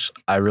 Flash.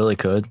 I really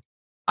could.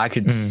 I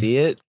could see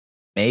it,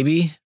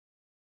 maybe,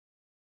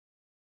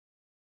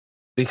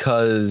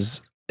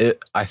 because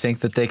I think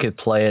that they could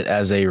play it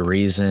as a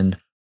reason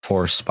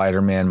for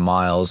Spider-Man,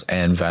 Miles,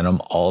 and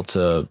Venom all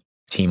to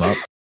team up.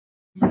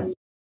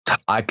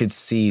 I could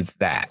see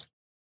that.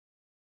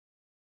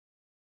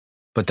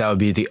 But that would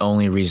be the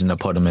only reason to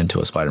put him into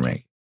a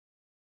Spider-Man.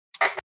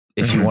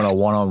 If you want a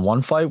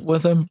one-on-one fight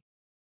with him,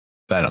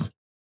 Venom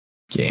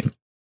game.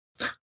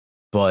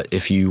 But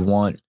if you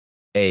want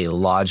a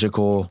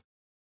logical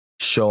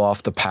show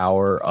off the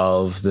power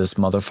of this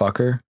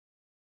motherfucker,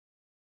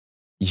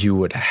 you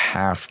would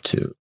have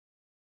to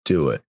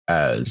do it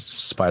as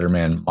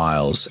Spider-Man,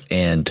 Miles,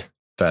 and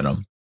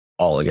Venom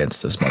all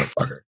against this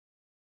motherfucker.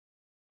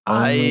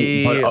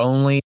 But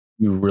only if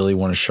you really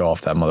want to show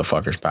off that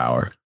motherfucker's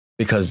power,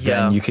 because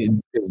then you can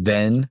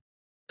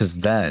because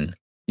then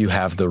you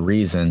have the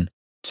reason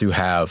to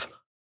have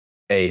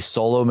a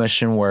solo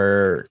mission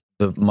where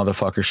the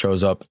motherfucker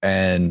shows up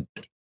and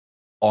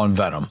on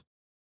Venom.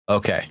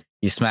 Okay,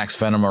 he smacks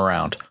Venom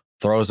around,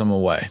 throws him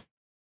away.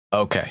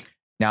 Okay,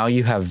 now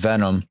you have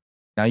Venom.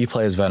 Now you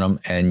play as Venom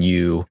and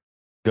you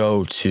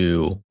go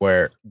to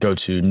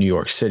New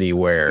York City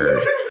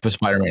where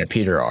Spider-Man and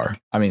Peter are.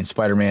 I mean,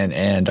 Spider-Man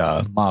and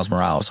Miles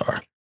Morales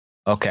are.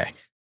 Okay,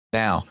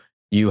 now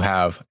you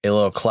have a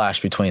little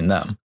clash between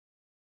them.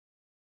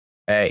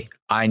 Hey,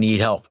 I need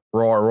help.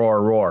 Roar,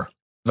 roar, roar.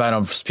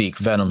 Venom speak,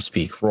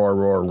 roar,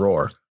 roar,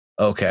 roar.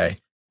 Okay,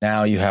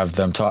 now you have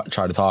them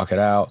try to talk it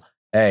out.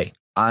 Hey,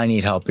 I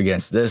need help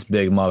against this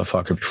big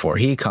motherfucker before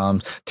he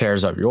comes,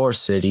 tears up your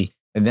city,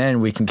 and then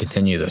we can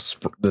continue this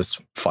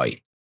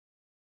fight.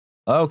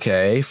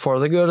 Okay, for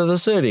the good of the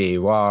city.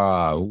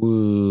 Wow,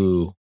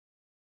 woo.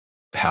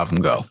 Have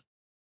them go.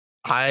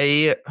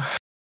 I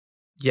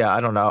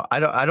don't know.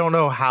 I don't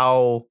know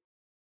how.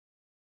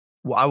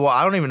 Well,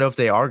 I don't even know if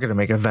they are going to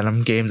make a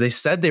Venom game. They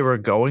said they were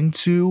going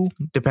to,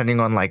 depending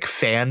on like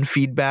fan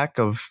feedback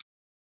of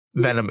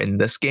Venom in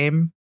this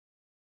game.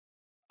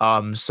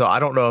 So I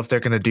don't know if they're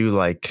going to do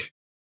like,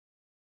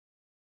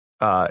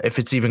 if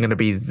it's even going to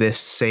be this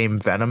same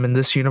Venom in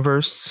this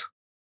universe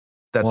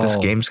that this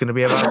game's going to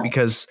be about,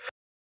 because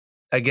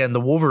again,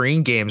 the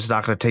Wolverine game is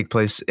not going to take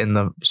place in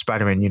the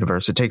Spider-Man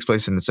universe. It takes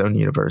place in its own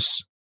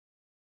universe.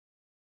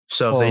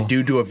 So if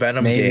they do a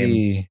Venom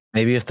game,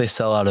 maybe if they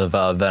sell out of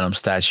Venom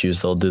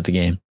statues, they'll do the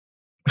game.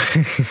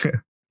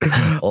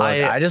 Look,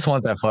 I just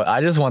want that. I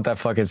just want that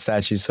fucking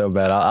statue so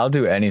bad. I'll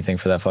do anything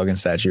for that fucking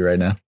statue right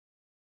now.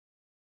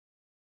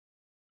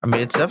 I mean,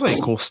 it's definitely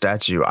a cool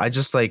statue. I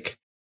just I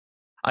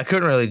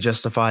couldn't really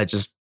justify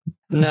just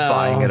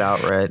buying it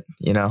outright.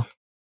 You know,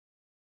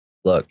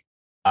 look,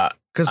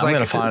 because I'm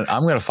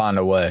gonna find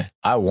a way.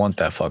 I want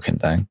that fucking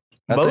thing.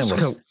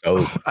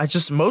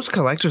 Most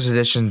collector's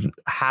editions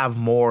have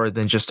more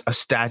than just a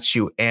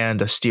statue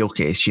and a steel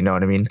case. You know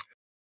what I mean?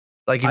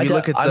 Like if you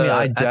look at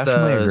I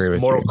definitely agree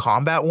with Mortal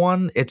Kombat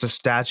one, it's a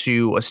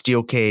statue, a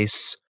steel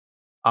case,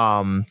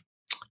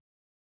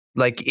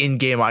 like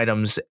in-game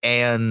items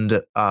and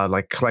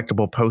like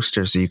collectible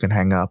posters that you can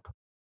hang up.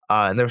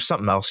 And there was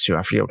something else too.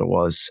 I forget what it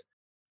was.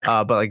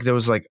 But like there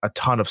was like a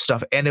ton of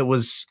stuff, and it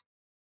was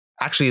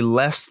actually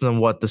less than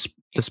what the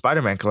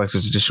Spider-Man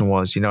collector's edition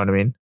was. You know what I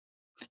mean?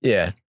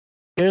 Yeah.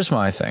 Here's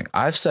my thing.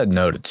 I've said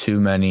no to too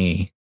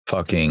many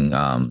fucking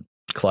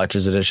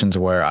collector's editions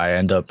where I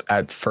end up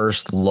at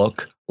first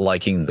look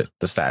liking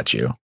the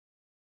statue.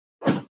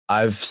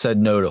 I've said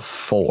no to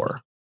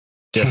four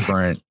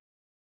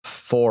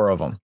of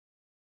them.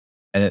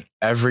 And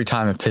every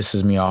time it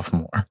pisses me off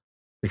more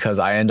because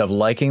I end up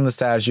liking the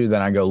statue.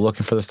 Then I go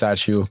looking for the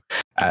statue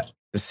to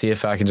see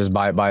if I can just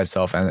buy it by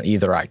itself. And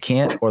either I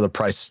can't or the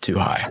price is too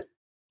high.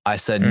 I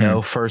said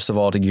no, first of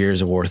all, to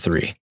Gears of War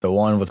 3. The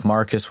one with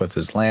Marcus with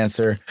his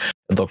Lancer.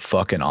 It looked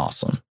fucking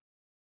awesome.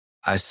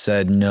 I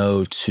said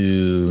no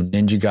to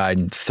Ninja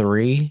Gaiden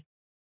 3.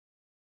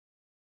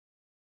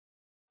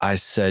 I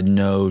said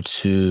no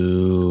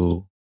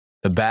to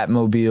the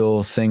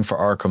Batmobile thing for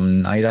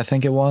Arkham Knight, I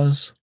think it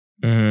was.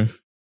 Mm-hmm. It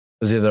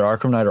was either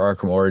Arkham Knight or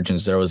Arkham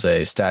Origins. There was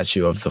a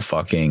statue of the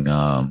fucking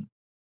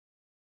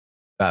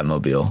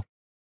Batmobile.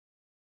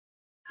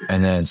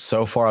 And then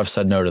so far I've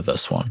said no to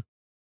this one.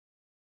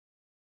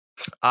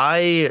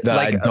 I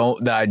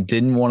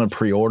didn't want to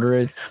pre-order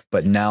it,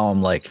 but now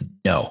I'm like,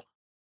 no,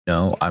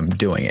 I'm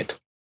doing it.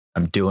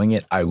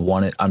 I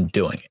want it. I'm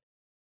doing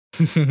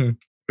it.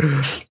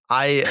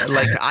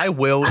 I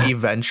will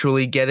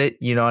eventually get it.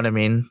 You know what I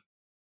mean?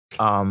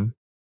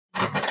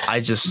 I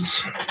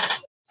just,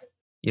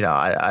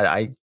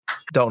 I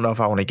don't know if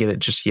I want to get it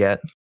just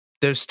yet.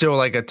 There's still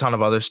like a ton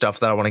of other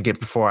stuff that I want to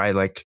get before I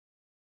like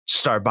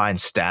start buying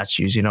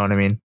statues. You know what I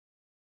mean?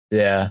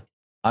 Yeah.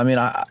 I mean,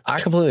 I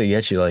completely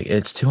get you. Like,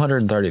 it's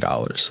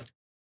 $230.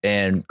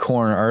 And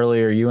Corn,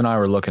 earlier, you and I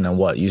were looking at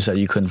what? You said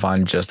you couldn't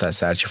find just that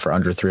statue for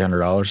under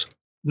 $300?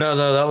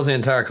 No, that was the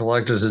entire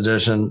collector's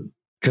edition.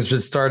 Because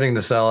it's starting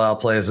to sell out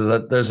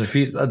places. There's a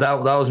few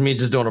that was me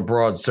just doing a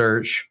broad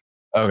search.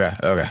 Okay.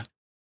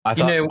 Once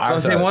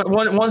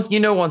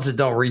it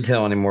don't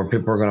retail anymore,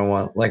 people are gonna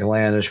want like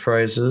outlandish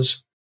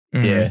prices.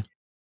 Mm-hmm.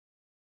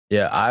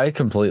 Yeah. I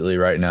completely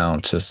right now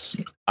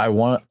I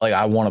want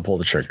to pull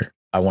the trigger.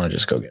 I want to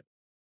just go get it.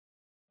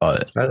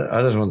 But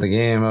I just want the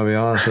game. I'll be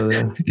honest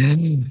with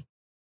you.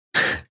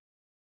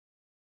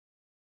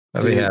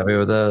 I'd be happy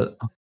with that.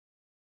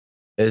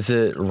 Is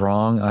it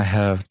wrong? I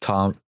have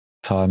Todd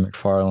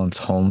McFarlane's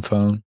home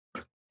phone.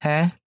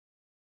 Huh?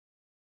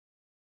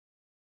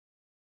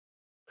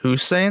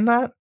 Who's saying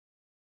that?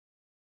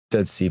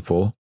 Dead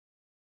Seapool.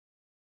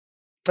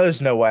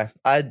 There's no way.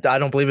 I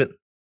don't believe it.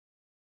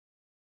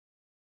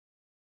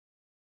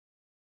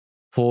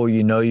 Pool,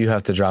 you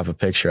have to drop a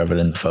picture of it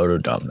in the photo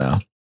dump now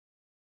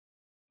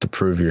to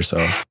prove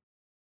yourself.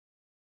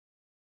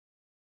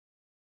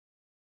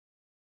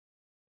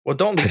 Well,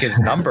 don't leak his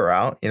number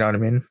out. You know what I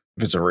mean?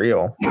 If it's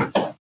real.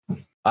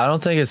 I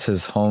don't think it's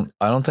his home.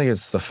 I don't think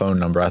it's the phone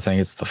number. I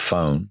think it's the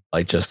phone,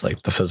 like just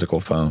like the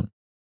physical phone.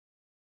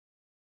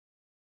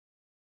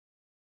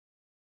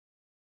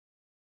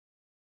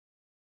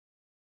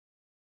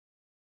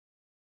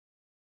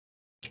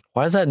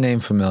 Why is that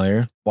name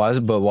familiar? Why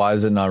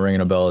is it not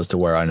ringing a bell as to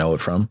where I know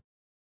it from?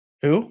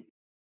 Who?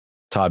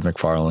 Todd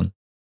McFarlane.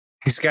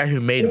 He's the guy who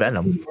made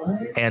Venom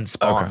and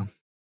Spawn. Okay.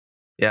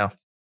 Yeah.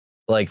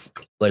 Like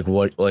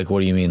what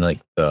do you mean?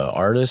 Like the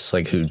artist,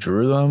 like who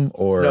drew them,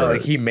 or no?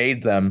 Like he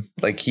made them.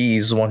 Like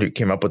he's the one who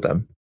came up with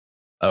them.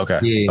 Okay.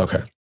 Yeah.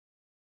 Okay.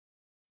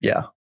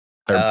 Yeah.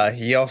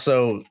 He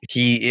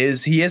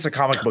is a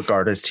comic book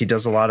artist. He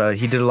did a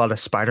lot of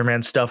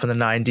Spider-Man stuff in the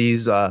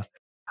 90s.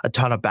 A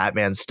ton of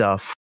Batman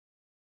stuff.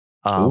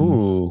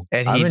 Ooh,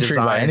 and I'm intrigued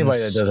by anybody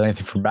that does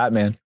anything for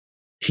Batman.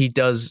 He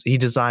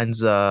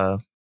designs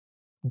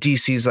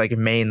DC's like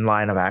main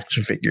line of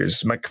action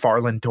figures,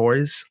 McFarlane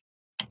Toys.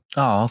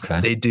 Oh,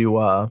 okay. They do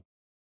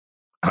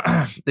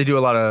they do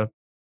a lot of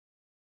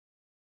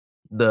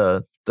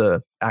the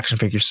action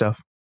figure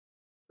stuff.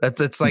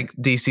 It's like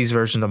DC's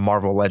version of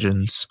Marvel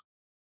Legends.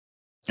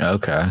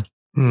 Okay.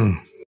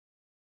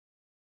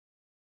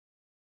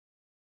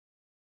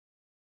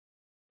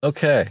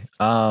 Okay.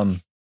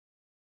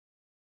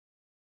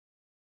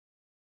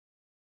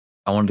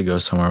 I wanted to go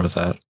somewhere with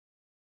that.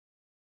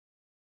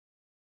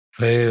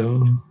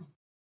 Fail.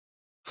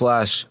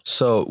 Flash.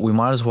 So we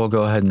might as well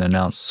go ahead and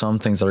announce some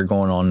things that are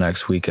going on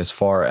next week as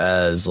far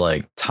as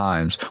like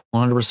times.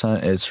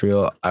 100% it's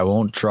real. I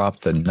won't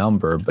drop the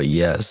number, but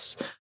yes,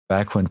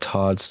 back when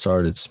Todd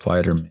started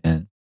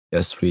Spider-Man,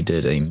 yes, we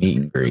did a meet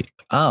and greet.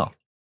 Oh,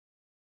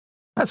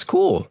 that's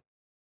cool.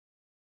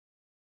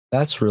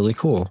 That's really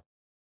cool.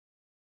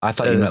 I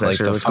thought you meant like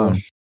the really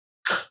phone.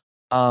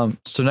 Cool.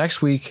 So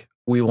next week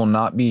we will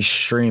not be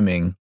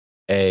streaming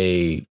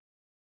a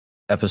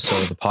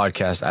episode of the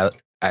podcast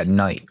at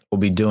night. We'll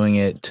be doing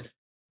it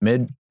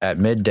at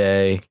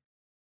midday.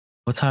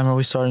 What time are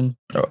we starting?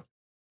 We're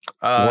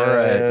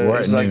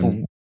at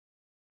noon.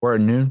 We're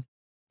at noon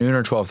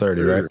or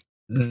 12:30, right?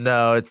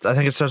 No, I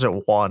think it starts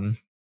at 1.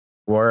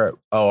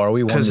 Are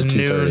we 1 to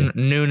 2:30? Because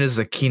noon is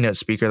the keynote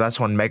speaker. That's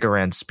when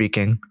Megaran's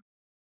speaking.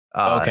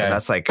 Okay,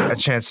 that's like a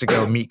chance to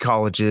go meet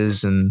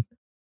colleges and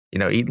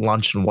eat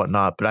lunch and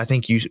whatnot. But I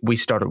think we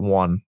start at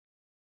 1.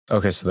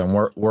 Okay, so then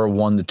we're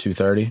 1 to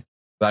 2:30.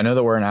 I know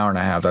that we're an hour and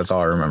a half. That's all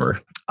I remember.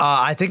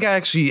 I think I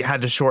actually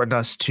had to shorten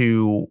us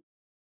to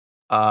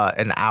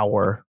an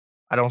hour.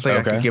 I don't think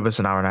I could give us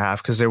an hour and a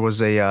half because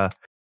there's a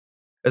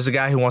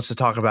guy who wants to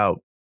talk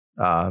about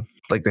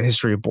like the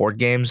history of board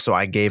games, so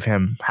I gave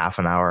him half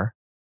an hour.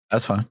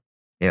 That's fine.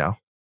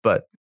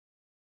 But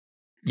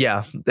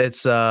yeah,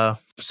 it's so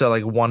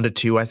like 1 to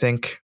 2, I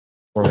think.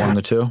 Or 1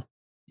 to 2?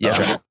 Yeah.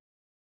 Okay.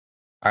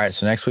 All right,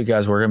 so next week,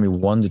 guys, we're gonna be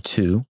 1 to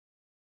 2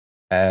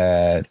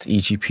 at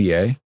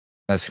EGPA.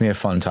 That's gonna be a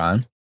fun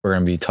time. We're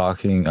gonna be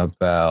talking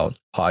about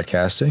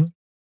podcasting,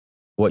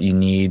 what you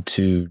need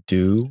to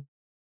do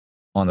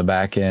on the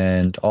back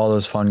end, all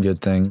those fun,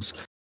 good things.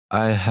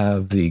 I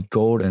have the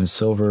gold and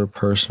silver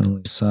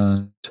personally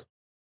signed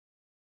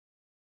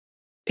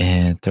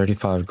and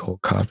 35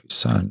 gold copies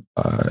signed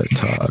by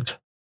Todd.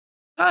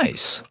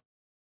 Nice.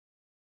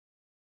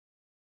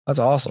 That's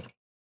awesome.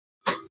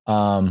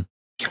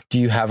 Do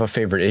you have a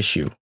favorite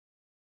issue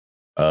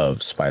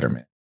of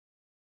Spider-Man?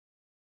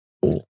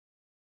 Cool.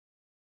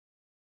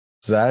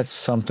 That's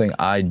something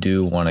I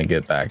do want to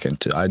get back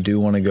into. I do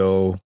want to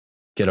go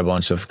get a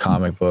bunch of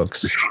comic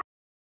books.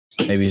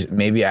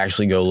 Maybe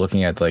actually go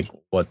looking at like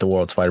what the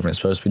world Spider-Man is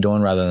supposed to be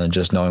doing rather than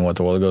just knowing what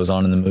the world goes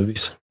on in the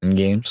movies and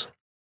games.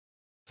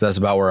 So that's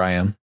about where I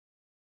am.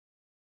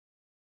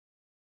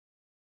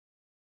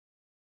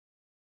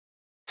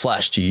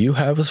 Flash, do you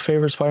have a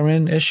favorite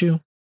Spider-Man issue?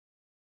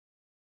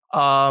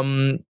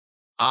 I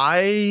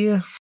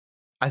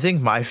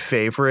think my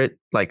favorite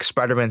like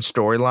Spider-Man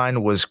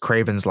storyline was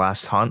Kraven's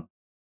Last Hunt.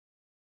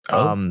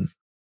 Oh.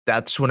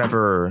 That's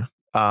whenever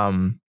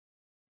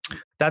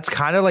that's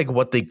kind of like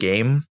what the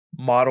game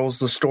models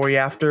the story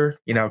after.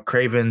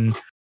 Kraven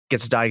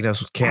gets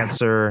diagnosed with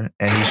cancer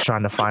and he's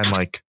trying to find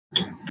like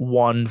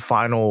one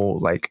final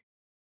like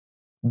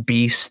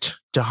beast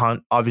to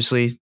hunt,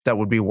 obviously, that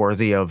would be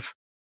worthy of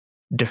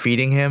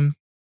defeating him.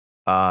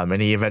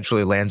 And he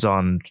eventually lands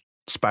on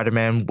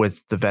Spider-Man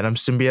with the Venom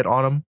symbiote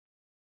on him.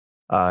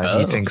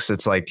 He thinks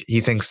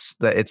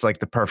that it's like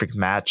the perfect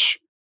match.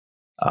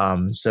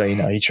 So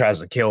he tries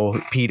to kill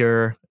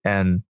Peter,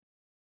 and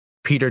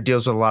Peter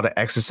deals with a lot of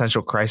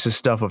existential crisis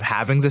stuff of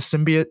having the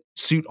symbiote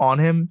suit on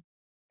him,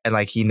 and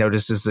like he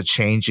notices the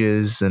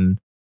changes and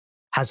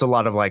has a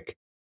lot of like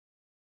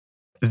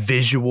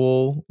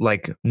visual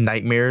like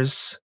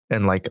nightmares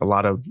and like a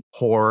lot of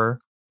horror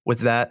with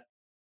that,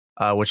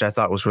 which I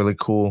thought was really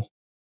cool.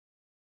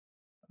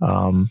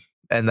 And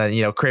then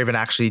Kraven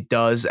actually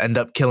does end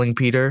up killing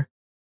Peter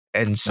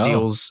and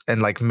steals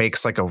and like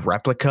makes like a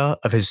replica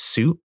of his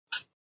suit,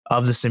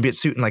 of the symbiote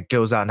suit, and like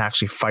goes out and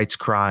actually fights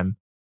crime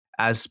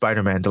as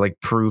Spider-Man to like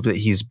prove that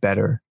he's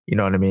better. You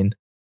know what I mean?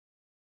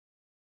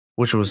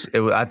 I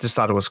just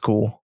thought it was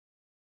cool.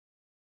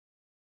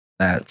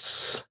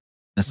 That's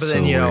but so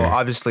then weird.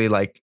 obviously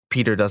like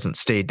Peter doesn't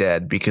stay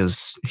dead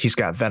because he's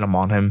got Venom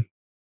on him,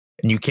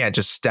 and you can't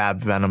just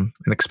stab Venom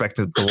and expect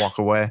it to walk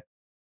away.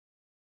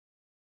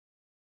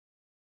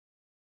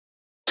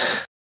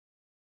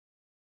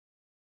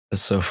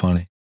 That's so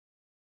funny.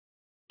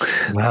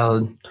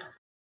 Well,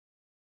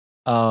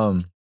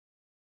 I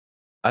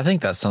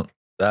think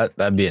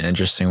that'd be an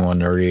interesting one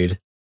to read.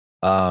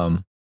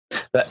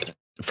 That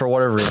for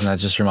whatever reason that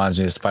just reminds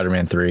me of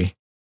Spider-Man 3,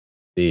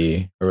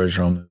 the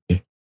original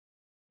movie.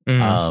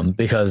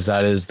 Because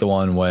that is the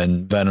one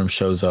when Venom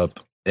shows up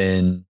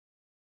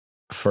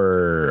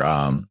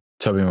for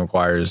Tobey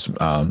Maguire's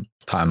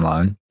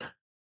timeline.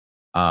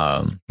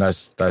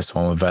 That's the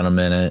one with Venom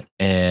in it,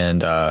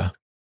 and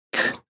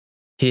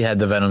he had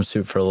the Venom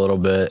suit for a little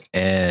bit,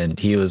 and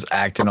he was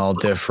acting all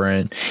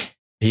different.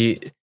 He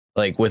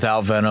like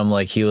without Venom,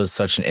 like he was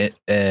such an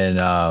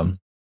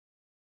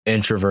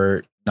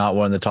introvert, not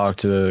wanting to talk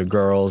to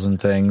girls and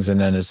things.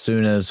 And then as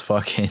soon as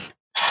he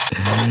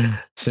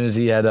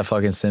had that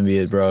fucking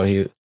symbiote, bro,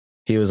 he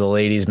was a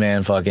ladies'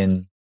 man,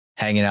 fucking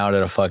hanging out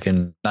at a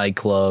fucking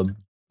nightclub.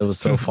 It was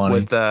so funny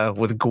with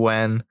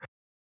Gwen.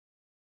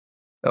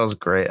 That was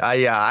great.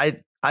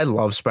 I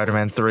love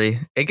Spider-Man 3.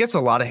 It gets a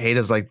lot of hate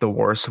as like the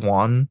worst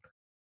one,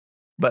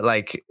 but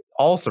like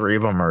all three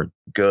of them are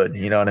good.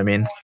 You know what I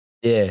mean?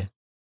 Yeah.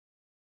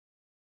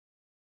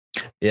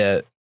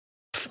 Yeah.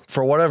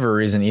 For whatever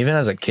reason, even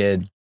as a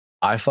kid,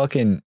 I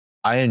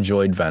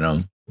enjoyed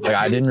Venom. Like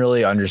I didn't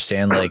really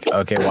understand like,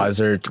 okay, why is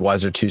there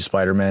two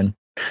Spider-Men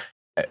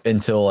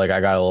until like I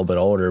got a little bit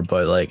older.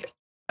 But like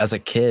as a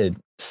kid,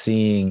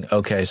 seeing,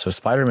 okay, so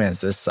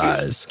Spider-Man's this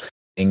size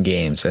in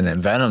games and then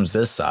Venom's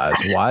this size.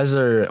 Why is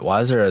there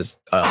a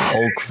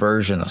Hulk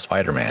version of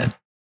Spider-Man?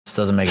 This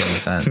doesn't make any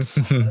sense.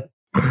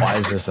 Why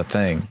is this a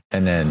thing?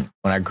 And then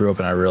when I grew up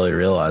and I really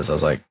realized, I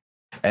was like,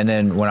 and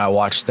then when I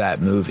watched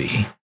that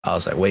movie, I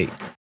was like, wait,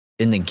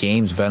 in the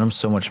games, Venom's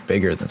so much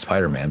bigger than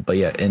Spider-Man, but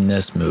yet in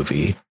this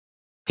movie,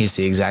 he's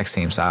the exact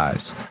same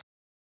size.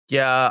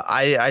 Yeah,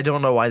 I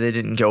don't know why they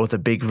didn't go with a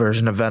big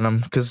version of Venom,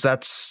 because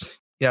that's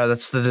the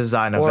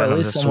design of Venom.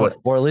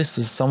 Or at least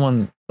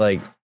someone like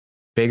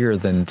bigger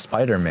than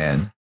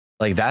Spider-Man.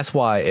 Like that's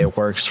why it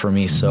works for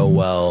me so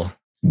well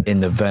in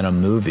the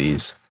Venom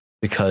movies,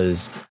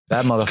 because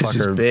that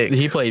motherfucker,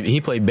 he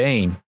played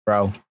Bane,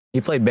 bro.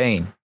 He played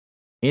Bane.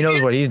 He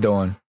knows what he's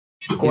doing.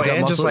 Well,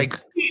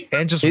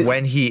 and just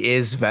when he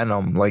is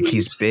Venom, like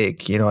he's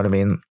big. You know what I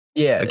mean?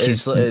 Yeah, like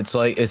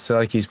it's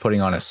like he's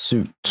putting on a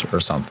suit or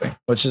something,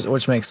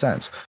 which makes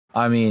sense.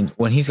 I mean,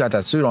 when he's got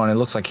that suit on, it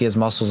looks like he has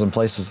muscles in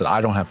places that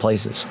I don't have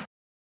places.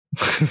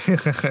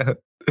 Like,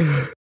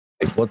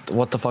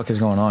 what the fuck is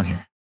going on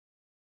here?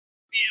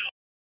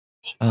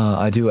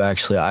 I do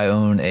actually. I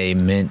own a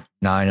mint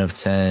 9 of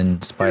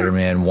 10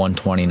 Spider-Man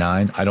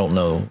 129. I don't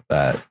know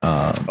that.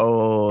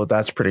 Oh,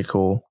 that's pretty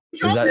cool.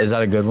 Is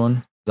that a good one?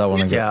 Is that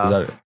one? Yeah. Is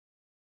that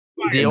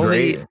the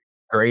only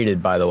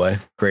graded? By the way,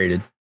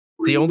 graded.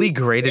 The only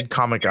graded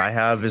comic I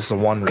have is the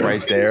one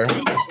right there,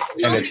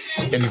 and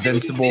it's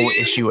Invincible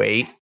issue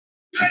 8.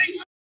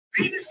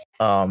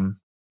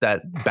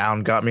 That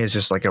Bound got me is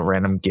just like a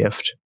random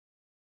gift.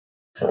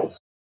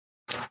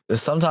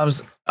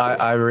 Sometimes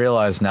I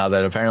realize now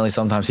that apparently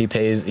sometimes he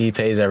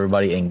pays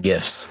everybody in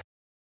gifts.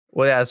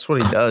 Well, yeah, that's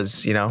what he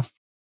does, you know.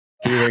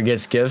 He either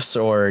gets gifts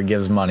or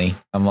gives money.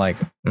 I'm like,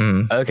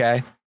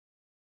 okay.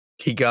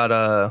 He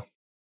got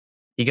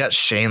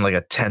Shane like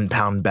a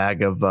 10-pound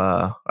bag of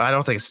I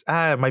don't think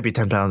it might be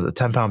 10 pounds, a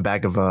 10-pound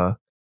bag of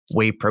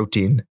whey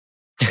protein.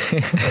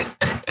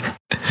 I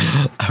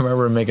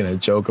remember making a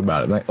joke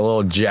about it, like a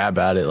little jab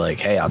at it, like,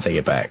 hey, I'll take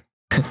it back.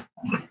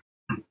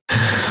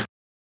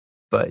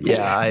 But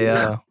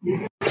yeah,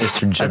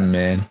 Mr. Jim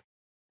Man.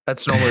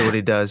 That's normally what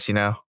he does, you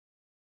know.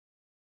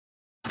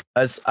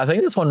 I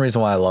think that's one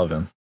reason why I love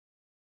him.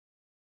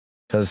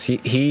 Because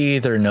he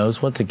either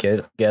knows what to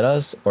get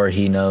us, or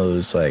he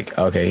knows like,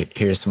 okay,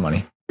 here's some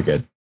money. You're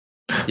good.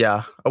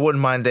 Yeah, I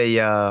wouldn't mind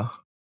a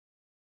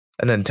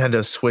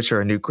Nintendo Switch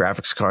or a new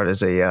graphics card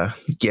as a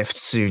gift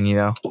soon, you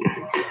know.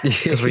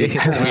 because we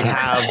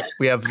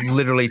have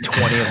literally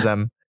 20 of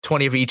them,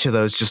 20 of each of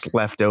those just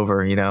left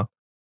over.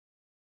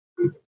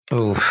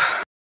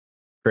 Oof.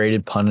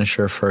 Graded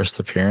Punisher first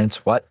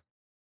appearance. What?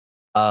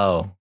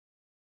 Oh.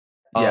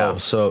 Yeah.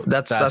 So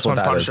that's what when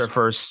that Punisher is.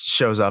 first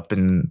shows up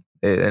in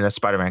a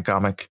Spider-Man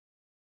comic.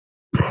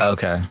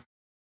 Okay.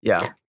 Yeah.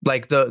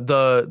 Like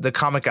the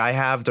comic I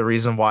have, the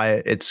reason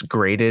why it's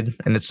graded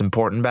and it's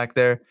important back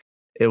there,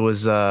 it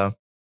was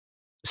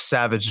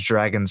Savage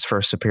Dragon's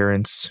first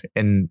appearance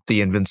in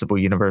the Invincible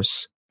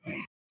universe,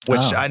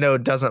 which I know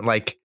doesn't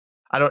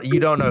you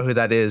don't know who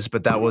that is,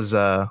 but that was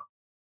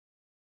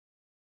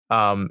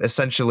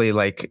essentially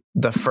like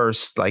the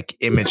first like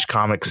Image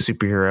Comics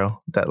superhero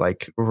that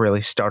like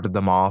really started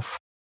them off.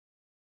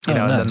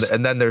 Nice.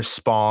 and then there's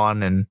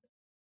Spawn and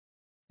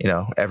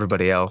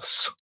everybody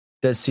else.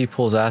 Dead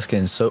Seapool's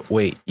asking, so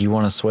wait, you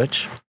want to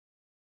switch?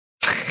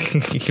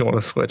 You want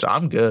to switch?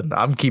 I'm good.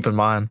 I'm keeping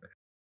mine.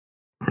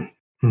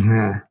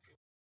 Mm-hmm.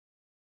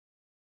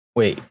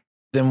 Wait,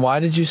 then why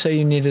did you say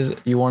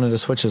you wanted to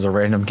switch as a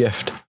random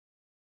gift?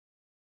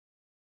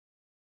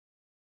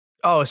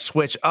 Oh, a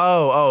switch.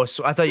 Oh,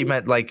 so I thought you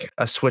meant like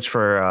a switch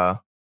for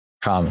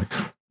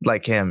Comics.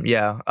 Like him.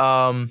 Yeah.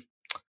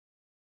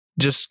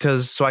 Just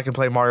because so I can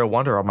play Mario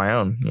Wonder on my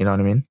own. You know what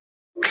I mean?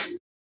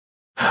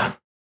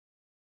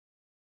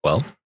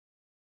 Well.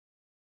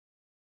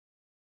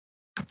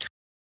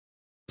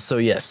 So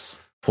yes,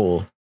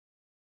 Pool.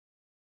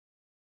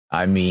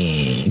 I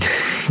mean,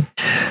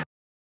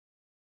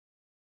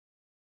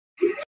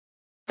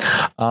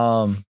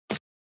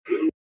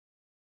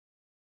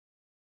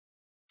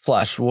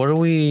 Flash, what do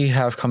we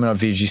have coming up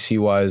VGC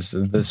wise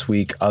this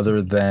week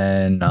other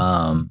than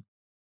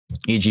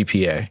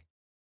EGPA?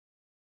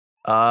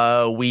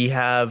 We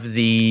have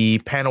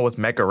the panel with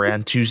Mega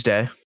Ran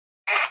Tuesday.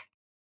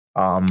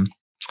 Trying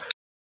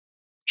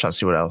to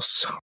see what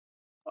else.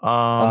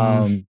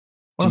 What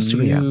else do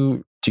we have?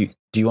 Do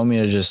you want me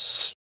to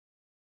just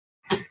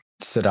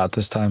sit out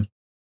this time?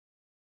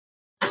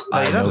 No,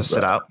 you don't have to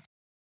sit out.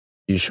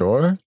 You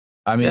sure?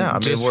 I mean, yeah,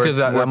 just because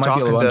that might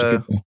be a bunch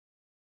of people.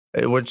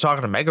 We're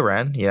talking to Mega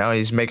Ran.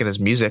 He's making his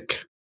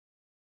music.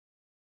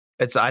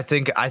 I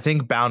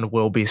think Bound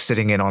will be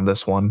sitting in on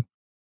this one.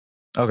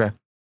 Okay.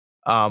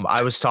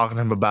 I was talking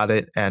to him about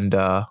it, and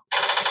I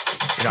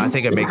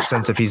think it makes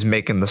sense if he's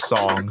making the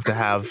song to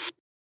have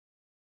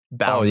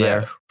Bound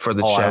there for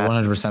the chat.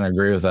 I 100%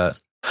 agree with that.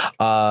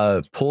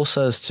 Pool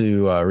says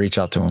to reach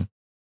out to him.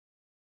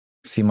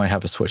 So he might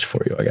have a switch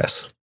for you, I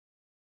guess.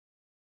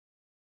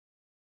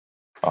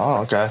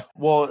 Oh, okay.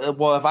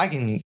 Well, if I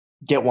can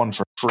get one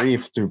for free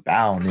through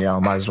Bound,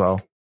 might as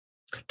well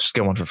just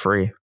get one for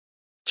free.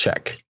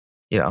 Check.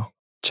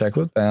 Check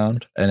with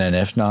Bound, and then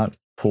if not,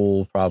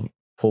 Pool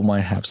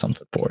might have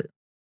something for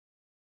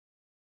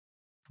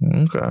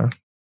you. Okay.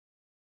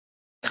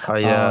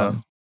 Yeah.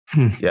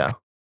 Yeah.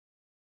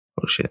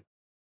 Oh shit.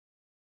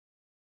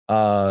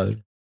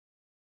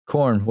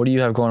 Corn, what do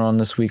you have going on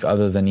this week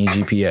other than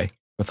EGPA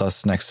with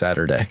us next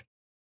Saturday?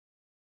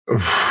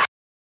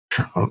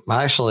 I'm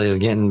actually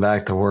getting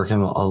back to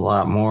working a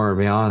lot more, to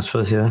be honest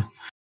with you.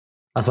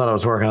 I thought I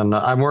was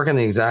I'm working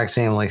the exact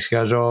same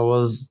schedule I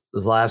was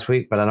as last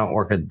week, but I don't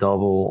work a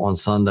double on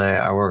Sunday.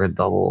 I work a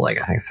double I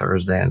think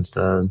Thursday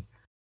instead.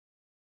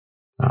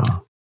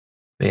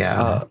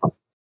 Yeah. I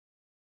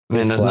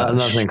mean, there's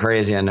nothing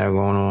crazy I know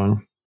going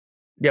on.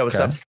 Yeah, what's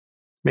up?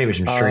 Maybe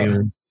some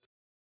streaming.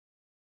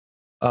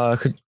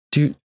 Could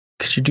you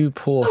do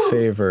Pool a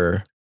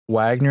favor?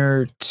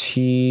 Wagner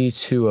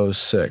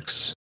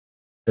T206.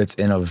 It's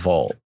in a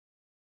vault.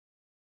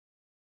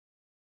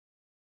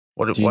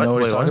 Do you know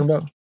what he's talking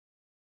about?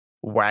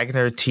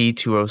 Wagner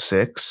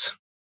T206.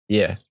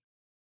 Yeah.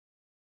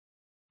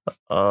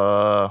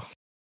 I'm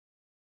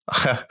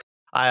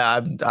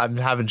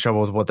having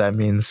trouble with what that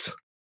means.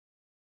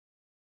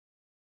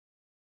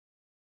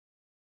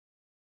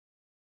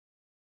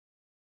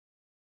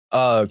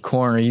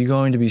 Corn, are you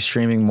going to be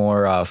streaming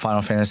more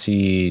Final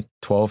Fantasy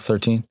 12,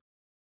 13?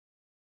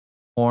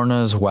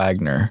 Orna's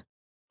Wagner.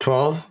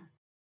 12?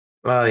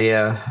 Oh,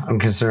 yeah. I'm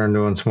considering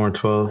doing some more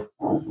 12.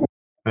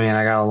 I mean,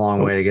 I got a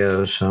long way to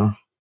go, so.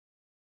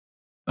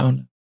 Oh,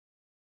 no.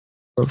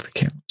 Broke the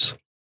cameras.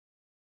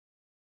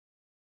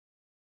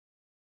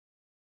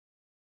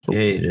 Yeah,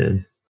 you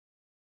did.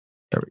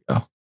 There we go.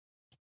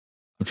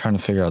 I'm trying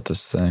to figure out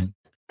this thing.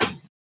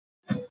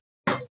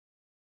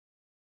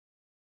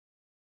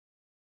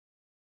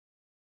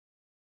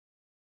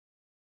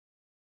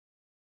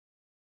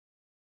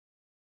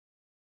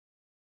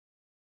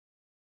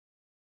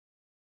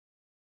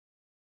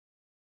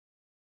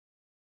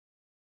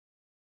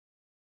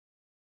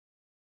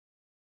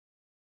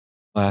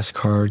 Last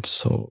card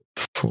sold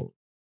for.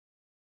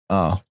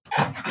 Oh,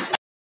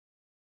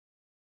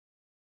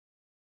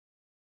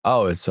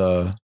 it's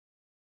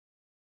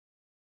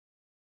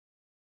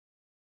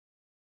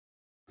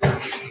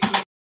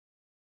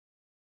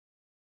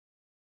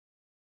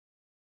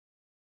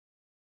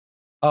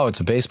it's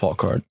a baseball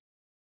card.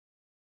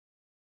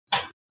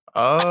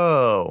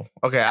 Oh,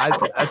 okay. I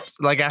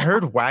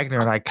heard Wagner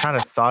and I kind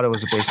of thought it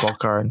was a baseball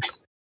card.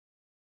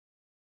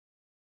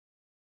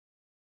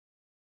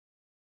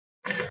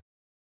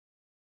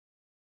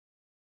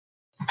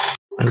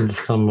 I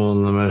stumbled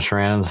on the most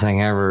random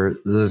thing ever.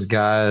 This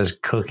guy is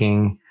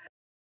cooking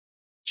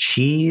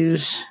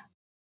cheese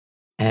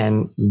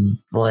and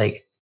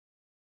like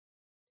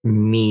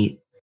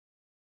meat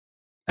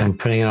and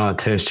putting it on a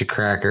toasted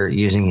cracker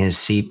using his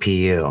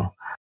CPU.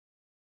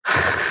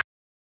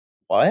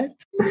 What?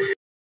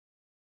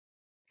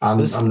 I'm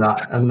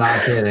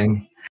not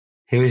kidding.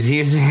 He was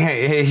using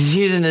a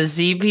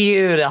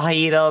CPU to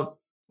heat up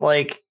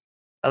like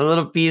a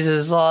little piece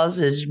of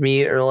sausage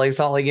meat or like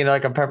something,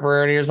 like a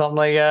pepperoni or something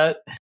like that,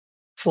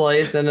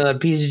 sliced into a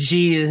piece of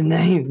cheese and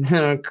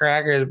then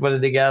crackers, put it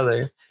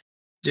together.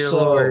 Dear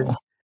Lord.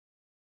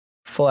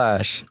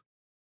 Flash,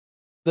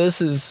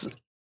 this is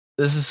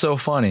so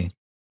funny.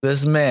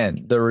 This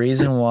man, the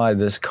reason why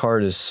this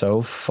card is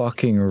so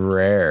fucking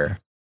rare.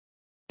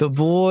 The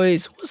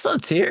boys, what's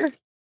up, Tier?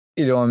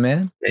 You doing,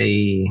 man?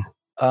 Hey.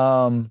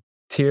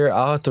 Tier,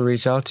 I'll have to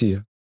reach out to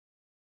you.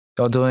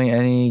 Y'all doing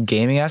any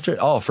gaming after?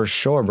 Oh, for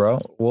sure, bro.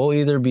 We'll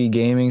either be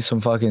gaming some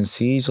fucking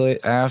Siege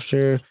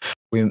after,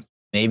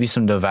 maybe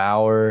some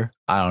Devour.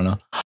 I don't know.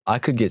 I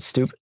could get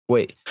stupid.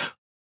 Wait.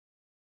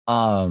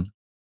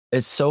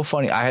 It's so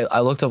funny. I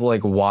looked up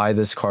like why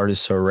this card is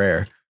so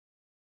rare.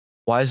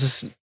 Why is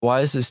this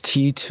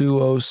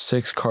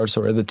T206 card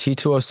so rare? The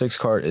T206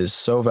 card is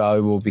so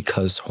valuable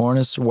because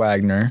Honus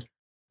Wagner,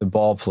 the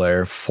ball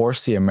player,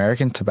 forced the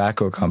American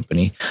Tobacco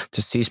Company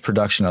to cease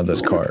production of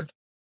this card.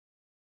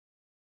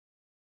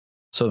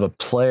 So the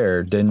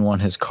player didn't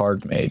want his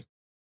card made.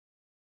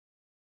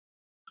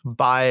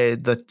 By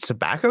the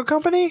tobacco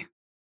company?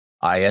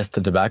 Yes, the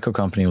tobacco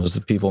company was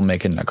the people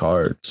making the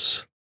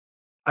cards.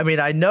 I mean,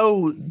 I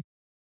know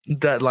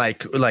that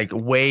like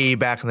way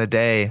back in the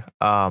day,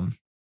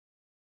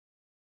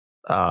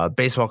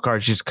 baseball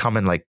cards just come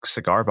in like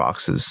cigar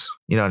boxes.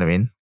 You know what I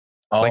mean?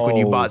 Like when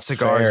you bought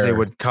cigars, fair. they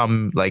would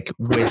come like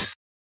with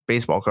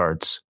baseball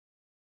cards.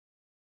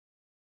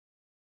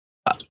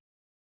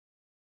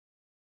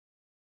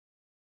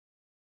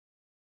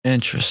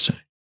 Interesting.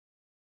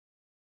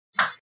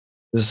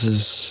 This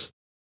is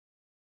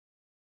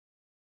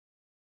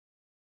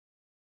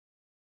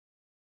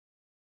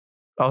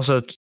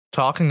Also,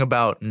 talking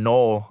about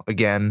Noel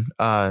again,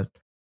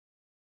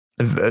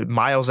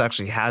 Miles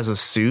actually has a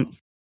suit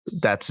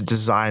that's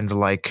designed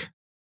like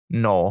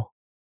Noel.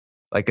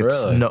 Like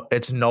it's Really?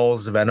 it's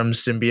Noel's Venom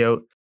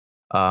symbiote.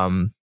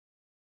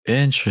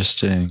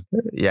 interesting.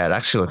 Yeah, it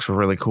actually looks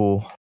really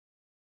cool.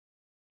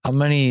 How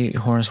many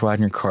Honus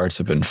Wagner cards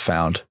have been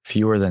found?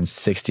 Fewer than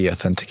 60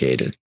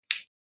 authenticated.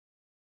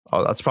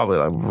 Oh, that's probably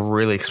like a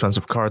really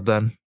expensive card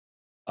then.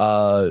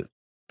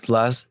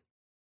 Last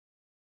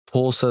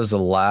pool says the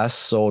last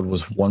sold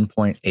was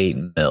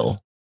 1.8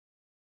 mil.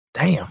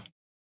 Damn.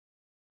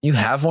 You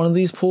have one of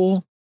these,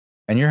 pool,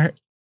 and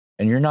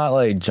you're not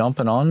like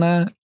jumping on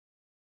that,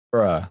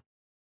 bruh.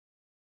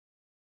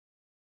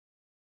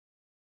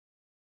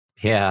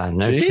 Yeah,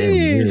 no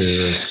kidding.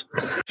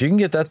 If you can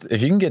get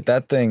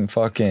that thing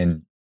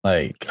fucking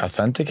like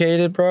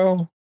authenticated, bro,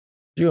 could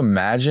you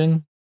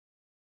imagine?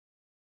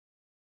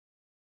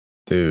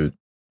 Dude,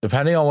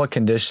 depending on what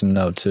condition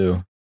though,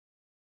 too.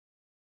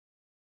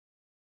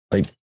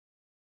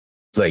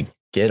 Like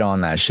get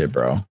on that shit,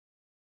 bro.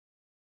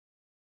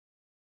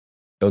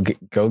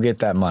 Go get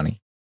that money.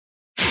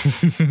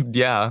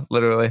 Yeah,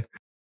 literally.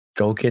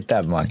 Go get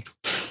that money.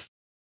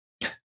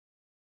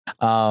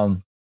 All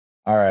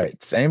right.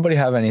 Does anybody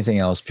have anything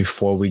else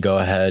before we go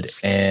ahead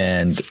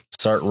and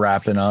start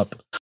wrapping up?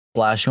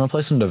 Flash, you want to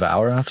play some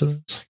Devour after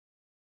this?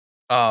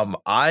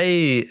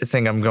 I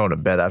think I'm going to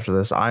bed after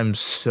this. I'm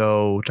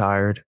so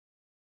tired.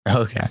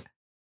 Okay.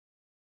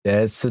 Yeah,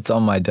 it sits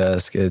on my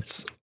desk.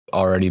 It's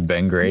already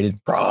been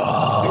graded.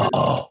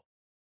 Bro.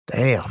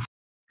 Damn.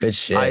 Good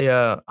shit.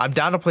 I'm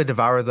down to play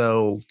Devour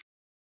though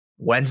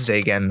Wednesday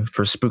again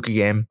for Spooky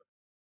Game.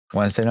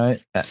 Wednesday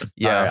night?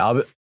 Yeah. All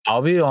right,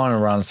 I'll be on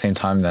around the same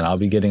time then. I'll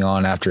be getting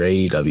on after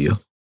AEW.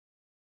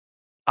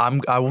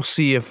 I will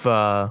see if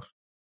my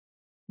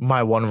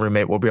one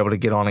roommate will be able to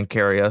get on and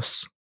carry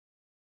us.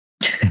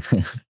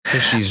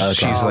 She's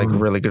like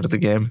really good at the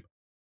game.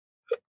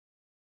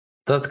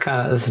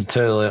 This is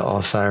totally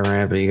offside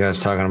rant, but you guys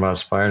talking about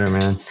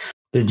Spider-Man.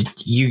 Did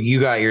you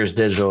got yours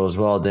digital as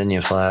well, didn't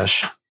you,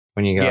 Flash?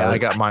 When you got I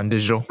got mine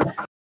digital.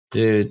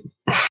 Dude,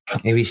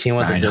 have you seen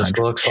what the disc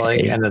looks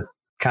like? And it's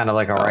kind of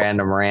like a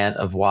random rant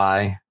of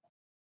why.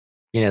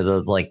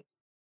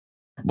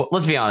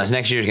 Let's be honest,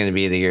 next year is going to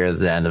be the year of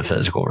the end of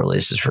physical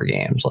releases for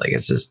games. Like,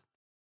 it's just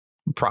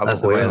probably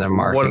that's the way they're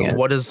marketing it.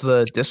 What does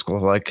the disc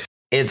look like?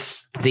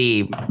 It's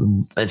the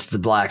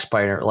black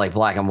spider, like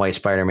black and white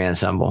Spider-Man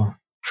symbol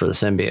for the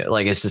symbiote.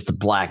 Like, it's just the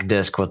black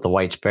disc with the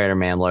white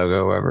Spider-Man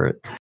logo over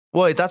it.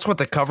 Well, that's what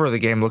the cover of the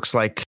game looks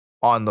like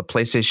on the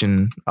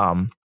PlayStation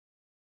home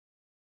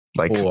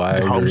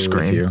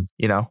screen.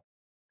 You know,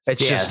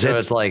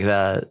 it's like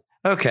that.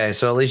 Okay,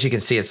 so at least you can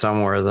see it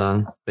somewhere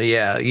then. But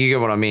yeah, you get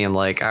what I mean.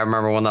 Like, I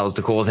remember when that was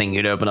the cool thing.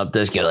 You'd open up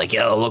disc, you're like,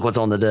 yo, look what's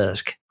on the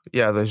disc.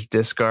 Yeah, there's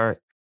disc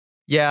art.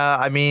 Yeah,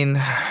 I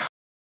mean,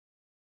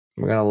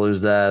 we're gonna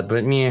lose that,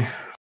 but yeah.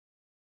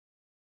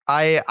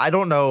 I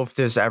don't know if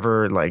there's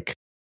ever like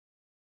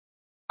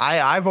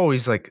I've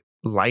always like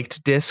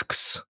liked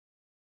discs.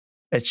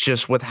 It's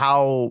just with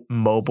how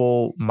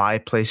mobile my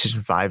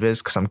PlayStation 5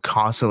 is, because I'm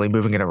constantly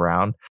moving it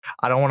around.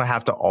 I don't want to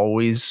have to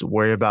always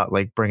worry about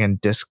like bringing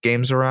disc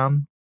games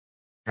around.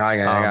 I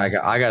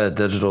got a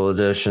digital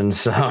edition,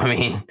 so I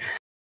mean,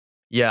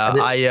 yeah,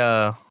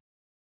 I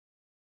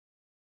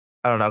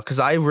don't know, because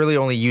I really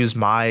only use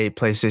my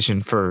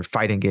PlayStation for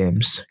fighting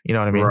games. You know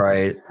what I mean?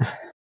 Right.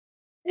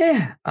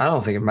 Yeah, I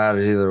don't think it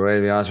matters either way,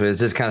 to be honest with you. It's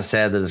just kind of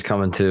sad that it's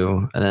coming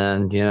to an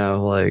end,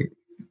 like.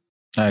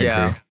 I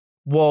agree.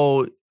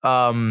 Well,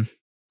 I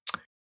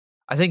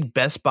think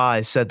Best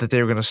Buy said that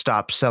they were going to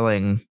stop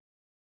selling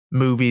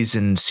movies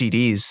and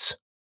CDs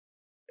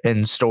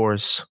in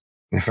stores.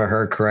 If I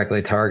heard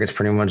correctly, Target's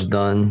pretty much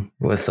done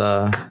with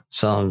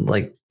some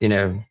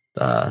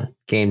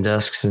game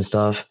discs and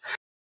stuff.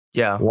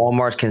 Yeah.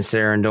 Walmart's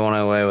considering doing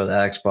away with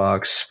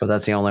Xbox, but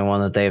that's the only one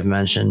that they've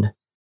mentioned.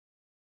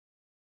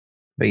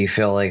 But you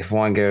feel like if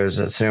one goes,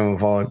 soon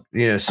will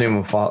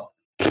follow.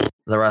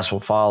 The rest will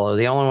follow.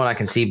 The only one I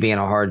can see being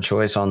a hard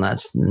choice on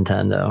that's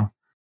Nintendo.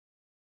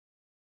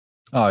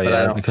 Oh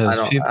yeah,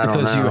 because you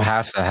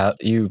have to have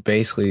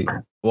basically.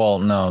 Well,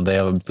 no, they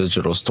have a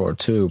digital store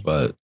too,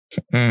 but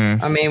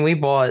I mean, we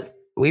bought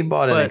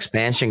an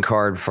expansion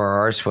card for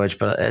our Switch,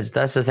 but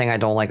that's the thing I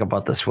don't like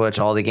about the Switch.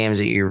 All the games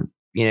that you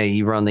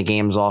run the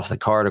games off the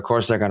card. Of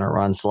course, they're going to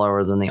run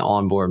slower than the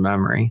onboard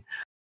memory.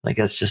 Like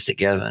that's just a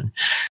given.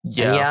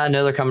 Yeah, I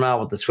know they're coming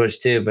out with the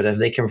Switch too, but if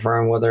they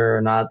confirm whether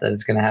or not that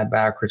it's going to have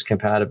backwards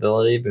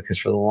compatibility, because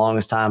for the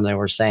longest time they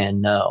were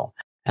saying no.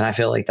 And I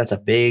feel like that's a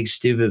big,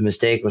 stupid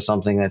mistake with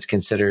something that's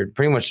considered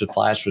pretty much what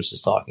Flash was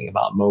just talking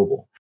about,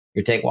 mobile.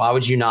 Why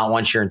would you not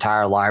want your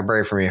entire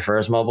library from your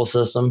first mobile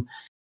system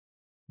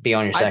be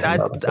on your second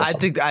mobile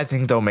system? I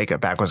think they'll make it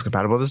backwards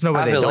compatible. There's no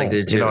way they don't. Like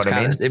they do. You know what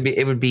I mean?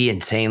 It would be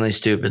insanely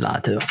stupid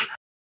not to.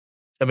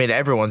 I mean,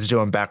 everyone's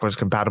doing backwards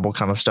compatible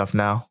kind of stuff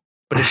now.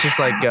 But it's just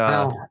like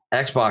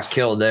Xbox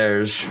killed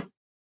theirs.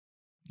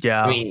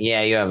 Yeah. I mean,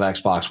 yeah, you have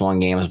Xbox One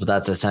games, but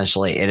that's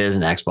essentially it is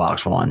an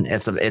Xbox One.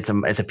 It's a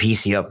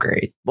PC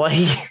upgrade.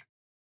 Like,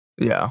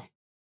 yeah.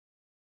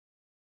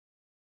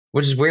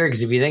 Which is weird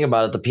because if you think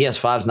about it, the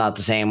PS5 is not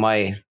the same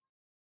way.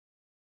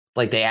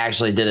 Like they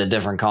actually did a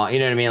different you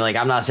know what I mean? Like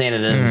I'm not saying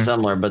it isn't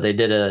similar, but they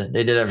did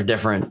a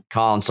different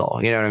console.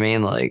 You know what I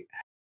mean? Like,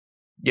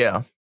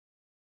 yeah.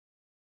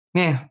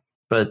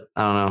 But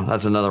I don't know.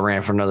 That's another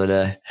rant for another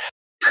day.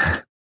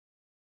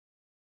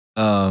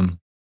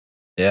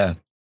 Yeah,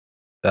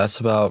 that's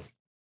about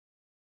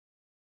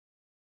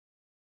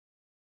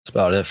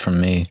it from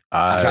me.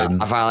 I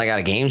finally got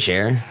a game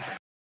share.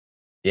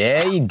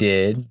 Yeah, you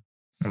did.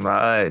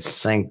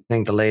 Nice. Thank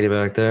the lady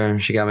back there.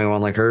 She got me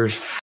one like hers.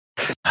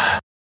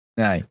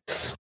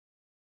 Nice.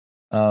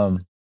 So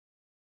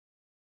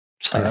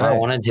if I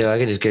wanted to, I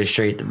could just go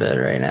straight to bed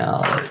right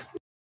now.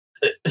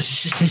 You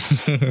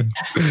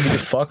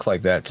could fuck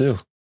like that too.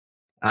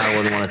 I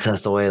wouldn't want to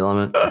test the weight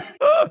limit.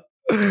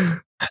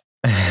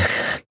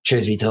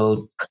 Truth be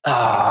told,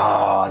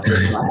 I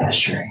did my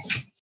ashtray.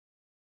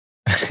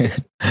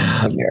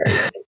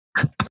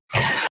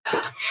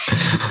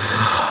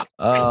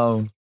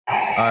 All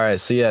right,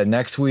 so yeah,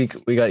 next week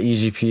we got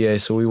EGPA,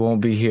 so we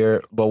won't be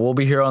here, but we'll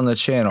be here on the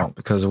channel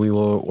because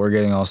we're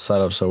getting all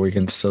set up so we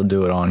can still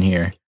do it on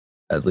here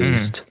at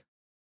least.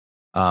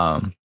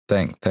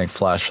 Thank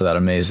Flash for that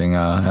amazing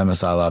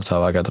MSI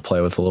laptop I got to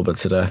play with a little bit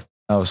today.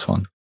 That was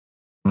fun.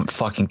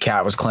 Fucking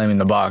cat was claiming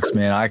the box,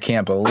 man. I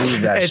can't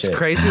believe that it's shit.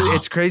 Crazy.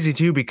 It's crazy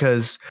too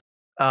because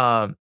we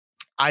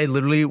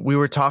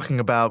were talking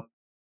about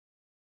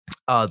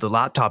the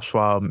laptops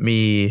while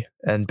me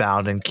and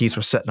Bound and Keith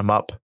were setting them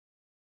up.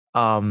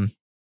 And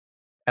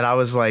I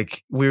was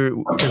like,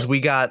 because we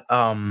got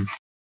the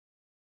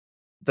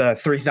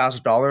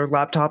 $3,000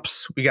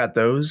 laptops. We got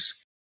those.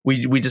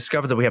 We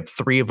discovered that we have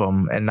 3 of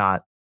them and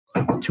not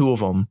 2 of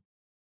them.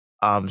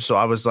 So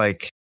I was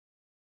like,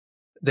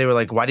 they were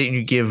like, why didn't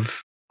you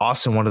give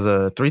Austin one of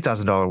the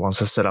 $3,000 ones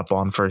to set up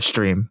on for a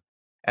stream?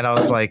 And I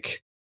was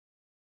like,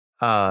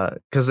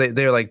 because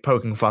they were like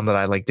poking fun that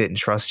I like didn't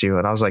trust you,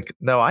 and I was like,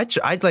 no, I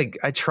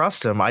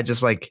trust him. I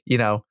just like,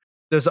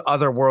 there's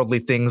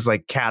otherworldly things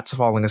like cats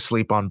falling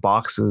asleep on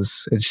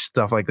boxes and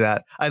stuff like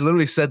that. I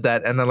literally said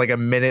that, and then like a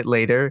minute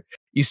later,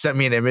 you sent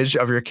me an image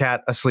of your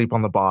cat asleep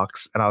on the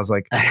box, and I was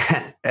like,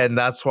 and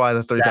that's why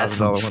the $3,000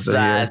 ones are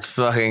here. That's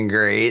fucking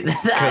great.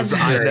 Because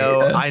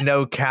I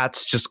know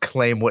cats just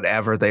claim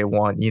whatever they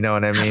want. You know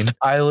what I mean?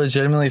 I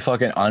legitimately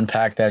fucking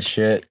unpacked that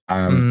shit.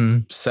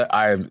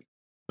 I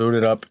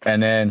booted up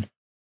and then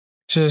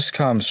just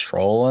come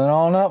strolling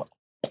on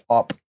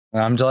up,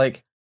 and I'm just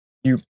like,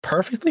 you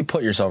perfectly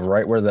put yourself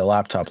right where the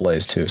laptop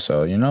lays too.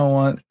 So you know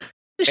what?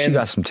 You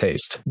got some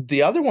taste.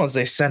 The other ones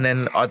they sent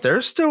in,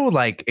 they're still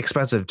like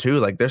expensive too.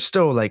 Like they're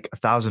still like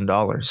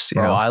 $1,000.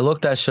 Bro, I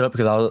looked that shit up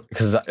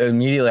because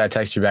immediately I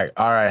text you back.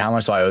 All right, how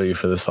much do I owe you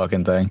for this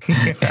fucking thing?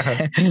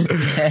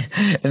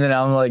 And then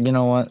I'm like, you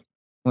know what?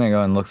 I'm gonna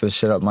go and look this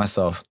shit up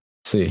myself.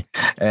 See,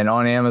 and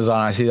on Amazon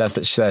I see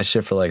that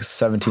shit for like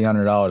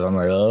 $1,700. I'm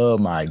like, oh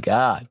my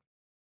god.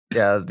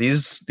 Yeah,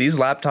 these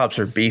laptops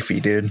are beefy,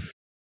 dude.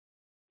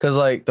 Because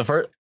like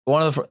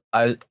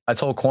I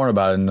told Corn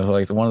about it, and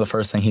like one of the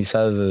first thing he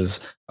says is,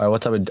 "All right,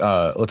 what type of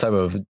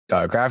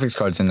graphics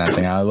cards in that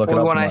thing?" I look it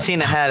up. When I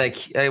seen it had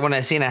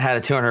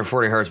a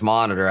 240 hertz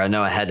monitor, I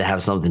know I had to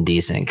have something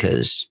decent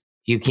because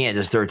you can't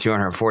just throw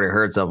 240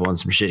 hertz up on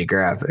some shitty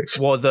graphics.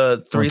 Well,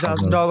 the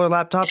 $3,000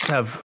 laptops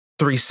have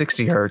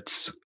 360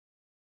 hertz.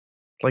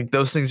 Like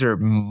those things are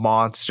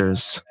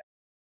monsters.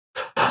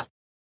 I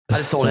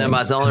just told him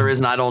that's the only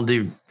reason I don't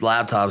do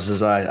laptops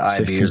is I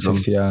abuse them.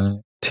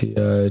 1660 Ti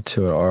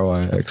to an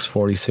RYX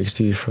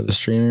 4060 for the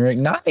streaming rig.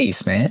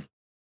 Nice, man.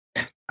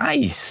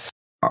 Nice.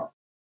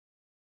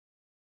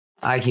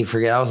 I keep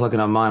forgetting. I was looking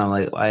at mine. I'm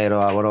like, what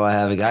do I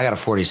have? I got a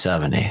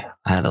 4070. I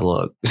had to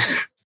look.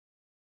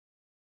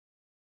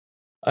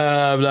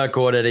 I'm not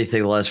going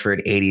anything less for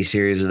an 80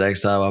 series the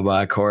next time I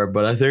buy a card,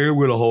 but I think I'm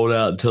going to hold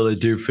out until they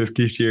do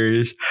 50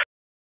 series.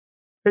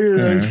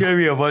 It's going to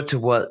be a bunch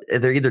of what?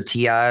 They're either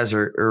TIs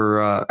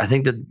or I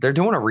think they're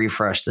doing a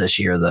refresh this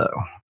year, though.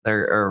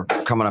 They're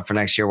coming up for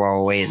next year while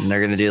we're waiting.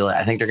 They're going to do,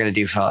 I think they're going to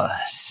do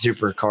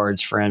super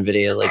cards for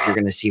NVIDIA. Like you're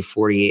going to see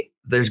 48.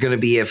 There's going to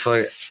be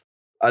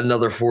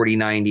another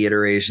 4090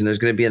 iteration. There's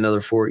going to be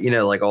another 40,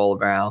 like all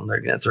around. They're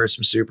going to throw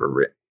some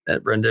super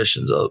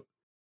renditions up.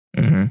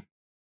 Mm-hmm.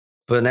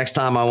 But next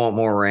time I want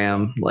more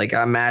RAM. Like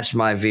I matched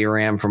my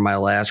VRAM from my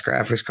last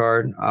graphics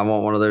card. I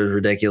want one of those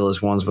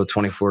ridiculous ones with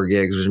 24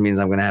 gigs, which means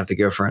I'm going to have to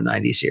go for a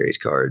 90 series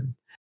card.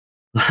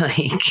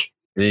 Like,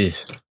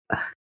 jeez.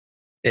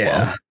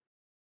 Yeah.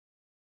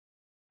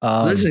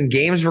 Listen,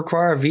 games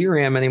require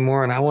VRAM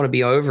anymore, and I want to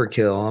be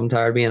overkill. I'm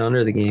tired of being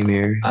under the game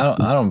here. I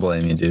don't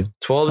blame you, dude.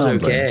 12 is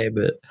okay,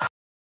 but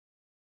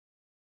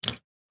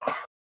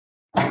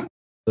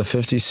the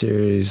 50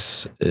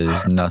 series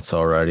is nuts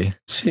already.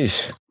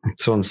 Sheesh.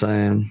 That's what I'm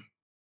saying.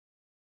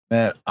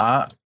 Man,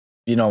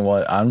 you know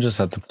what? I'm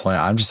just at the point.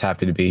 I'm just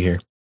happy to be here.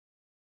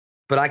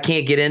 But I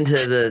can't get into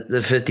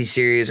the 50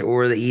 series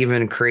or the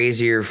even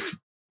crazier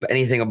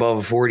anything above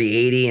a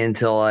 4080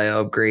 until I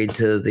upgrade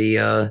to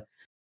the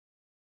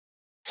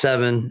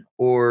 7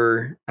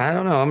 or I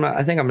don't know.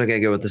 I think I'm gonna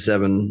go with the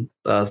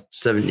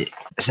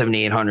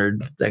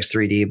 7800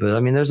 X3D. But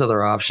I mean, there's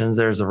other options.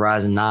 There's the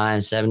Ryzen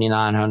 9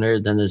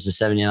 7900. Then there's the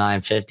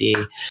 7950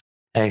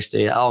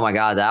 X3. Oh my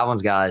god, that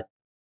one's got.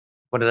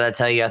 What did I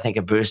tell you? I think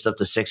it boosts up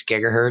to 6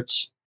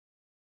 gigahertz.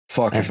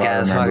 Fuck, it's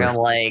got fucking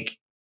like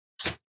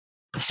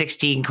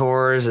 16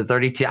 cores and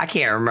 32. I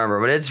can't remember,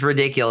 but it's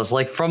ridiculous.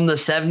 Like from the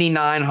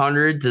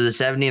 7900 to the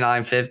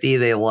 7950,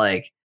 they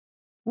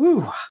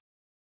woo.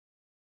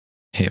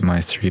 Hate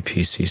my 3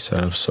 PC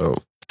setup,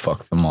 so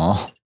fuck them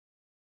all.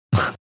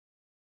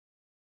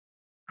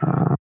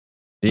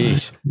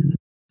 Jeez.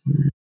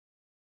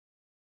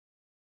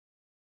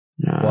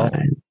 Well,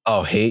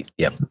 hate.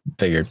 Yep,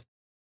 figured.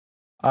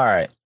 All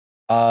right.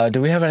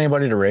 Do we have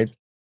anybody to raid?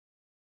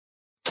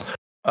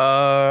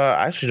 I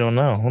actually don't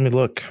know. Let me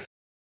look.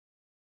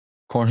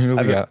 Corn, who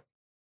do we got?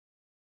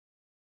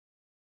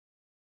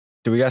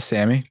 Do we got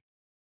Sammy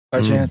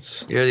by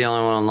chance? You're the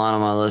only one online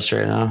on my list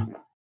right now.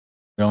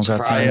 We don't got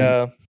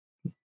Sammy.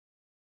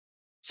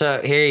 So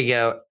here you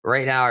go.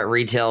 Right now it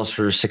retails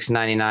for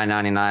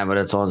 $699.99, but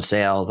it's on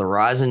sale. The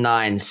Ryzen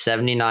 9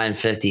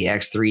 7950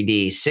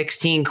 X3D,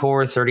 16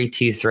 core,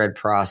 32 thread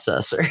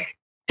processor.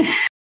 Do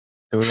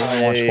we want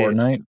to watch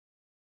Fortnite?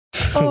 We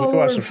can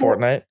watch some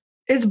Fortnite.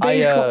 It's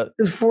base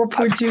it's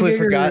 4.2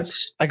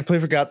 gigahertz. I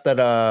completely forgot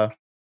that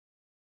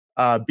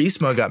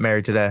Beast Mode got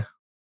married today.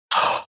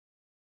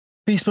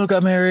 Beast Mode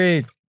got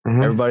married.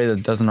 Mm-hmm. Everybody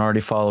that doesn't already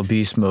follow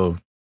Beast Mode,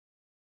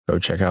 go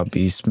check out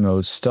Beast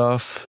Mode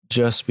stuff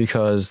just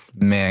because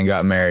man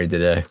got married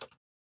today.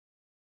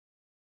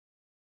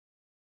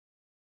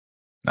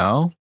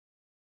 No?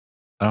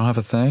 I don't have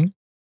a thing?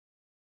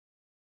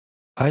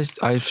 I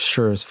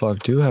sure as fuck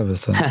do have a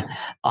thing.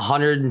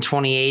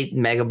 128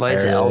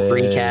 megabytes of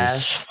L3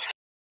 cache.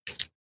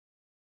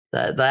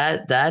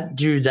 That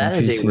dude, that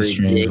is a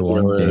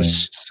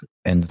ridiculous.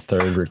 And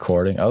third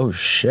recording. Oh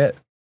shit.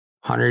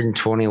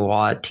 120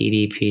 watt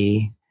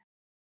TDP.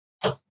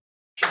 All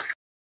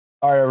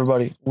right,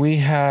 everybody. We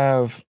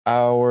have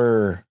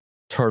our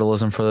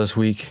turtleism for this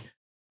week.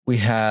 We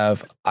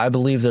have, I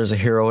believe there's a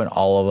hero in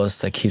all of us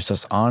that keeps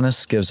us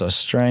honest, gives us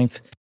strength,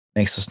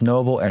 makes us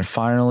noble, and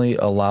finally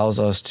allows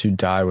us to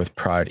die with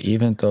pride,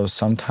 even though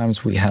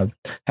sometimes we have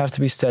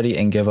to be steady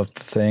and give up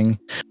the thing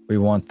we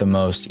want the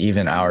most,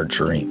 even our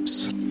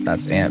dreams.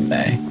 That's Aunt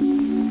May.